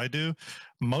rendering like I do.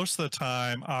 Most of the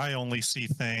time, I only see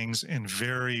things in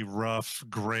very rough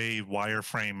gray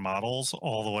wireframe models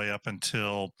all the way up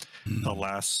until the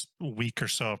last week or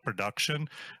so of production,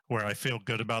 where I feel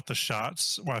good about the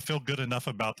shots, where I feel good enough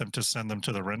about them to send them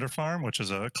to the render farm, which is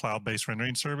a cloud-based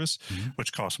rendering service,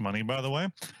 which costs money, by the way.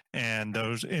 And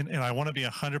I want to be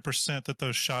 100% that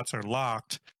those shots are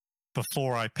locked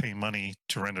before I pay money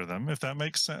to render them, if that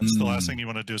makes sense. The last thing you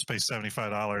want to do is pay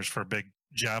 $75 for a big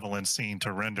javelin scene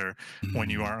to render when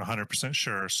you aren't 100%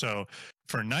 sure. So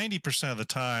for 90% of the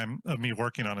time of me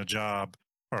working on a job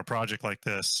or a project like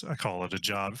this, I call it a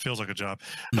job, it feels like a job.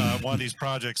 One of these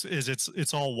projects is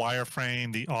it's all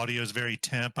wireframe. The audio is very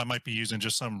temp. I might be using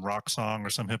just some rock song or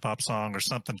some hip hop song or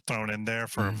something thrown in there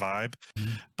for a vibe,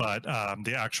 but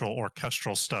the actual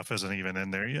orchestral stuff isn't even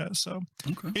in there yet. So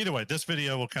either way, this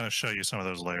video will kind of show you some of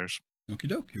those layers. Okie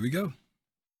doke, here we go.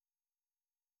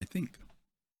 I think.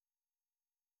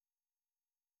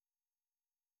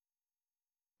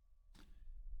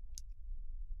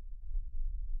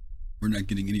 We're not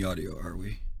getting any audio, are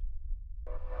we?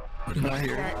 Not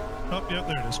here. Oh, yeah,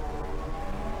 there it is.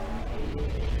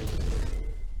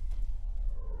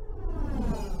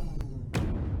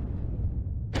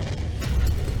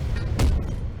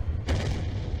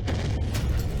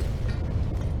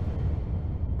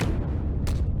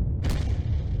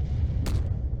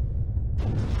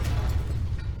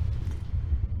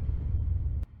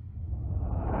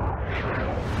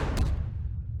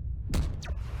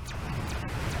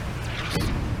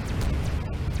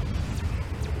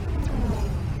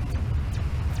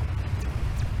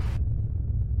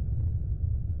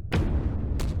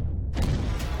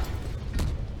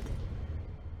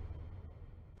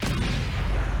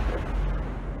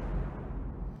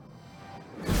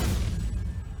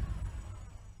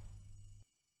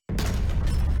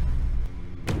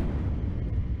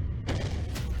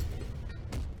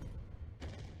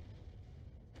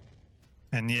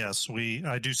 And yes,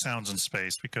 I do sounds in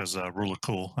space because Rule of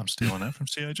Cool. I'm stealing that from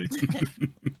CIG.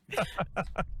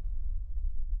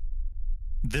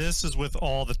 This is with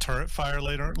all the turret fire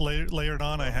layered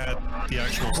on. I had the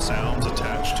actual sounds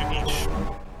attached to each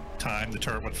time the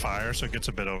turret would fire, so it gets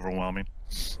a bit overwhelming.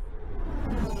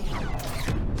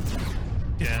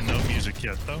 Yeah, no music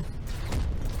yet, though.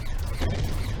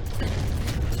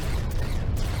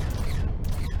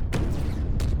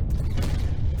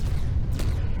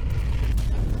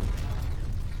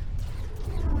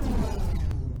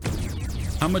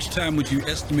 How much time would you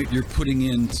estimate you're putting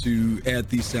in to add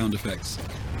these sound effects?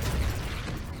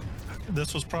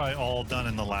 This was probably all done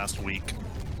in the last week.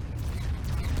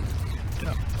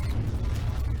 Yeah.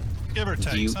 Give or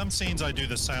take. Some scenes I do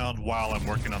the sound while I'm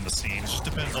working on the scenes. Just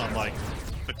depends on like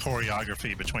the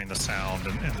choreography between the sound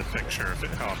and the picture,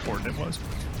 how important it was.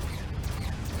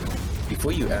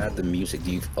 Before you add the music,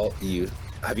 have you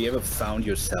ever found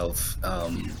yourself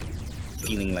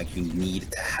feeling like you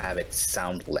need to have it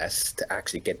sound less to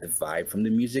actually get the vibe from the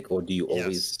music, or do you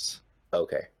always?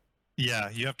 Okay.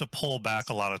 Yeah, you have to pull back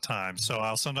a lot of times. So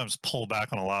I'll sometimes pull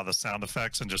back on a lot of the sound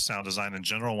effects and just sound design in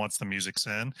general once the music's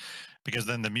in, because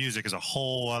then the music is a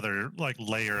whole other like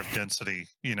layer of density,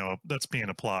 that's being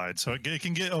applied. So it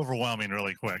can get overwhelming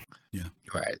really quick. Yeah.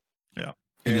 Right. Yeah.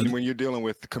 And when you're dealing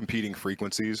with competing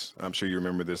frequencies, I'm sure you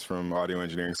remember this from audio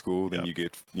engineering school, then you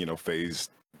get, phased,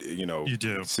 you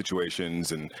do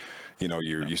situations, and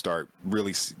you start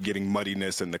really getting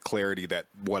muddiness, and the clarity that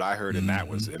what I heard in that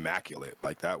was immaculate.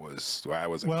 Like that was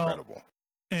incredible.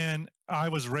 And I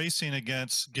was racing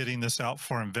against getting this out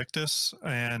for Invictus,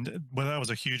 and that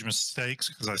was a huge mistake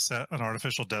because I set an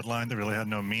artificial deadline that really had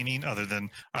no meaning other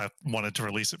than I wanted to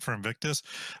release it for Invictus.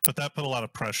 But that put a lot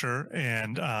of pressure,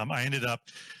 and I ended up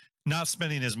not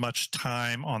spending as much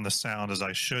time on the sound as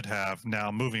I should have.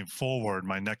 Now, moving forward,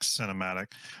 my next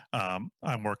cinematic,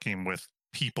 I'm working with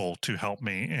people to help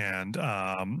me, and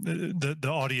the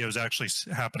audio is actually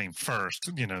happening first.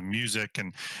 Music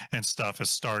and stuff is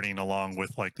starting along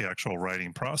with like the actual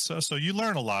writing process. So you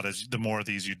learn a lot as the more of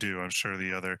these you do. I'm sure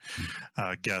the other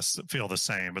guests feel the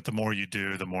same, but the more you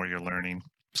do, the more you're learning.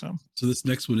 So this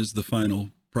next one is the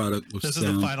final product with this sound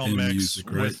is the final and mix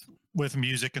music, right? with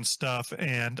music and stuff,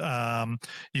 and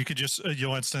you could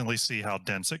you'll instantly see how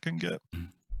dense it can get.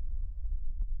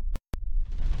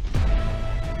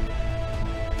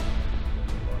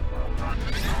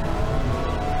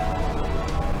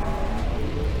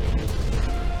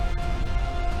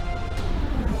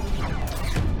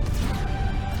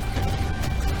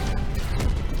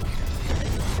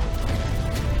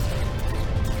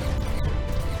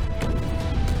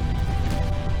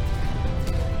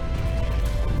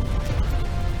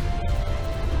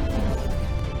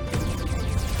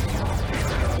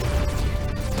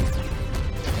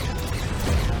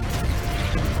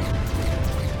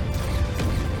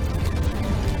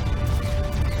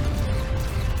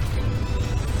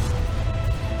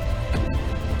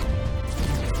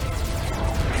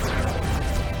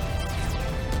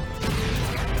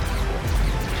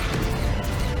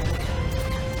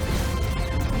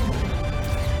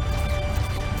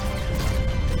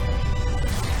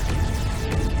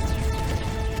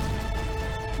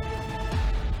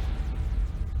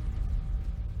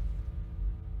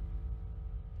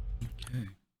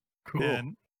 Cool.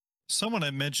 And someone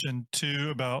had mentioned too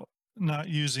about not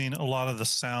using a lot of the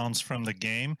sounds from the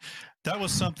game. That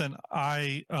was something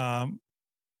I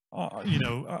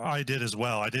did as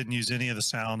well. I didn't use any of the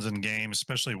sounds in game,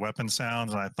 especially weapon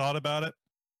sounds, and I thought about it,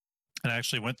 and I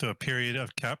actually went through a period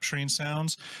of capturing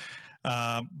sounds.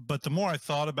 But the more I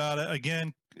thought about it,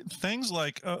 again, things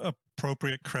like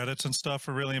appropriate credits and stuff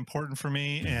are really important for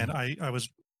me, and I was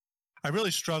I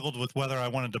really struggled with whether I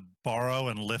wanted to borrow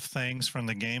and lift things from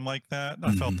the game like that.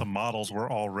 I felt the models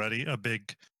were already a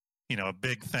big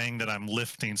thing that I'm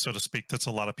lifting, so to speak. That's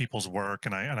a lot of people's work,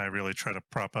 and I really try to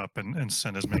prop up and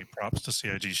send as many props to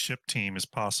CIG's ship team as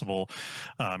possible.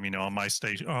 On my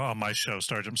show,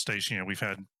 Starjump Station, we've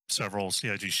had several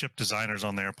CIG ship designers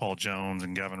on there, Paul Jones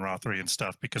and Gavin Rothery and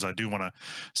stuff, because I do want to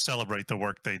celebrate the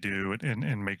work they do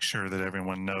and make sure that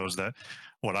everyone knows that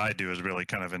what I do is really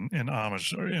kind of in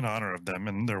homage or in honor of them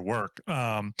and their work.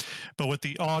 But with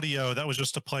the audio, that was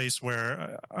just a place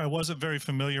where I wasn't very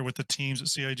familiar with the teams at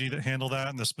CIG that handle that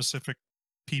and the specific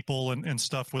people and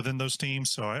stuff within those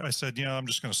teams. So I said, I'm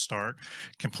just going to start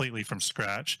completely from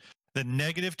scratch. The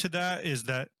negative to that is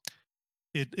that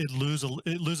it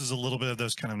loses a little bit of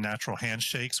those kind of natural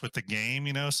handshakes with the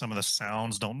game. Some of the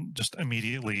sounds don't just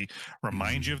immediately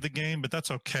remind you of the game, but that's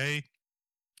okay.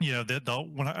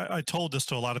 When I told this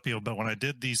to a lot of people, but when I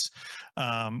did these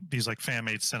like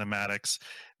fan-made cinematics,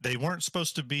 they weren't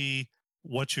supposed to be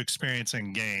what you experience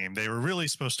in game. They were really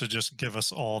supposed to just give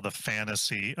us all the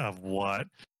fantasy of what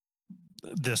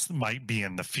this might be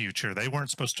in the future. They weren't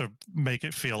supposed to make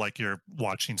it feel like you're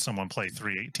watching someone play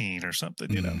 318 or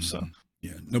something, so.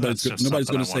 Yeah, nobody's going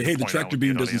to say, "Hey, the tractor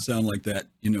beam doesn't sound like that."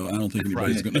 I don't think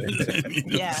anybody's going to say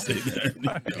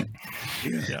that.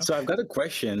 Yeah. So I've got a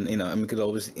question. We could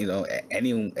always,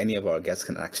 any of our guests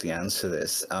can actually answer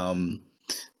this.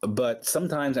 But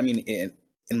sometimes, in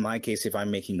my case, if I'm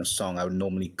making a song, I would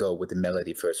normally go with the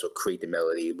melody first, or create the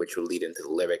melody, which will lead into the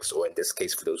lyrics. Or in this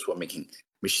case, for those who are making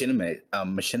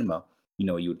machinima,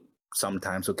 you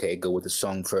sometimes go with the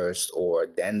song first, or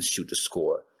then shoot the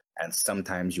score. And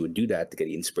sometimes you would do that to get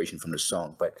the inspiration from the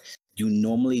song. But do you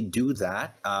normally do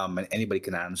that? And anybody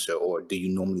can answer. Or do you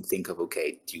normally think of,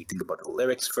 do you think about the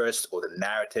lyrics first or the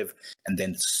narrative, and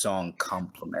then the song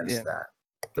complements that?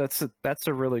 That's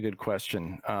a really good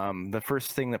question. The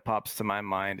first thing that pops to my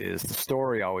mind is the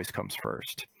story always comes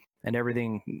first, and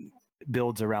everything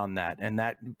builds around that. And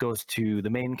that goes to the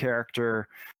main character,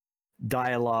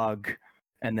 dialogue,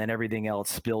 and then everything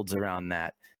else builds around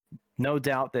that. No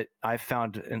doubt that I've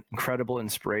found incredible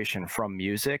inspiration from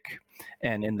music,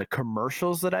 and in the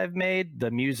commercials that I've made,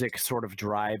 the music sort of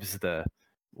drives the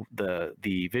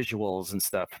visuals and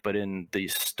stuff. But in the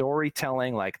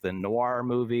storytelling, like the noir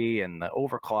movie and the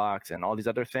Overclocked and all these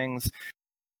other things,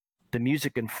 the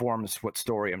music informs what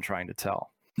story I'm trying to tell.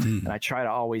 And I try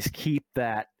to always keep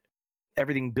that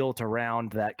everything built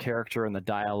around that character and the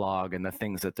dialogue and the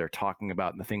things that they're talking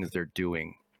about and the things they're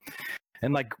doing.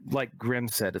 And like Grim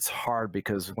said, it's hard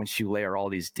because once you layer all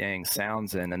these dang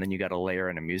sounds in, and then you got to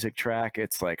layer in a music track,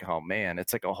 it's like, oh man,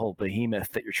 it's like a whole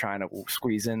behemoth that you're trying to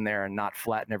squeeze in there and not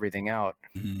flatten everything out.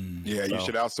 Yeah, you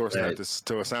should outsource that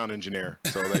to a sound engineer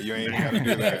so that you ain't got to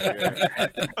do that.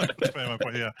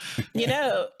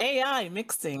 Yeah. AI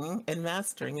mixing and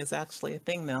mastering is actually a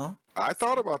thing now. I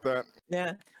thought about that.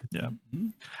 Yeah. Yeah.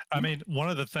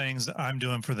 One of the things that I'm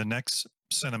doing for the next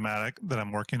cinematic that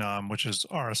I'm working on, which is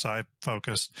RSI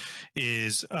focused,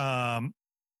 is I'm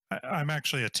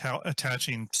actually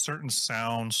attaching certain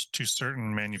sounds to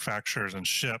certain manufacturers and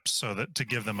ships so that to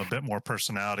give them a bit more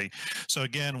personality. So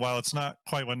again, while it's not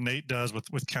quite what Nate does with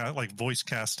like voice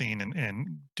casting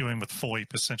and doing with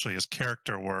VoIP essentially as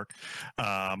character work,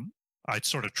 I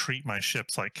sort of treat my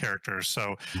ships like characters.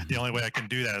 So the only way I can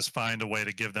do that is find a way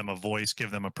to give them a voice, give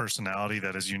them a personality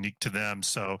that is unique to them.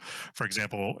 So, for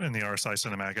example, in the RSI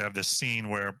cinematic, I have this scene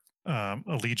where a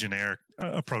Legionnaire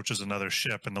approaches another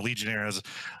ship, and the Legionnaire has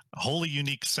a wholly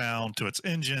unique sound to its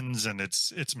engines and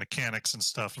its mechanics and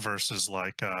stuff versus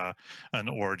like an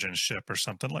Origin ship or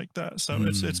something like that. So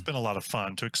it's been a lot of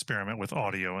fun to experiment with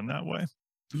audio in that way.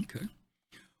 Okay.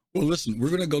 Well, listen, we're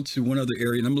going to go to one other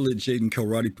area, and I'm going to let Jade and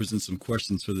Kelrati present some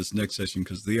questions for this next session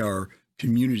because they are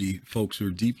community folks who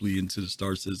are deeply into the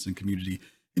Star Citizen community.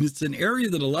 And it's an area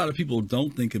that a lot of people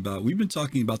don't think about. We've been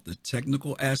talking about the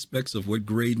technical aspects of what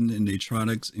Greydon and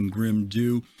Natronix and Grim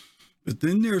do, but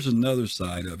then there's another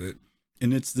side of it,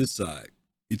 and it's this side.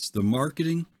 It's the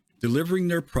marketing, delivering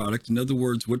their product, in other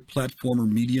words, what platform or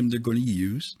medium they're going to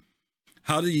use,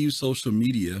 how to use social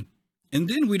media. And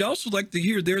then we'd also like to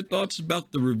hear their thoughts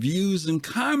about the reviews and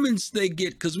comments they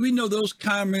get, because we know those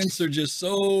comments are just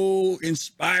so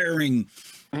inspiring.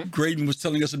 Greydon was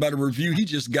telling us about a review he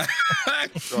just got.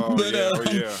 Well,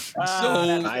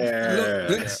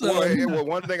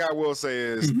 one thing I will say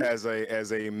is, as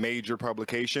a major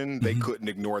publication, they couldn't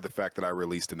ignore the fact that I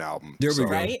released an album. There we go.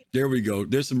 Right? There we go.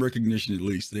 There's some recognition at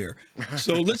least there.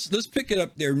 So let's pick it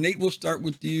up there. Nate, we'll start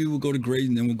with you. We'll go to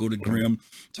Greydon, then we'll go to Grim.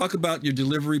 Talk about your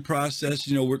delivery process.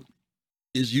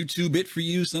 Is YouTube it for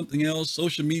you? Something else?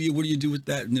 Social media? What do you do with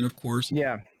that? And then, of course,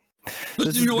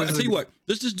 Let's do, you know what? I tell you what.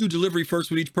 Let's just do delivery first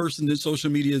with each person, then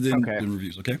social media, then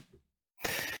reviews. Okay.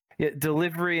 Yeah,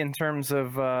 delivery in terms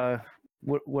of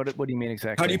what do you mean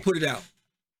exactly? How do you put it out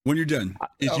when you're done?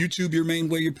 Is YouTube your main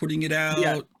way you're putting it out?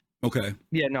 Yeah. Okay.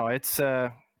 Yeah, no, it's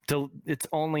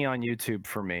only on YouTube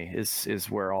for me. Is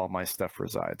where all my stuff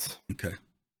resides. Okay.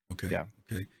 Okay. Yeah.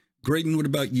 Okay. Greydon, what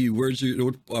about you?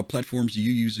 What platforms are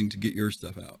you using to get your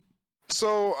stuff out?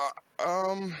 So,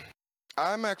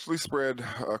 I'm actually spread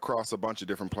across a bunch of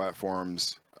different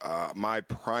platforms. My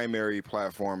primary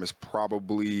platform is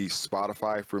probably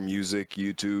Spotify for music,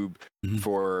 YouTube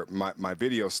for my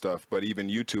video stuff, but even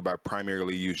YouTube I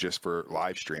primarily use just for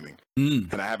live streaming.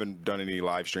 And I haven't done any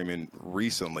live streaming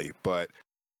recently, but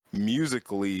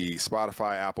musically,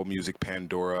 Spotify, Apple Music,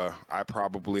 Pandora, I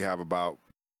probably have about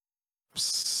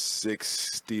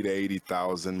 60 to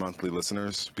 80,000 monthly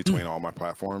listeners between all my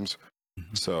platforms.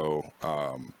 So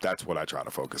that's what I try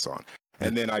to focus on.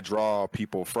 And then I draw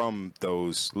people from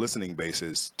those listening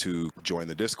bases to join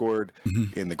the Discord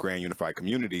in the Grand Unified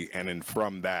community. And then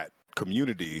from that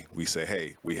community, we say,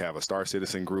 hey, we have a Star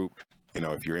Citizen group. You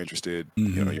know, if you're interested,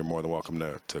 you know, you're more than welcome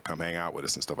to come hang out with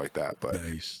us and stuff like that. But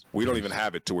we don't even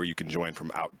have it to where you can join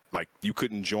from out. Like, you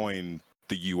couldn't join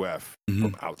the UF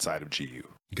from outside of GU.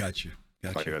 Got you.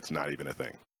 Like, that's not even a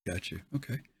thing. Got you.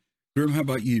 Okay. Grim, how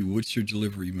about you? What's your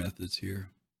delivery methods here?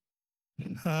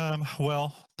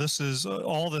 Well, this is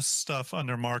all this stuff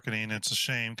under marketing. It's a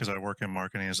shame because I work in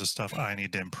marketing. Is the stuff I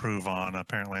need to improve on.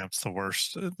 Apparently, it's the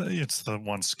worst. It's the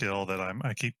one skill that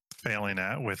I keep failing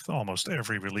at with almost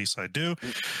every release I do.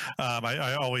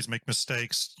 I always make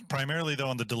mistakes. Primarily, though,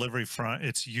 on the delivery front,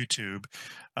 it's YouTube.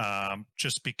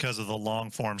 Just because of the long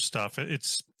form stuff,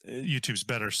 YouTube's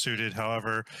better suited.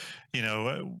 However, you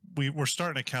know, we're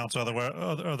starting accounts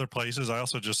other places. I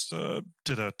also just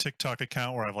did a TikTok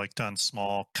account where I've done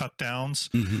small cut downs.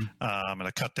 And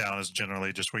a cut down is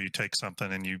generally just where you take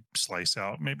something and you slice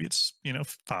out. Maybe it's,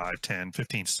 5, 10,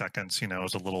 15 seconds,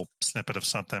 as a little snippet of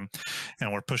something.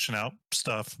 And we're pushing out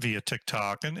stuff via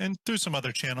TikTok and through some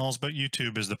other channels, but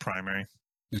YouTube is the primary.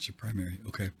 That's your primary.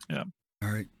 Okay. Yeah.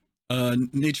 All right.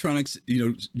 Natronix,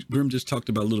 Grim just talked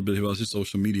about a little bit about his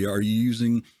social media. Are you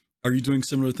doing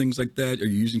similar things like that? Are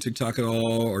you using TikTok at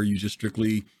all? Or are you just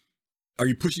are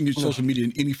you pushing your social media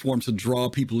in any form to draw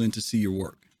people in to see your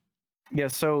work? Yeah.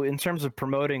 So in terms of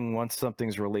promoting, once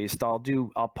something's released, I'll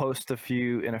post in a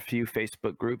few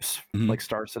Facebook groups, like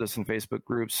Star Citizen Facebook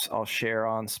groups. I'll share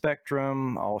on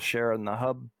Spectrum. I'll share in the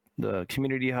hub, the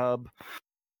community hub.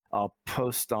 I'll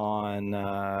post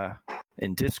on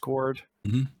in Discord.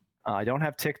 I don't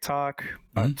have TikTok.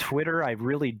 Twitter, I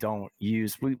really don't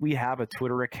use. We have a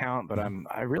Twitter account, but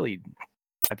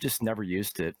I've just never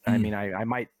used it. I mean, I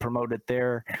might promote it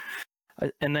there.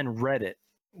 And then Reddit,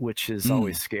 which is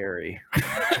always scary.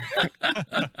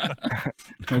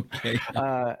 Okay.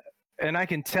 And I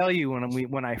can tell you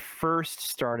when I first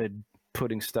started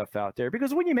putting stuff out there,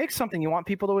 because when you make something, you want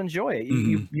people to enjoy it.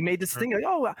 You made this thing like,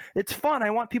 oh, it's fun.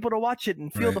 I want people to watch it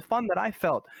and feel the fun that I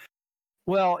felt.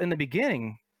 Well, in the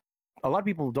beginning, a lot of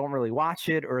people don't really watch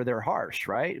it or they're harsh,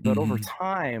 right? But over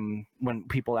time, when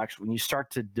you start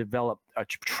to develop a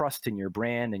trust in your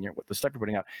brand and the stuff you're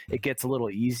putting out, it gets a little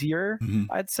easier,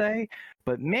 I'd say.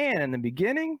 But man, in the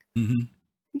beginning, you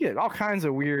get all kinds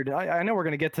of weird. I know we're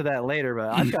going to get to that later,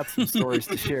 but I've got some stories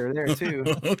to share there too.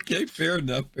 Okay, fair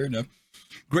enough.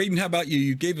 Greydon, how about you?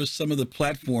 You gave us some of the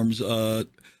platforms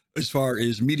as far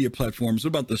as media platforms. What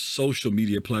about the social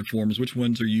media platforms? Which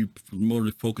ones are you more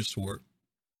focused toward?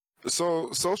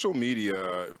 So social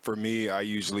media, for me, I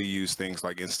usually use things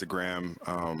like Instagram,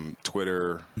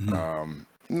 Twitter,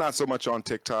 not so much on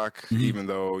TikTok, even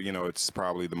though, it's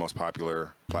probably the most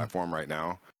popular platform right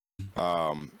now.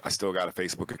 I still got a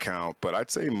Facebook account, but I'd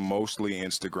say mostly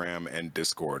Instagram and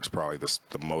Discord is probably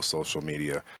the most social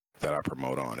media that I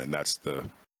promote on. And that's the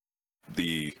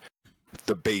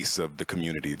base of the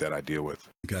community that I deal with.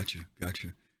 Gotcha.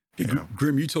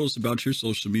 Grim, you told us about your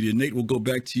social media. Nate, we'll go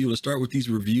back to you. Let's start with these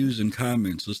reviews and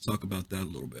comments. Let's talk about that a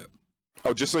little bit.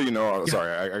 Oh, just so you know,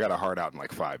 sorry, I got a hard out in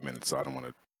 5 minutes, so I don't want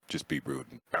to just be rude.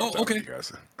 Okay. You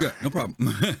guys. Yeah, no problem.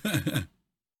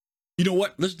 You know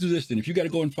what? Let's do this then. If you got to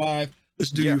go in 5, let's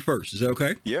do you first. Is that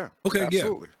okay? Yeah. Okay,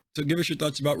 absolutely. Yeah. So give us your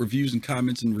thoughts about reviews and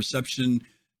comments and reception,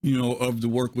 of the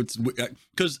work.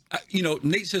 Because,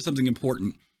 Nate said something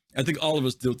important. I think all of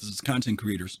us deal with this as content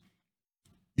creators.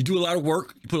 You do a lot of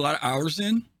work, you put a lot of hours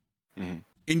in, and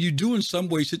you do in some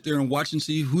way sit there and watch and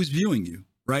see who's viewing you,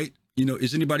 right?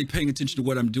 Is anybody paying attention to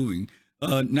what I'm doing?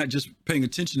 Not just paying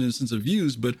attention in the sense of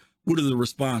views, but what are the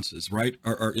responses, right?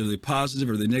 Are they positive?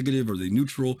 Are they negative? Are they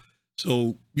neutral?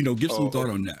 So, give some thought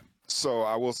on that. So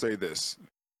I will say this.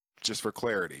 just for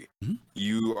clarity,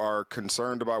 you are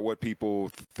concerned about what people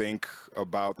think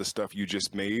about the stuff you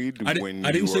just made. I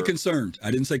didn't say concerned.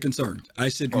 I didn't say concerned. I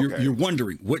said you're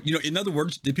wondering what, in other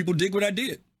words, did people dig what I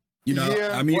did?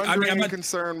 Yeah, I mean, wondering I'm and not.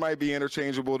 concern might be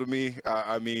interchangeable to me.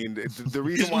 I mean, the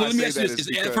reason why Let I me say ask you that this: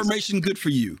 is is affirmation good for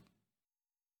you?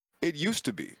 It used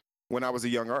to be when I was a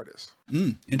young artist.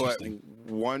 But Interesting.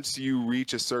 once you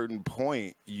reach a certain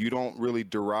point, you don't really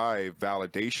derive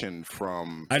validation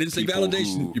from. I didn't say people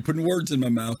validation. who- You're putting words in my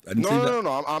mouth. I didn't say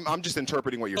No. I'm just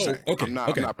interpreting what you're saying. okay, I'm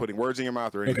okay. not putting words in your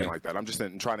mouth or anything Okay. like that. I'm just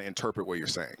trying to interpret what you're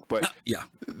saying. But yeah,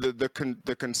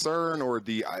 the concern or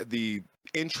the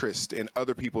interest in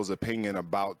other people's opinion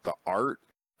about the art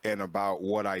and about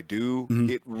what I do,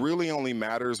 it really only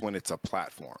matters when it's a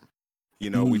platform.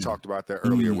 We talked about that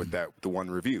earlier with the one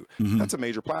review. That's a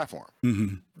major platform.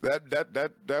 That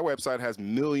website has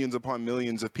millions upon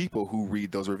millions of people who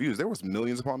read those reviews. There was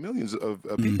millions upon millions of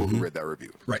people who read that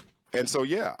review. Right. And so,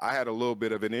 yeah, I had a little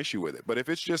bit of an issue with it. But if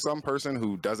it's just some person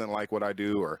who doesn't like what I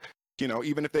do, or,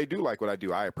 even if they do like what I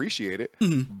do, I appreciate it.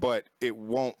 But it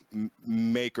won't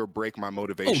make or break my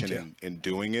motivation in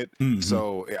doing it.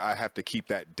 So I have to keep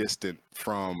that distant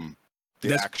from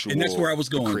and that's where I was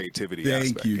going. Creativity. Thank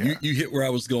aspect, you. yeah. You hit where I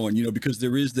was going. Because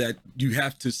there is that you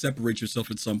have to separate yourself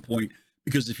at some point.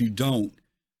 Because if you don't,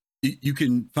 you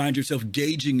can find yourself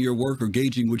gauging your work or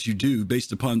gauging what you do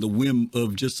based upon the whim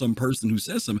of just some person who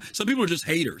says something. Some people are just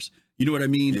haters. You know what I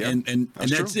mean? Yeah, and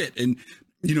that's true. it. And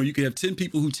you can have 10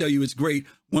 people who tell you it's great,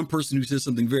 one person who says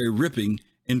something very ripping,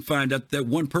 and find out that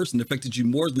one person affected you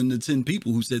more than the 10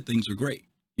 people who said things are great.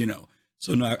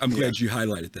 So no, I'm glad you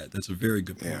highlighted that. That's a very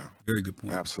good point. Yeah. Very good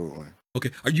point. Absolutely. Okay.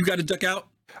 You got to duck out?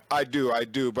 I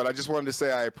do. But I just wanted to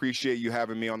say I appreciate you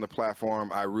having me on the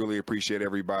platform. I really appreciate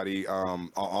everybody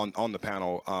on the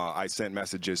panel. I sent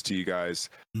messages to you guys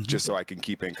just so I can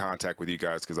keep in contact with you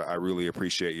guys because I really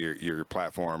appreciate your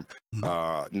platform.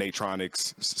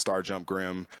 Natronix, Star Jump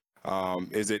Grim.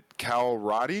 Is it Cal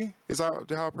Roddy? Is that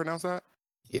how I pronounce that?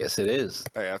 Yes, it is.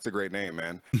 Hey, that's a great name,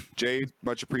 man. Jade,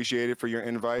 much appreciated for your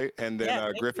invite. And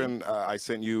then Griffin, I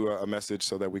sent you a message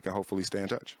so that we can hopefully stay in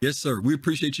touch. Yes, sir. We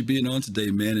appreciate you being on today,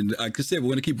 man. And like I said, we're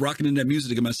going to keep rocking in that music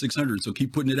to get my 600. So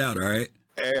keep putting it out. All right.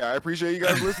 Hey, I appreciate you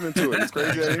guys listening to it. It's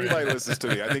crazy that anybody listens to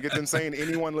me. I think it's insane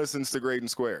anyone listens to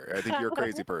GreydonSqure. I think you're a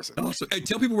crazy person. Also, hey,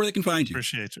 tell people where they can find you.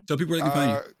 Appreciate you. Tell people where they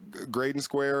can find you.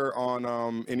 GreydonSqure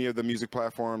on any of the music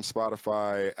platforms,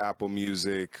 Spotify, Apple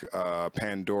Music,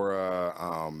 Pandora,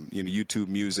 YouTube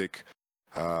Music.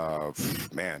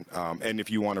 And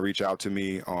if you want to reach out to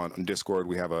me on Discord,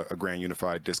 we have a Grand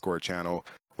Unified Discord channel.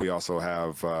 We also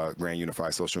have Grand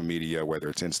Unified social media, whether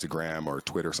it's Instagram or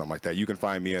Twitter or something like that. You can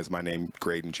find me as my name,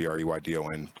 Greydon,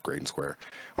 GreydonSqure, GreydonSqure,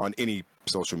 on any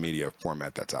social media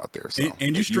format that's out there. So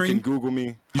and you stream? You can Google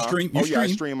me. You stream? I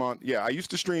stream on. Yeah, I used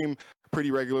to stream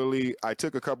pretty regularly. I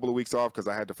took a couple of weeks off because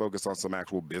I had to focus on some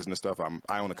actual business stuff.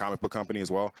 I own a comic book company as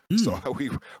well, so we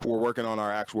were working on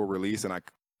our actual release, and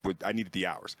I needed the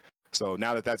hours. So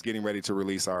now that that's getting ready to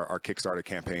release our Kickstarter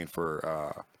campaign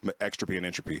for Extropy and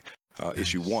Entropy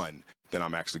issue 1, then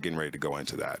I'm actually getting ready to go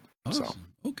into that. Awesome. So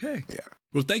okay. Yeah.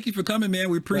 Well, thank you for coming, man.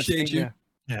 We appreciate you.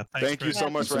 Yeah. Thank you so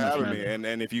much for having me.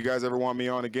 And if you guys ever want me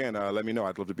on again, let me know.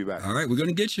 I'd love to be back. All right. We're going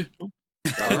to get you.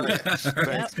 All right.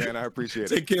 Thanks, man. I appreciate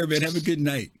it. Take care, man. Have a good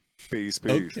night. Peace.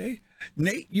 Okay.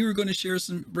 Nate, you were going to share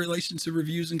some relation to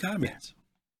reviews and comments.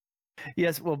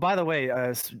 Yes. Well, by the way,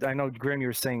 I know, Grim, you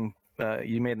were saying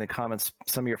you made in the comments,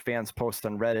 some of your fans post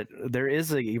on Reddit. There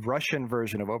is a Russian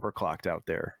version of Overclocked out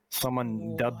there.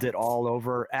 Someone dubbed it all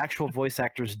over. Actual voice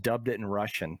actors dubbed it in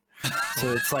Russian.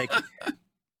 So it's like,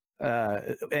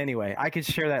 anyway, I could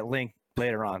share that link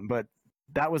later on, but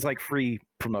that was like free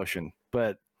promotion.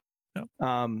 But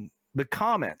the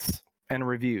comments and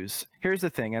reviews, here's the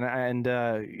thing. And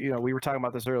we were talking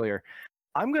about this earlier.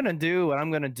 I'm going to do what I'm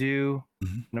going to do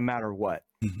no matter what.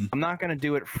 I'm not going to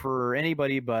do it for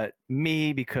anybody but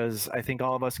me, because I think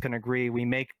all of us can agree we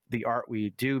make the art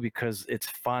we do because it's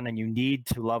fun, and you need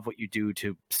to love what you do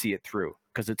to see it through,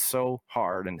 because it's so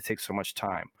hard and it takes so much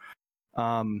time.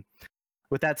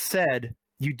 With that said,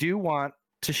 you do want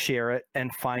to share it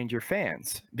and find your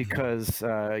fans, because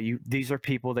these are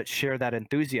people that share that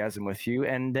enthusiasm with you.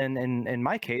 And then in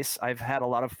my case, I've had a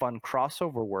lot of fun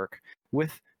crossover work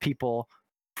with people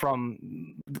from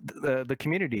the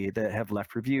community that have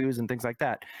left reviews and things like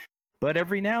that. But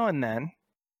every now and then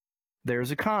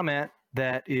there's a comment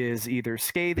that is either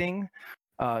scathing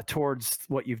towards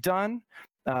what you've done.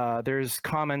 There's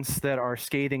comments that are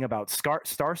scathing about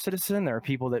Star Citizen. There are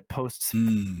people that post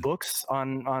books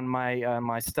on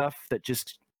my stuff that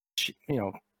just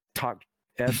talk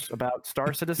about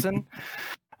Star Citizen.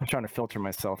 I'm trying to filter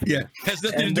myself. Yeah, has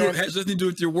nothing to do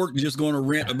with your work. Just going to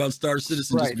rant about Star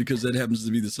Citizen just because that happens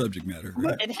to be the subject matter.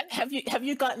 Right? And have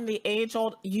you gotten the age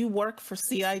old? You work for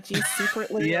CIG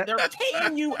secretly. Yeah. They're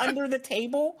paying you under the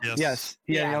table. Yes.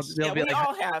 Yeah, They'll be we like,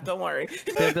 all have. Don't worry.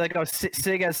 they'll be like, "Oh,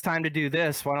 Sig has time to do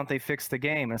this. Why don't they fix the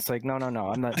game?" And it's like, no.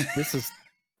 I'm not. This is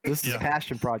a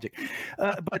passion project.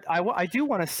 But I do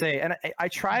want to say, and I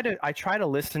try to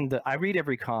listen to. I read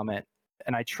every comment.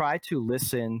 And I try to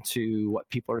listen to what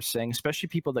people are saying, especially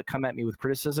people that come at me with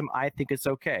criticism. I think it's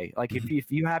okay. Like if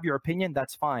you have your opinion,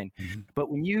 that's fine. But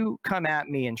when you come at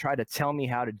me and try to tell me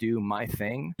how to do my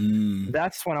thing,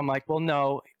 that's when I'm like, well,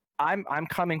 no, I'm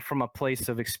coming from a place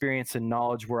of experience and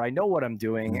knowledge where I know what I'm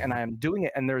doing and I'm doing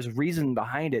it and there's reason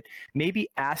behind it. Maybe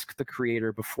ask the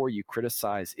creator before you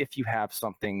criticize if you have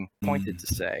something pointed to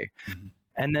say.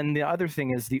 And then the other thing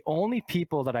is the only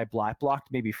people that I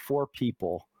blocked, maybe 4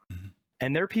 people.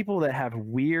 And there are people that have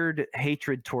weird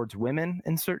hatred towards women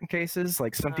in certain cases.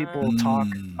 Like some people talk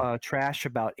trash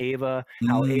about Ava,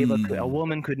 how a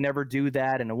woman could never do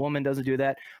that and a woman doesn't do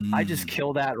that. I just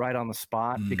kill that right on the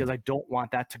spot because I don't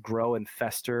want that to grow and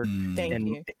fester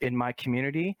in my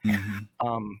community.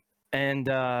 But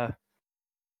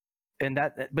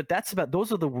that's about,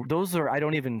 those are, I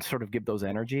don't even sort of give those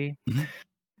energy,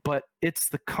 but it's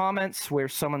the comments where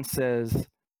someone says,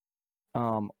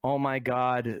 oh my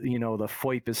God, the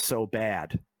FOIP is so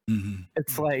bad.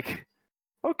 It's like,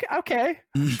 okay,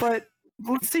 but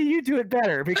let's see you do it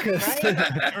better because,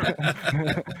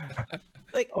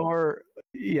 or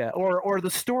the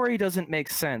story doesn't make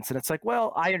sense. And it's like,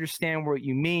 well, I understand what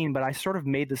you mean, but I sort of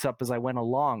made this up as I went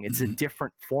along. It's a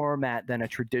different format than a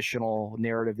traditional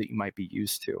narrative that you might be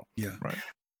used to. Yeah. Right.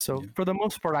 So for the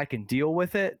most part, I can deal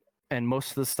with it. And most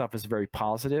of the stuff is very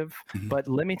positive. But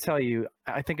let me tell you,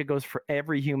 I think it goes for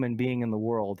every human being in the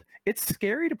world. It's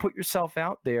scary to put yourself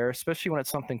out there, especially when it's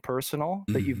something personal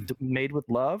that you've made with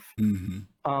love.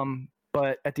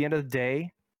 But at the end of the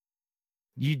day,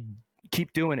 you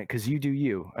keep doing it because you do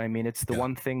you. I mean, it's the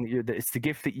one thing, it's the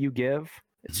gift that you give.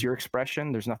 It's your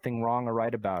expression. There's nothing wrong or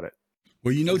right about it.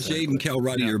 Well, Jade and Cal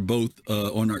Roddy are both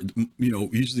on our,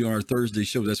 usually on our Thursday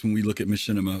show. That's when we look at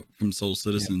Machinima from Soul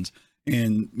Citizens.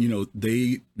 And,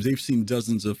 they've seen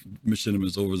dozens of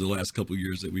machinimas over the last couple of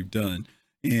years that we've done.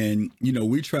 And,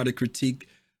 we try to critique.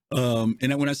 And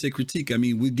when I say critique, I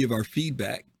mean, we give our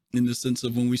feedback in the sense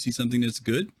of when we see something that's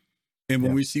good. And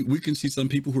when we can see some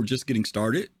people who are just getting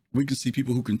started. We can see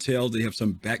people who can tell they have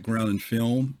some background in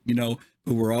film,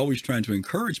 but we're always trying to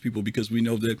encourage people because we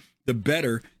know that the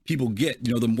better people get,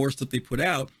 the more stuff they put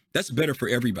out, that's better for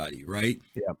everybody, right?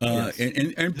 Yeah.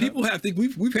 And people have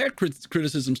we've had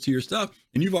criticisms to your stuff,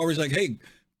 and you've always like, hey,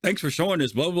 thanks for showing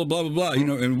this, blah blah blah blah blah.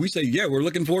 And we say, yeah, we're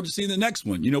looking forward to seeing the next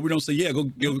one. We don't say, yeah, go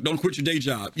don't quit your day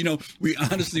job. We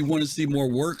honestly want to see more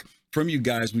work from you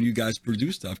guys when you guys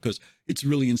produce stuff because it's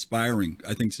really inspiring,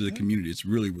 I think, to the community. It's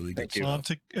really, really good stuff.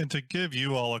 And to give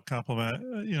you all a compliment,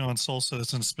 on Soul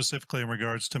Citizen specifically in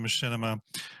regards to Machinima,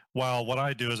 while what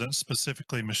I do isn't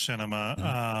specifically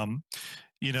Machinima,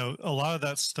 a lot of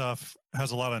that stuff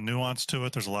has a lot of nuance to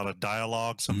it. There's a lot of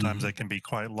dialogue. Sometimes they can be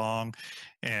quite long.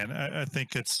 And I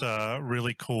think it's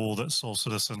really cool that Soul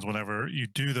Citizens, whenever you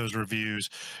do those reviews,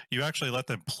 you actually let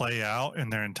them play out in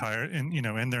their entirety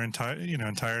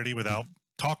without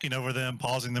talking over them,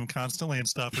 pausing them constantly and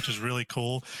stuff, which is really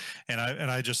cool. And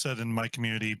I just said in my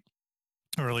community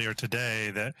earlier today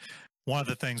that one of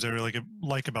the things I really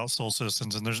like about Soul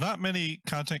Citizens, and there's not many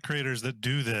content creators that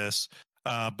do this,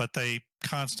 but you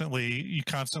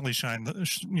constantly shine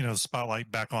the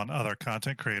spotlight back on other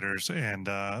content creators. And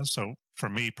so for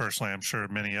me personally, I'm sure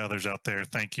many others out there,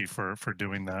 thank you for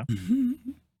doing that.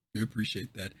 We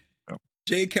appreciate that.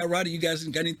 Jay, Cal Roddy, you guys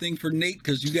got anything for Nate?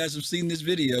 Because you guys have seen these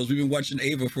videos. We've been watching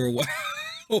Ava for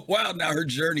a while now, her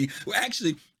journey. Well,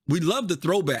 actually, we love the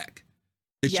throwback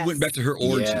that she went back to her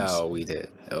origins. Yeah, we did.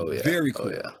 Oh yeah. Very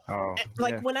cool. Oh,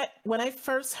 yeah. When I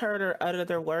first heard her utter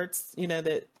their words,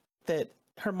 that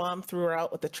her mom threw her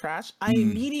out with the trash, I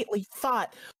immediately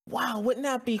thought, wow, wouldn't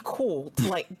that be cool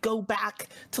to go back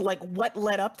to what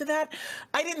led up to that?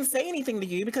 I didn't say anything to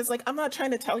you because I'm not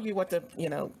trying to tell you what to,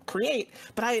 create,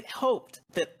 but I had hoped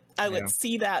that I would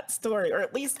see that story or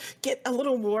at least get a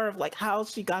little more of how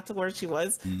she got to where she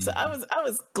was. So I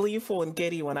was gleeful and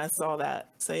giddy when I saw that.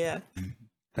 So yeah.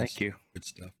 Thank you. Good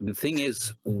stuff. The thing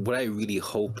is, what I really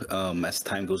hope as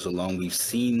time goes along, we've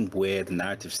seen where the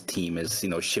narratives team is,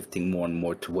 shifting more and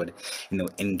more toward,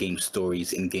 in-game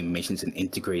stories, in-game missions, and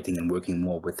integrating and working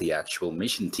more with the actual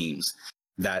mission teams.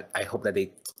 That I hope that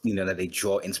they, that they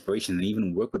draw inspiration and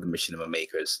even work with the machinima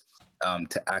makers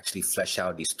to actually flesh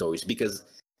out these stories. Because,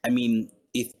 I mean,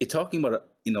 if you're talking about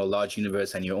large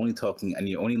universe, and you're only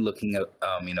looking at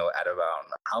at around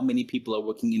how many people are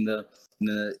working in the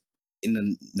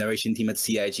narration team at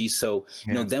CIG. So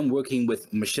them working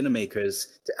with machinima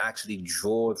makers to actually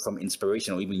draw from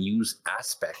inspiration or even use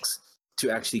aspects to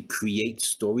actually create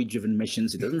story-driven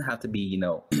missions. It doesn't have to be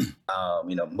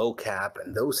mocap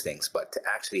and those things, but to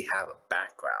actually have a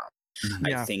background.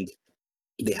 I think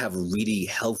they have a really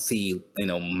healthy,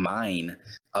 mind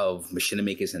of machinima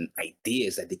makers and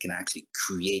ideas that they can actually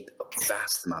create a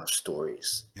vast amount of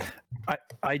stories.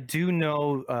 I do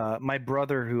know my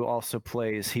brother, who also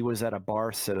plays, he was at a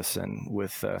Bar Citizen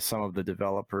with some of the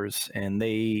developers, and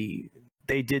they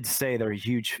did say they're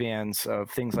huge fans of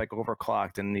things like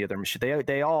Overclocked and the other machine.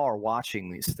 They all are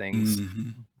watching these things.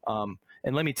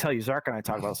 And let me tell you, Zark and I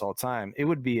talk about this all the time. It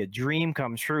would be a dream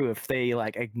come true if they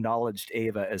acknowledged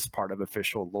Ava as part of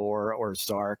official lore, or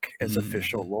Zark as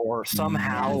official lore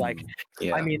somehow.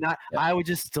 I would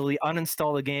just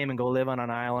uninstall the game and go live on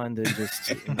an island and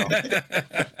just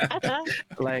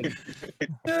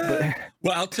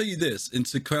Well, I'll tell you this, and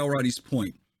to Kyle Roddy's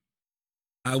point,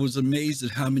 I was amazed at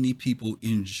how many people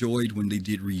enjoyed when they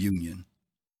did Reunion.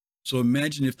 So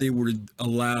imagine if they were to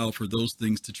allow for those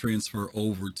things to transfer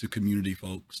over to community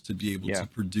folks to be able to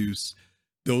produce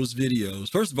those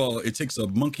videos. First of all, it takes a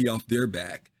monkey off their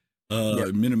back.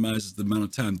 It minimizes the amount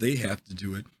of time they have to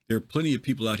do it. There are plenty of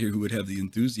people out here who would have the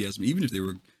enthusiasm, even if they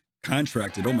were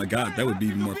contracted. Oh my God, that would be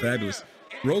even more fabulous.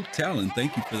 Rogue Talon,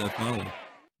 thank you for that follow.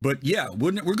 But yeah,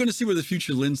 we're going to see where the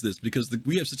future lends this, because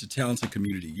we have such a talented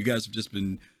community. You guys have just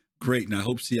been great, and I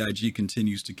hope CIG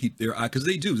continues to keep their eye, because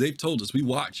they do. They've told us, we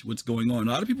watch what's going on.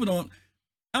 A lot of people don't.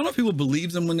 I don't know if people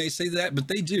believe them when they say that, but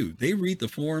they do. They read the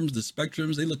forums, the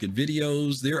spectrums. They look at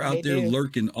videos. They're out there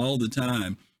lurking all the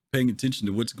time, paying attention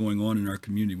to what's going on in our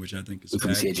community, which I think is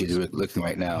fabulous. CIG is looking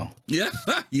right now. Yeah,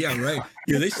 yeah, right.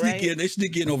 Yeah, they sneak in. They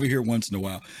sneak in over here once in a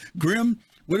while. Grim,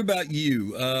 what about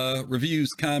you?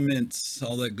 Reviews, comments,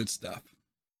 all that good stuff.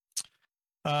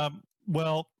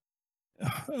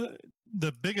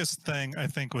 The biggest thing I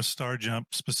think with Star Jump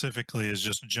specifically is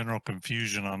just general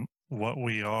confusion on what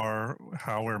we are,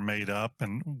 how we're made up,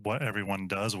 and what everyone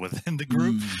does within the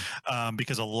group.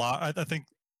 Because I think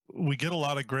we get a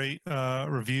lot of great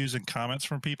reviews and comments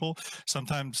from people.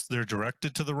 Sometimes they're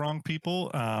directed to the wrong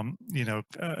people.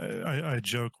 I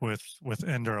joke with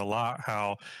Ender a lot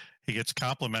how he gets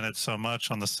complimented so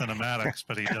much on the cinematics,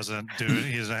 but he doesn't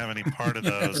have any part of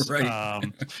those. Right.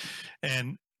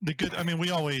 And the good,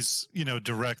 we always,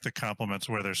 direct the compliments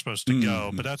where they're supposed to go,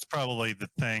 but that's probably the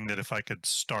thing that if I could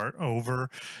start over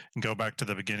and go back to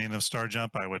the beginning of Star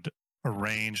Jump, I would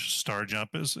arrange Star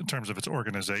Jump in terms of its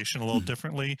organization a little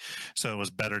differently, so it was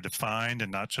better defined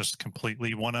and not just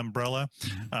completely one umbrella.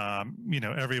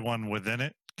 Everyone within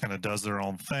it kind of does their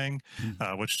own thing,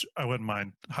 which I wouldn't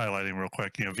mind highlighting real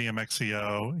quick.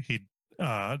 VMXEO, he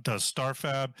does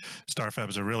StarFab. StarFab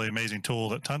is a really amazing tool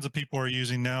that tons of people are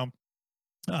using now.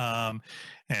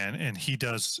 And he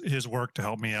does his work to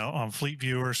help me out on Fleet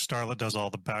Viewer. Starlet does all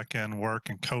the back end work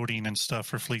and coding and stuff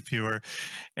for Fleet Viewer.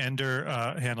 Ender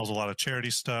handles a lot of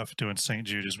charity stuff, doing St.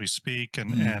 Jude as we speak,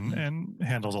 and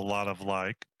handles a lot of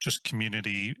just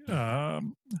community.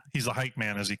 He's a hype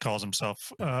man, as he calls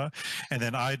himself. And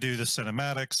then I do the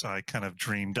cinematics. I kind of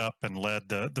dreamed up and led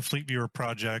the Fleet Viewer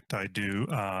project. I do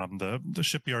the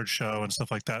shipyard show and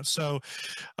stuff like that. So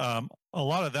a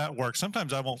lot of that work.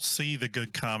 Sometimes I won't see the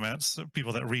good comments of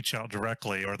people that reach out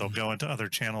directly, or they'll go into other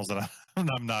channels that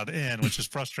I'm not in, which is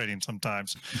frustrating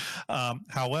sometimes.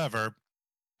 However,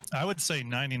 I would say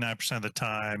 99% of the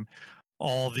time,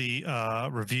 all the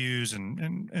reviews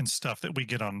and stuff that we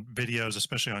get on videos,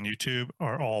 especially on YouTube,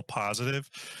 are all positive.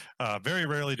 Very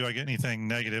rarely do I get anything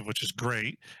negative, which is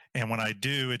great. And when I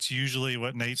do, it's usually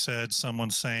what Nate said, someone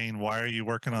saying, why are you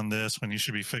working on this when you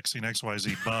should be fixing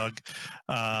XYZ bug?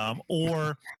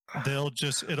 Or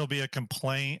it'll be a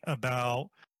complaint about,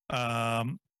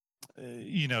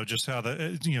 just how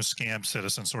the, scam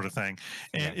citizen sort of thing.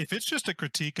 And if it's just a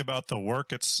critique about the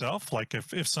work itself, like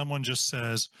if someone just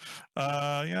says,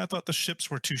 I thought the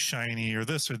ships were too shiny or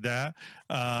this or that,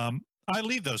 I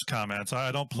leave those comments.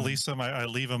 I don't police them. I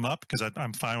leave them up because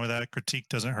I'm fine with that. Critique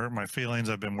doesn't hurt my feelings.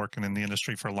 I've been working in the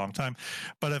industry for a long time.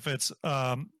 But if it's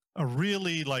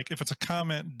if it's a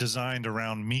comment designed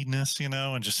around meanness,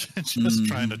 and just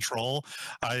trying to troll,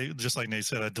 I, just like Nate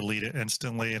said, I delete it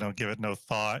instantly and I'll give it no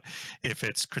thought. If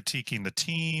it's critiquing the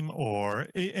team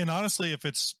and honestly, if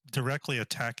it's directly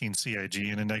attacking CIG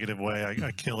in a negative way,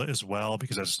 I kill it as well,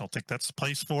 because I just don't think that's the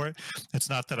place for it. It's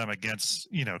not that I'm against,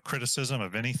 criticism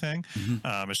of anything.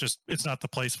 It's not the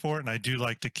place for it. And I do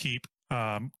like to keep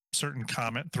certain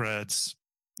comment threads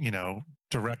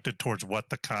directed towards what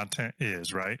the content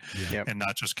is, right? Yep. And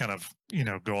not just kind of,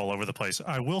 go all over the place.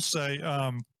 I will say,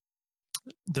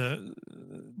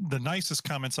 the nicest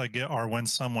comments I get are when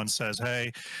someone says,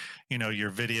 hey, your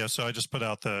video. So I just put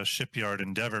out the Shipyard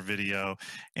Endeavor video,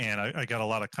 and I got a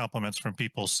lot of compliments from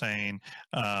people saying,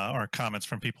 or comments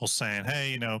from people saying,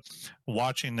 hey,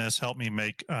 watching this helped me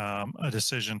make a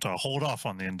decision to hold off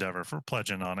on the Endeavor for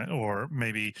pledging on it, or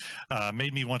maybe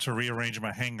made me want to rearrange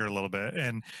my hanger a little bit.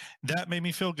 And that made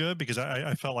me feel good because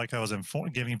I felt like I was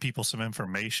giving people some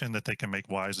information that they can make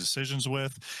wise decisions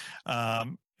with.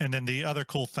 And then the other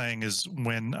cool thing is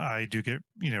when I do get,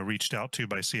 reached out to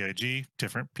by CIG,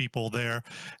 different people there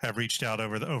have reached out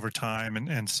over time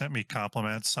and sent me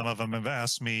compliments. Some of them have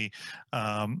asked me,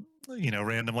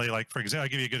 randomly, like, for example, I'll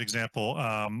give you a good example.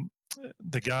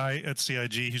 The guy at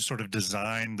CIG who sort of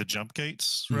designed the jump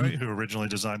gates, right? Who originally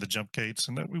designed the jump gates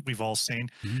and that we've all seen.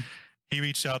 He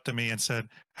reached out to me and said,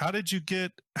 how did you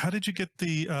get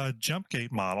the jump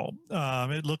gate model?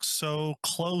 It looks so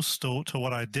close to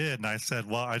what I did. And I said,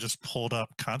 well, I just pulled up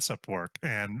concept work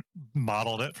and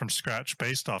modeled it from scratch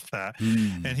based off that.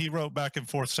 And he wrote back and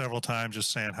forth several times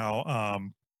just saying how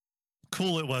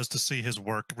cool it was to see his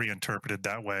work reinterpreted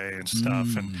that way and stuff.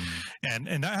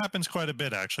 And that happens quite a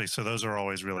bit, actually. So those are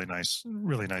always really nice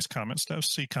comments to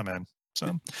see come in.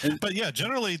 So, but yeah,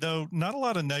 generally though, not a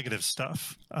lot of negative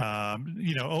stuff.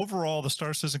 Overall, the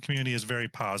Star Citizen community is very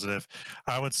positive.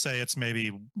 I would say it's maybe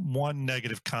one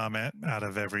negative comment out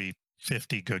of every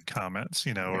 50 good comments,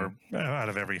 or out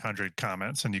of every 100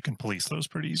 comments, and you can police those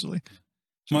pretty easily.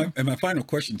 My final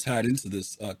question tied into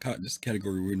this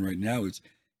category we're in right now is,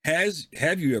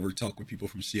 have you ever talked with people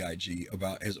from CIG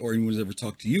about, or anyone's ever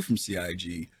talked to you from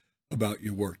CIG about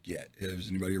your work yet? Has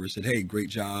anybody ever said, hey, great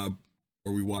job,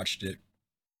 or we watched it?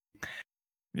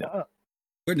 Yeah.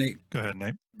 Go ahead,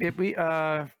 Nate.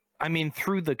 I mean,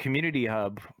 through the community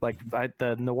hub, like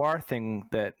the Noir thing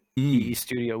that EE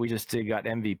Studio we just did got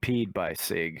MVP'd by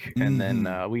SIG, and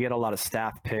then we get a lot of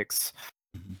staff picks.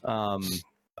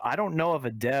 I don't know if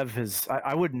a dev has.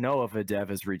 I wouldn't know if a dev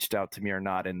has reached out to me or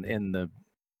not on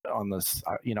this.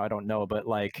 I don't know, but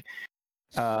like.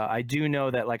 I do know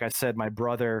that, like I said, my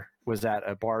brother was at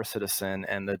a Bar Citizen,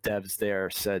 and the devs there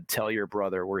said, "Tell your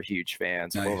brother we're huge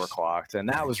fans of Overclocked," and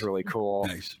that was really cool.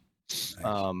 Nice.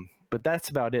 But that's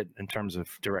about it in terms of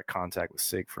direct contact with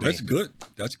SIG for me. That's good.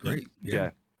 That's great.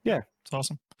 Yeah. It's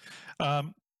awesome. I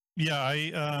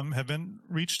have been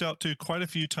reached out to quite a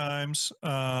few times.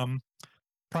 Primarily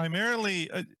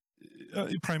on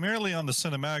the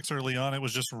cinematics early on, it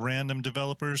was just random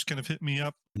developers kind of hit me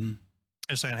up.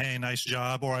 Saying, hey, nice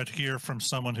job. Or I'd hear from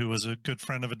someone who was a good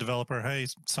friend of a developer, hey,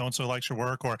 so-and-so likes your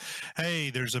work. Or, hey,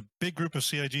 there's a big group of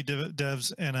CIG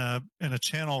devs in a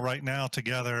channel right now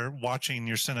together watching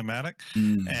your cinematic.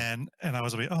 And I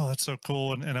was like, oh, that's so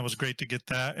cool. And it was great to get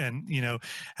that. And,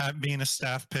 being a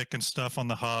staff pick and stuff on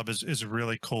the hub is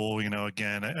really cool.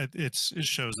 Again, it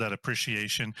shows that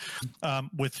appreciation.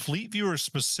 With Fleet Viewer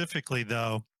specifically,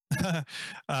 though,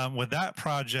 with that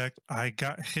project, I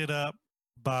got hit up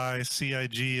by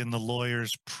CIG and the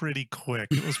lawyers pretty quick.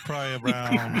 It was probably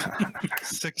around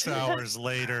 6 hours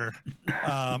later.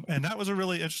 And that was a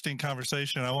really interesting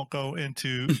conversation. I won't go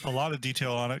into a lot of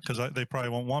detail on it because they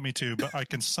probably won't want me to, but I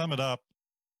can sum it up.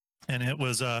 And it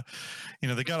was,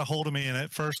 they got a hold of me. And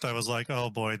at first I was like,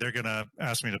 oh boy, they're going to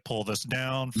ask me to pull this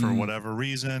down for whatever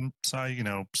reason. So,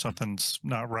 something's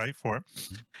not right for it.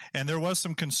 And there was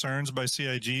some concerns by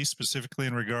CIG, specifically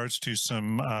in regards to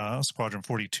some Squadron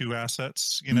 42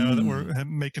 assets, that were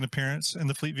making an appearance in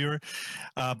the Fleet Viewer.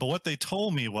 But what they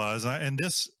told me was, and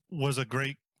this was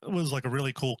like a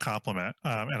really cool compliment.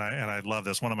 And I love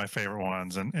this, one of my favorite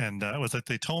ones. And it was that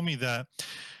they told me that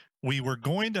we were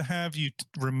going to have you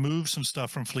remove some stuff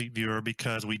from Fleet Viewer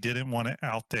because we didn't want it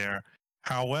out there.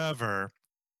 However,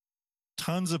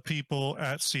 tons of people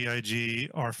at CIG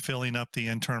are filling up the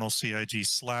internal CIG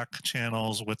Slack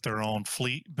channels with their own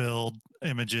fleet build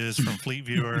images from Fleet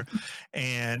Viewer,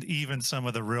 and even some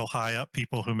of the real high up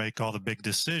people who make all the big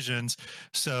decisions.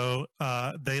 So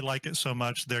they like it so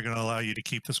much, they're going to allow you to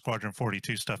keep the Squadron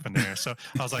 42 stuff in there. So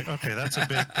I was like, okay, that's a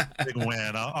big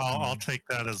win. I'll take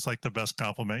that as like the best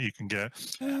compliment you can get.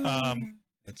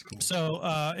 That's cool. So,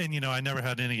 I never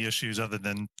had any issues other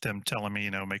than them telling me,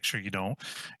 make sure you don't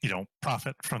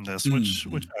profit from this, which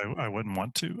I wouldn't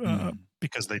want to,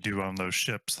 because they do own those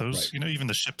ships. Those, even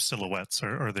the ship silhouettes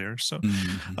are there. So,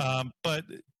 but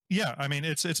yeah, I mean,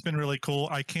 it's been really cool.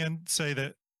 I can say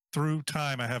that through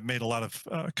time, I have made a lot of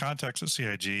contacts at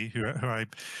CIG who I,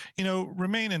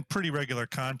 remain in pretty regular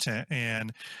content.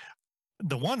 And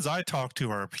the ones I talk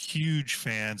to are huge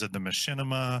fans of the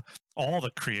machinima, all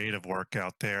the creative work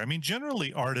out there. I mean,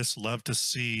 generally artists love to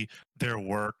see their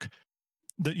work,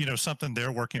 that, you know, something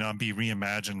they're working on be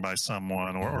reimagined by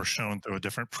someone or shown through a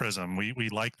different prism. We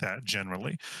like that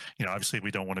generally. You know, obviously we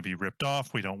don't want to be ripped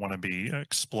off, we don't want to be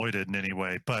exploited in any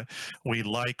way, but we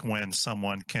like when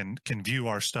someone can view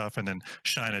our stuff and then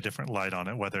shine a different light on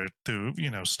it, whether through,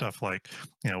 you know, stuff like,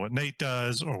 you know, what Nate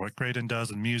does or what Greydon does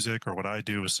in music or what I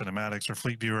do with cinematics or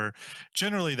Fleet Viewer.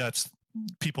 Generally that's,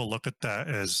 people look at that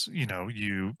as, you know,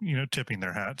 you know, tipping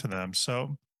their hat to them.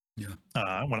 So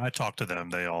when I talk to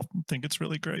them, they all think it's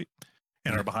really great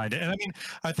and are behind it. And I mean,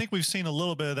 I think we've seen a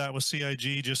little bit of that with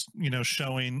CIG, just, you know,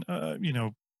 showing, you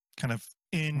know, kind of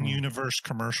in-universe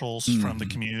commercials from the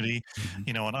community,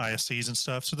 you know, on ISCs and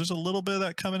stuff. So there's a little bit of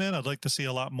that coming in. I'd like to see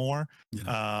a lot more.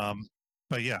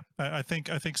 But yeah, I think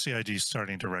CIG is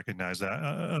starting to recognize that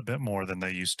a bit more than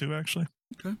they used to, actually.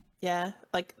 Okay. Yeah,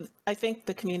 like I think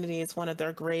the community is one of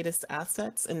their greatest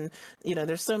assets, and you know,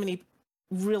 there's so many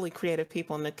really creative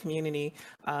people in the community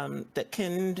that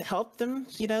can help them,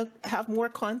 you know, have more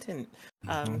content,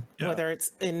 whether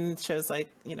it's in shows like,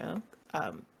 you know,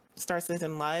 Star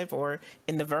Citizen Live or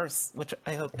in the verse, which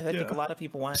I think a lot of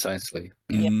people want. Precisely.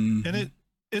 And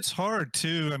it's hard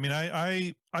too. I mean,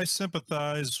 I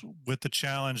sympathize with the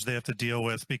challenge they have to deal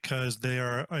with, because they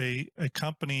are a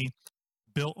company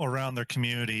built around their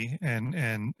community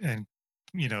and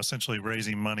you know, essentially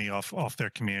raising money off their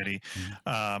community.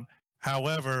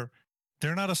 However,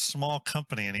 they're not a small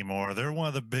company anymore. They're one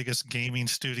of the biggest gaming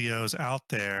studios out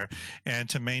there. And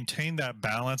to maintain that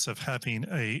balance of having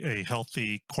a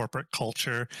healthy corporate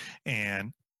culture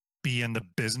and be in the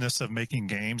business of making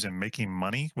games and making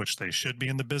money, which they should be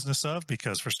in the business of,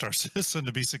 because for Star Citizen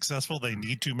to be successful, they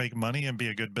need to make money and be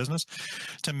a good business.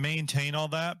 To maintain all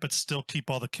that, but still keep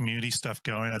all the community stuff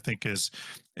going, I think is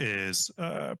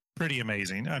pretty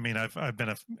amazing. I mean, I've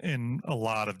been in a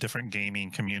lot of different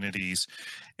gaming communities,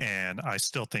 and I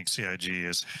still think CIG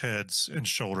is heads and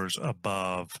shoulders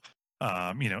above,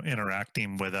 you know,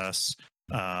 interacting with us.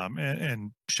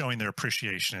 And showing their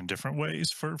appreciation in different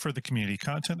ways for the community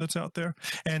content that's out there.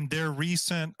 And their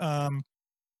recent,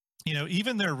 you know,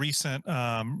 even their recent,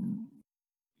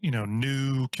 you know,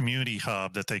 new community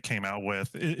hub that they came out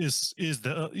with is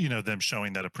the, you know, them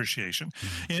showing that appreciation.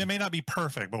 And it may not be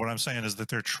perfect, but what I'm saying is that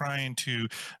they're trying to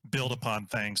build upon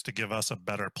things to give us a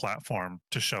better platform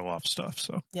to show off stuff.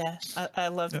 So yeah, I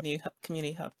love the new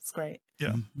community hub. It's great.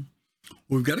 Yeah.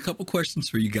 We've got a couple questions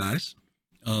for you guys.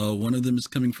 One of them is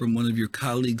coming from one of your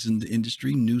colleagues in the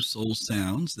industry, New Soul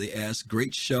Sounds. They ask,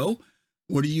 great show.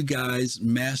 What do you guys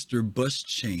master bus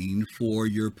chain for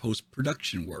your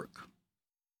post-production work?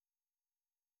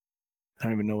 I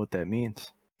don't even know what that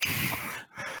means.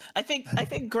 I think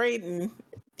Greydon.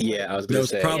 Yeah, I was going to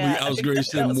say. Probably, I was going to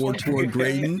say more toward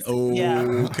Greydon. Oh, yeah.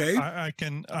 Okay.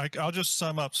 I'll just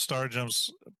sum up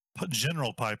StarGem's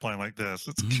general pipeline like this.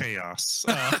 It's chaos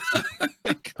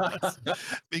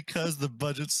because the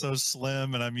budget's so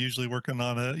slim, and I'm usually working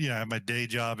on it. Yeah, I have my day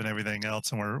job and everything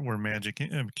else, and we're managing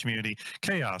community.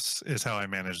 Chaos is how I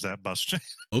manage that bus chain.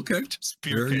 Okay, just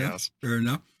pure chaos. Fair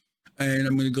enough. And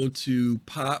I'm going to go to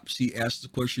Pops. He asked the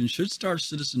question: should Star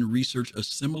Citizen research a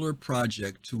similar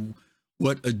project to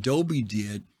what Adobe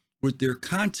did with their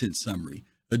content summary?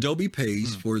 Adobe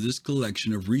pays for this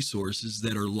collection of resources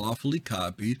that are lawfully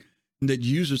copied and that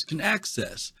users can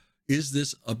access. Is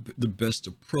this the best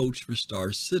approach for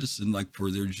Star Citizen, like for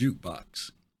their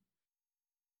jukebox?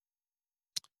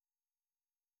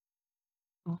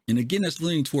 And again, that's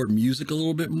leaning toward music a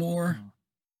little bit more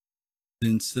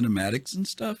than cinematics and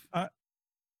stuff.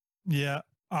 Yeah,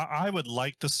 I would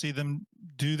like to see them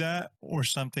do that or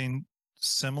something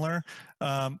similar.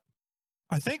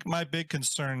 I think my big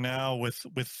concern now with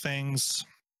things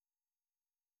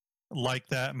like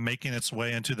that making its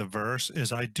way into the verse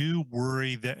is I do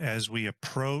worry that as we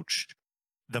approach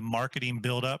the marketing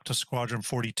build up to Squadron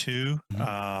 42,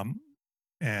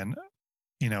 and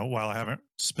you know, while I haven't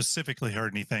specifically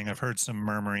heard anything, I've heard some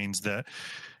murmurings that,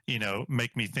 you know,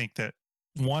 make me think that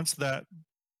once that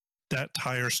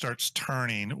tire starts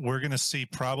turning, we're going to see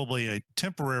probably a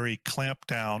temporary clamp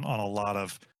down on a lot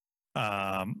of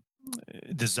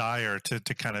desire to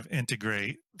kind of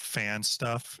integrate fan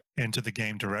stuff into the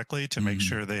game directly to make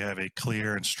sure they have a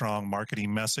clear and strong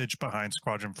marketing message behind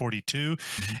Squadron 42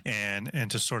 and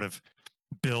to sort of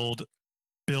build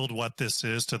what this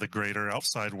is to the greater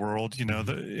outside world, you know,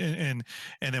 and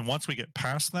then once we get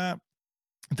past that,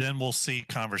 then we'll see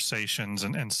conversations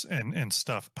and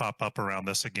stuff pop up around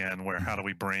this again, where how do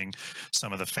we bring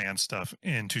some of the fan stuff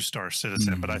into Star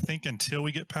Citizen? But I think until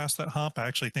we get past that hump, I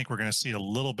actually think we're going to see a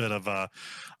little bit of a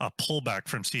pullback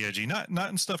from CIG, not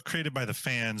in stuff created by the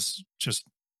fans, just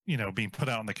being put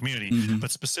out in the community,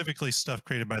 but specifically stuff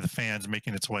created by the fans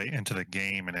making its way into the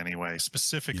game in any way,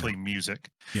 specifically music.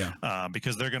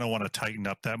 Because they're going to want to tighten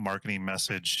up that marketing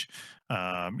message.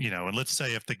 And let's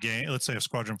say if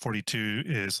Squadron 42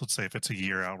 is, let's say if it's a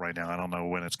year out right now, I don't know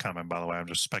when it's coming, by the way, I'm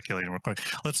just speculating real quick.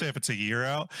 Let's say if it's a year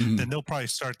out, then they'll probably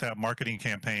start that marketing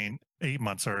campaign 8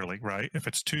 months early, right? If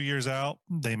it's 2 years out,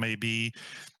 they may be,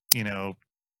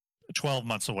 12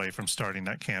 months away from starting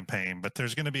that campaign, but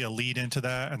there's going to be a lead into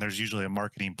that, and there's usually a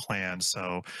marketing plan.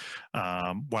 So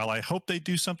while I hope they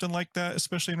do something like that,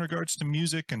 especially in regards to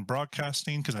music and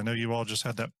broadcasting, because I know you all just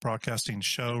had that broadcasting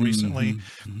show recently,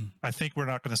 I think we're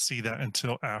not going to see that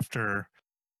until after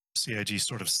CIG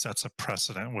sort of sets a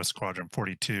precedent with Squadron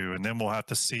 42, and then we'll have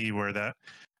to see where that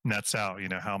nets out.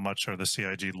 How much are the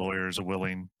CIG lawyers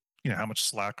willing, how much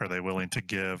slack are they willing to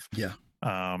give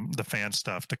the fan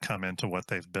stuff to come into what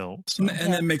they've built. So.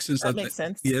 And that makes sense. That makes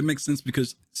sense. Yeah, it makes sense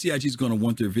because CIG is going to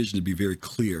want their vision to be very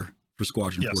clear for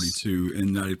Squadron 42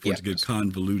 and not for it to get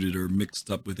convoluted or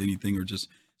mixed up with anything or just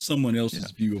someone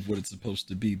else's view of what it's supposed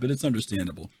to be. But it's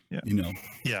understandable,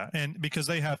 Yeah, and because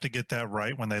they have to get that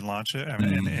right when they launch it,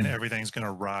 and everything's going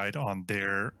to ride on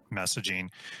their messaging,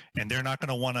 and they're not going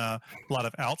to want a lot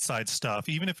of outside stuff,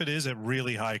 even if it is at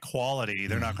really high quality.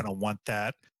 They're not going to want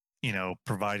that,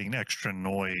 providing extra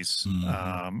noise,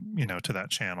 to that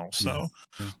channel. So,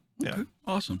 Okay.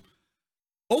 Awesome.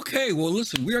 Okay, well,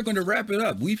 listen, we are going to wrap it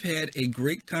up. We've had a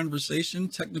great conversation,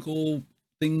 technical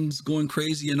things going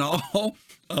crazy and all,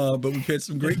 but we've had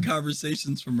some great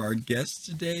conversations from our guests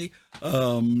today.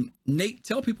 Nate,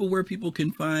 tell people where people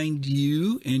can find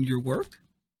you and your work.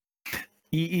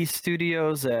 EE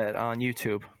Studios on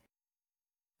YouTube.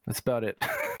 That's about it.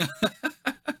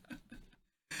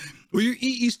 Well, you're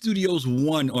EE Studios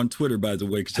 1 on Twitter, by the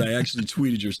way, because I actually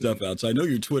tweeted your stuff out. So I know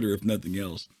your Twitter, if nothing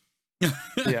else.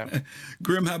 Yeah.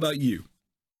 Grim, how about you?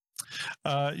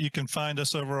 You can find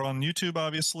us over on YouTube,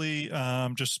 obviously.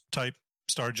 Just type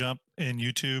Star Jump in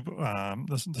YouTube,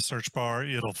 the search bar.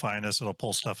 It'll find us. It'll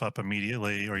pull stuff up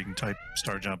immediately. Or you can type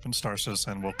Star Jump and Star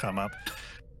Citizen will come up.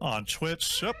 On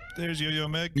Twitch, there's Yo-Yo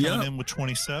Meg coming in with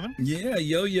 27. Yeah,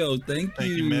 Yo-Yo, thank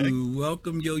you. Meg.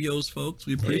 Welcome, Yo-Yos, folks.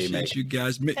 We appreciate you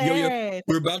guys. Yo-Yo,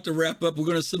 we're about to wrap up. We're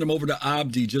going to send them over to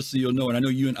Abdi, just so you'll know. And I know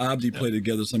you and Abdi play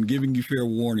together, so I'm giving you fair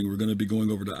warning. We're going to be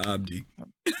going over to Abdi.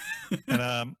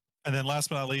 And then last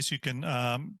but not least, you can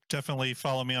definitely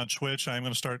follow me on Twitch. I'm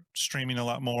going to start streaming a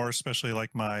lot more, especially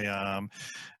like my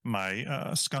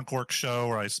Skunk Works show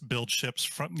where I build ships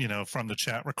from the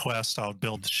chat request. I'll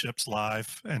build ships live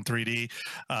in 3D.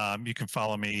 You can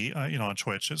follow me, on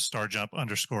Twitch at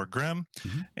StarJump_Grim.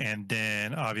 And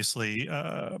then obviously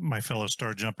my fellow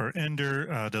Star Jumper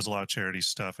Ender does a lot of charity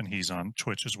stuff, and he's on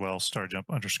Twitch as well,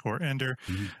 StarJump_Ender.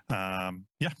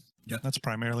 Yeah, that's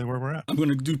primarily where we're at. I'm going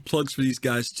to do plugs for these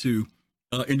guys too.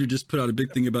 Ender just put out a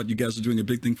big thing about you guys are doing a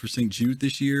big thing for St. Jude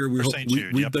this year.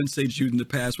 We've done St. Jude in the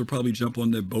past. We'll probably jump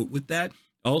on the boat with that.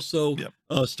 Also,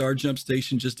 Star Jump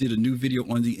Station just did a new video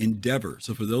on the Endeavor.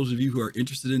 So for those of you who are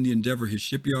interested in the Endeavor, his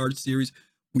Shipyard series,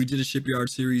 we did a Shipyard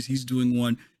series. He's doing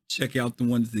one. Check out the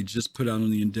one that they just put out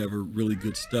on the Endeavor. Really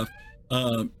good stuff.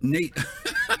 Nate,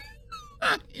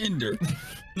 Ender.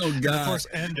 Oh God! Of course,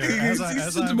 Ender. As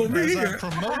I'm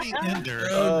promoting Ender.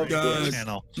 Oh God!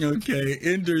 Channel. Okay,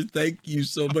 Ender. Thank you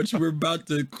so much. We're about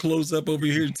to close up over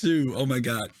here too. Oh my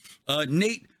God,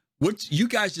 Nate. What you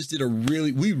guys just did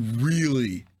we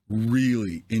really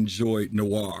enjoyed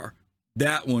Noir.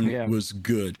 That one was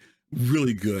good,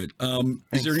 really good.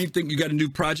 Is there anything you got a new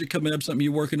project coming up? Something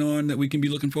you're working on that we can be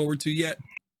looking forward to yet?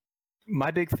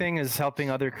 My big thing is helping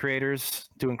other creators,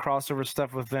 doing crossover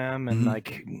stuff with them, and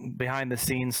like behind the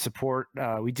scenes support.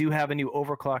 We do have a new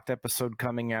Overclocked episode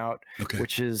coming out,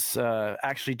 which is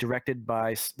actually directed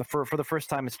by for the first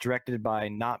time. It's directed by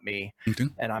not me,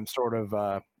 and I'm sort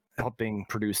of helping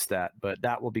produce that. But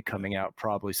that will be coming out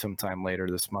probably sometime later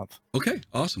this month. Okay,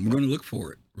 awesome. We're going to look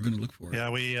for it.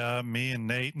 Yeah, me and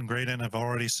Nate and Greydon have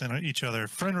already sent each other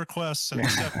friend requests and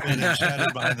accepted and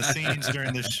chatted behind the scenes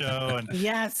during this show. And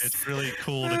it's really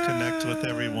cool to connect with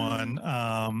everyone.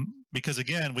 Because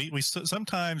again, we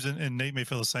sometimes, and Nate may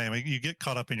feel the same, you get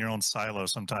caught up in your own silo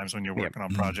sometimes when you're working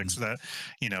on projects that,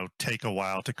 take a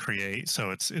while to create.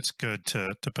 So it's good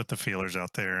to put the feelers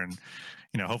out there and,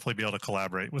 hopefully be able to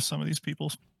collaborate with some of these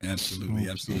people. Absolutely.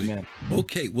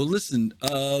 Okay. Well, listen,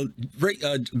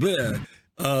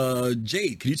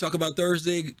 Jade, can you talk about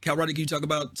Thursday? Calradi, can you talk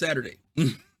about Saturday?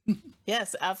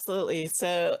 Yes, absolutely.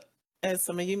 So, as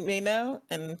some of you may know,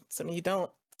 and some of you don't,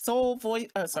 Soul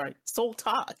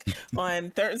Talk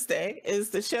on Thursday is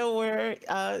the show where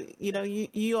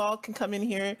you all can come in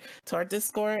here to our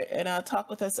Discord and talk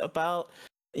with us about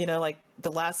like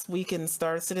the last week in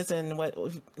Star Citizen, what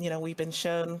we've been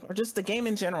shown, or just the game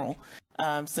in general.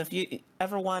 So if you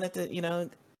ever wanted to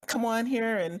come on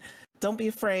here, and don't be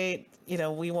afraid,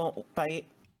 we won't bite,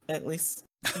 at least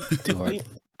Too hard.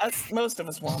 most of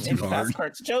us won't. Maybe Fast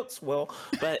Cards Jokes will,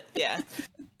 but yeah.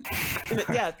 But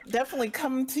yeah, definitely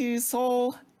come to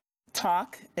Soul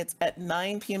Talk. It's at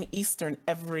 9 p.m. Eastern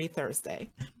every Thursday.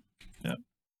 Yeah.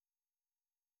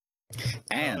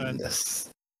 And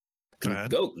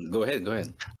go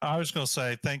ahead. I was going to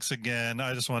say thanks again.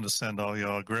 I just wanted to send all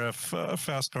y'all, Griff,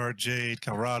 Fast Card, Jade,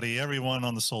 Kalrati, everyone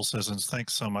on the Soul Citizens.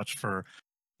 Thanks so much for,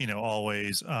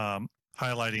 always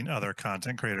highlighting other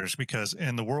content creators, because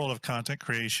in the world of content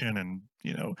creation and,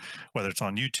 whether it's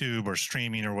on YouTube or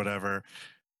streaming or whatever,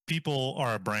 people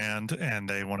are a brand and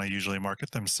they want to usually market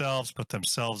themselves, put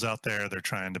themselves out there. They're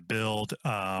trying to build.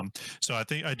 So I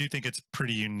do think it's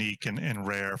pretty unique and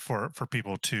rare for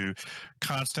people to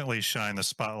constantly shine the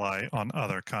spotlight on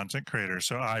other content creators.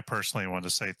 So I personally want to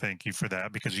say thank you for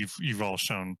that, because you've all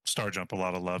shown Starjump a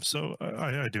lot of love. So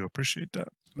I do appreciate that.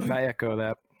 I echo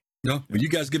that. No, but you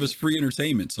guys give us free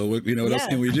entertainment, so what else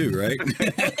can we do, right?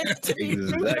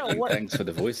 Exactly. Thanks for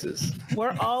the voices.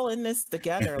 We're all in this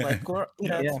together. Like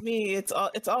to me, it's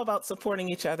all about supporting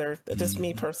each other. Just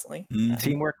me personally.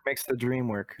 Teamwork makes the dream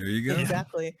work. There you go.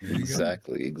 Exactly.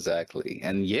 Exactly.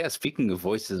 And yeah, speaking of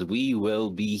voices, we will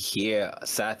be here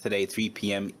Saturday, 3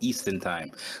 p.m. Eastern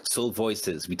time. Soul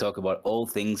Voices. We talk about all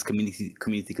things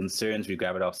community concerns. We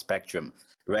grab it off Spectrum,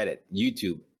 Reddit,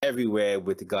 YouTube, everywhere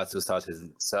with regards to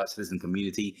the Star Citizen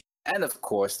community. And of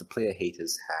course, the player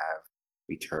haters have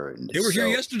returned. They were here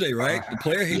yesterday, right? The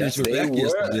player haters were back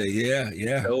yesterday.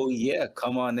 Yeah. Oh yeah,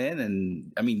 come on in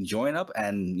and join up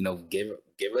and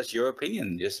give us your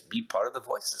opinion. Just be part of the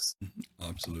voices.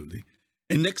 Absolutely.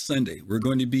 And next Sunday, we're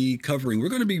going to be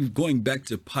going back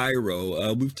to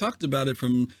Pyro. We've talked about it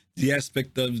from the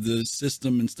aspect of the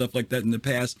system and stuff like that in the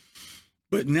past.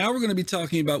 But now we're going to be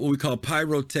talking about what we call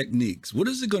pyro techniques. What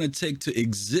is it going to take to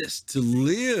exist, to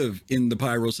live in the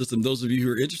pyro system? Those of you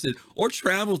who are interested, or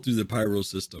travel through the pyro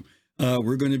system.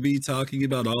 We're going to be talking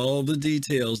about all the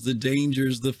details, the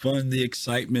dangers, the fun, the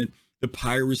excitement, the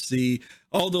piracy,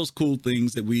 all those cool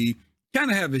things that we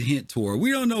kind of have a hint toward.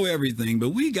 We don't know everything, but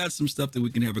we got some stuff that we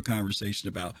can have a conversation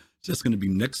about. So that's going to be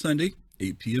next Sunday,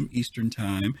 8 p.m. Eastern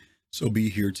time. So be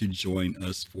here to join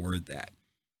us for that.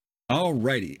 All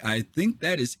righty. I think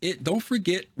that is it. Don't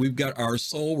forget, we've got our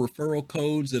Soul referral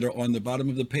codes that are on the bottom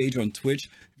of the page on Twitch.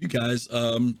 If you guys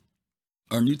are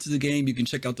new to the game, you can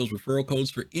check out those referral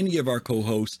codes for any of our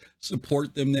co-hosts.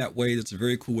 Support them that way. That's a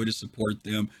very cool way to support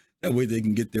them. That way they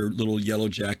can get their little yellow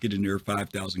jacket and their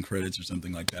 5,000 credits or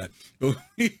something like that. So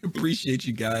we appreciate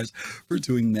you guys for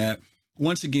doing that.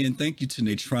 Once again, thank you to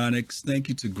Natronix. Thank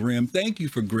you to Grim. Thank you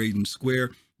for GreydonSqure.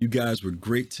 You guys were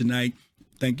great tonight.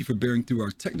 Thank you for bearing through our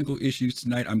technical issues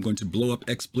tonight. I'm going to blow up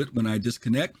XSplit when I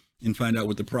disconnect and find out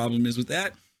what the problem is with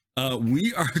that.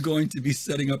 We are going to be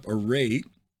setting up a raid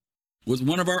with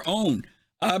one of our own,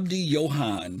 Abdi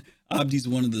Johan. Abdi's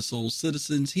one of the Soul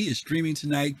Citizens. He is streaming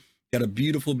tonight. Got a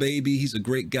beautiful baby. He's a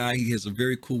great guy. He has a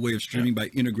very cool way of streaming by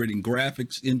integrating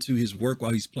graphics into his work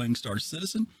while he's playing Star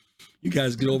Citizen. You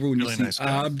guys get over when you see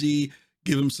Abdi,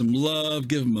 give him some love,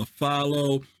 give him a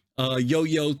follow.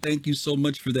 Yo, thank you so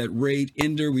much for that raid.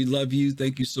 Ender, we love you.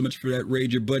 Thank you so much for that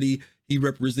raid. Your buddy, he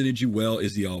represented you well,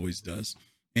 as he always does.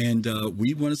 And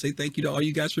we want to say thank you to all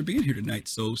you guys for being here tonight.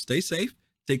 So stay safe,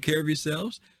 take care of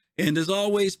yourselves. And as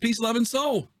always, peace, love, and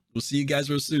soul. We'll see you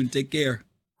guys real soon. Take care.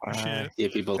 Appreciate it. Yeah,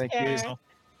 people. Thank you.